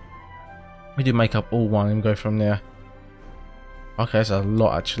 We do makeup all one and go from there. Okay, that's a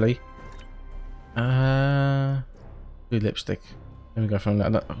lot actually. Do lipstick. Let me go from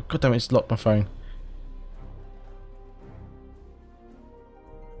that. Oh, God damn it, it's locked my phone.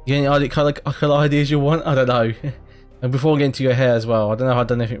 You got any colour ideas you want? I don't know. And before getting to your hair as well, I don't know if I've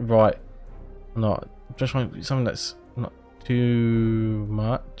done anything right or not. I'm just trying to do something that's not too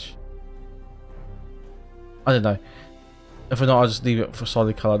much. I don't know. If not, I'll just leave it for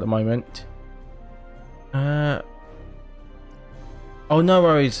solid colour at the moment. Oh, no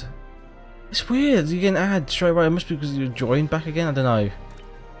worries. It's weird. You get an ad straight away. It must be because you joined back again. I don't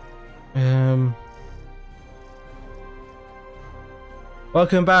know.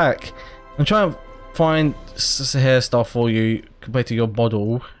 Welcome back. I'm trying to find a hairstyle for you compared to your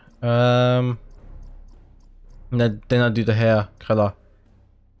model. And then I do the hair colour.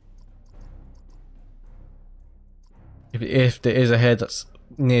 If there is a hair that's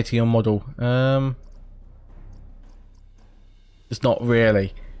near to your model. It's not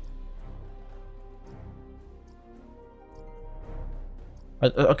really.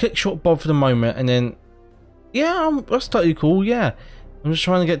 I'll click short bob for the moment, and then yeah, that's totally cool. Yeah, I'm just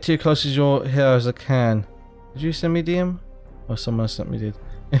trying to get to as close as your hair as I can. Did you send me DM? Or someone sent me did.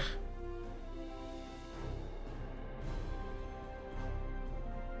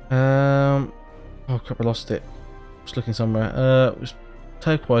 Oh crap! I lost it. I was looking somewhere. It's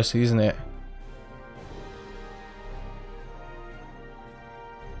turquoise, isn't it?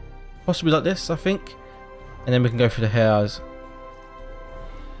 Possibly like this, I think, and then we can go for the hairs.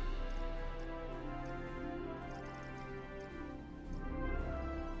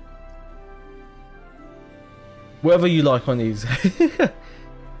 Whatever you like on these. It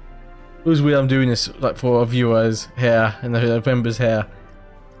was weird. I'm doing this like for our viewers' hair and the members' hair.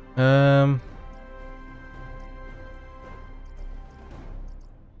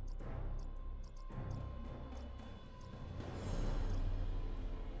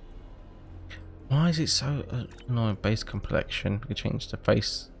 Why is it so annoying? Base complexion. We can change the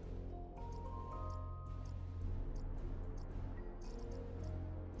face.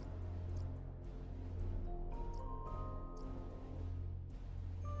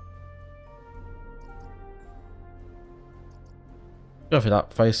 Go for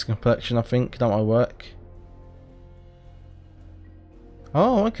that face complexion. I think that might work.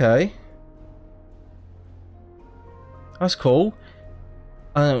 Oh, okay. That's cool.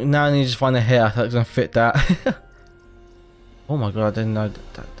 Now I need to find a hair that's gonna fit that. Oh my god, I didn't know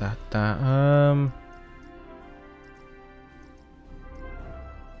that.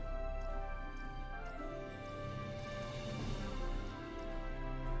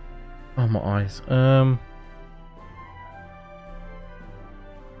 Oh, my eyes. Oh,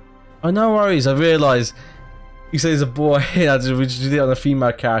 no worries. I realised you say there's a boy. We just did it on a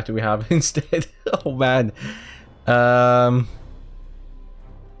female character we have instead. Oh man.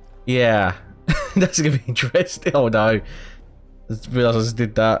 Yeah, that's gonna be interesting. Oh no, I just realised I just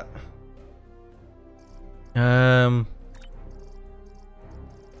did that.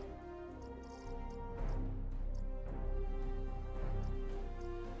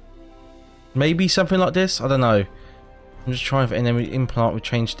 Maybe something like this. I don't know. I'm just trying for, and then we implant. We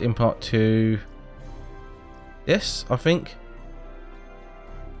changed the implant to this, I think.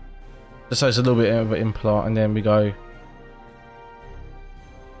 Just so it's a little bit of an implant, and then we go.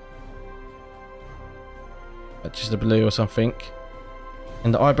 Just the blue or something,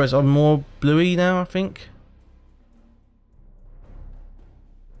 and the eyebrows are more bluey now, I think.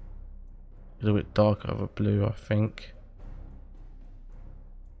 A little bit darker of a blue, I think.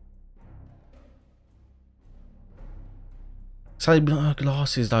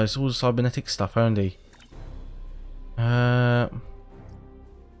 Glasses though, it's all cybernetic stuff only.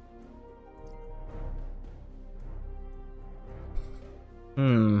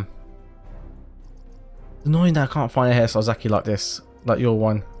 Annoying that I can't find a hairstyle exactly like this, like your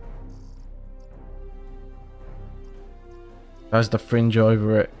one. There's the fringe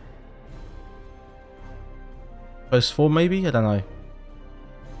over it. Post 4 maybe? I don't know.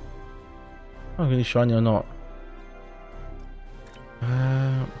 Not really shiny or not.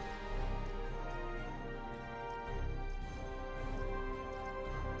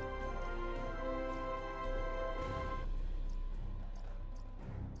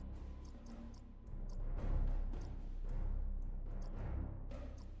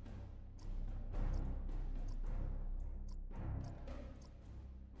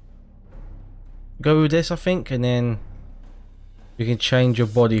 Go with this, I think, and then you can change your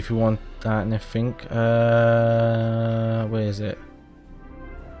body if you want that and everything. Where is it?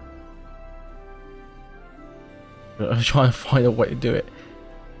 I'm trying to find a way to do it.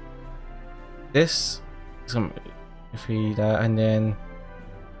 This, if we that, and then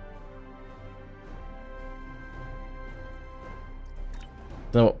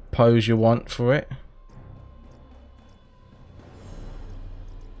know what pose you want for it.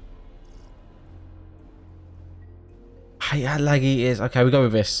 I hate how laggy it is. Okay, we go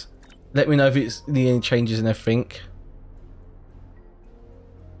with this. Let me know if it's any changes and everything.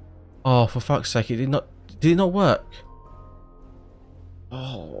 Oh, for fuck's sake! It did it not work?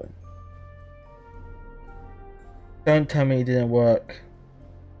 Oh, don't tell me it didn't work.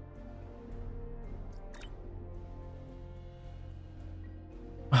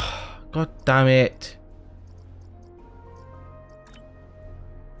 God damn it!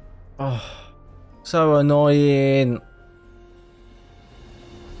 Oh, so annoying.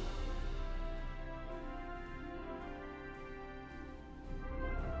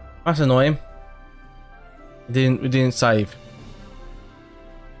 That's annoying. It didn't save.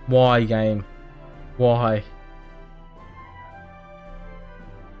 Why, game? Why?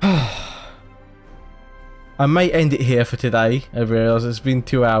 I may end it here for today. I realise it's been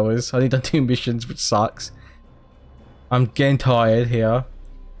 2 hours. I only done 2 missions, which sucks. I'm getting tired here.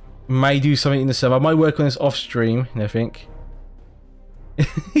 May do something in the server. I might work on this off stream and everything.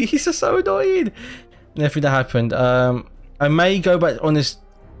 He's just so annoying. And everything that happened. I may go back on this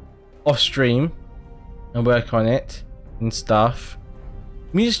off stream and work on it and stuff.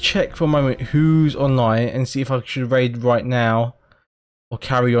 Let me just check for a moment who's online and see if I should raid right now or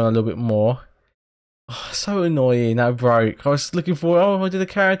carry on a little bit more. Oh, so annoying that broke. I was looking for, oh, I did a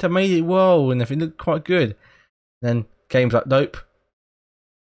character, made it well, and everything looked quite good. And then game's like, nope.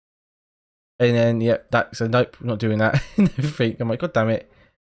 And then, yep, that's a nope, not doing that. And everything. I'm like, god damn it.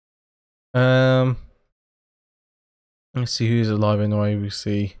 Let's see who's alive anyway. We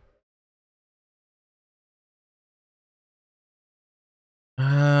see.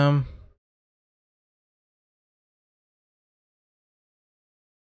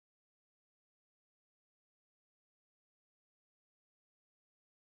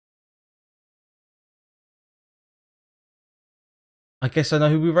 I guess I know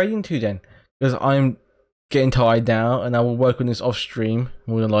who we're raiding to then, because I'm getting tired now, and I will work on this off stream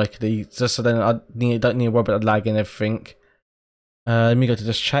more than likely, just so then I don't need to worry about lag and everything. Let me go to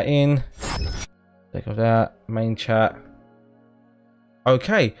just chatting. Take off that main chat.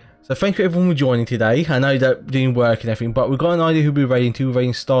 Okay, so thank you everyone for joining today. I know that didn't work and everything, but we've got an idea who we're raiding to. We're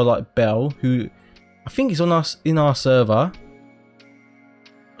raiding Starlight Bell, who I think is on us in our server. Off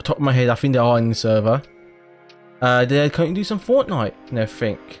the top of my head, I think they are in the server. They're going to do some Fortnite and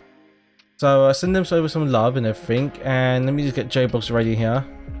everything. So send them over some love and everything. And let me just get J-Box ready here.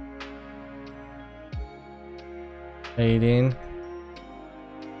 Aiding.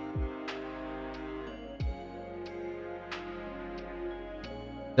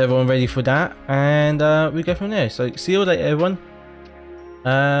 Is everyone ready for that? And we go from there. So see you later, everyone.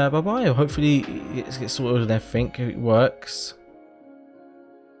 Bye bye. Hopefully it gets sorted and everything if it works.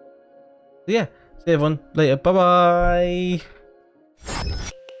 So yeah. See everyone later. Bye bye.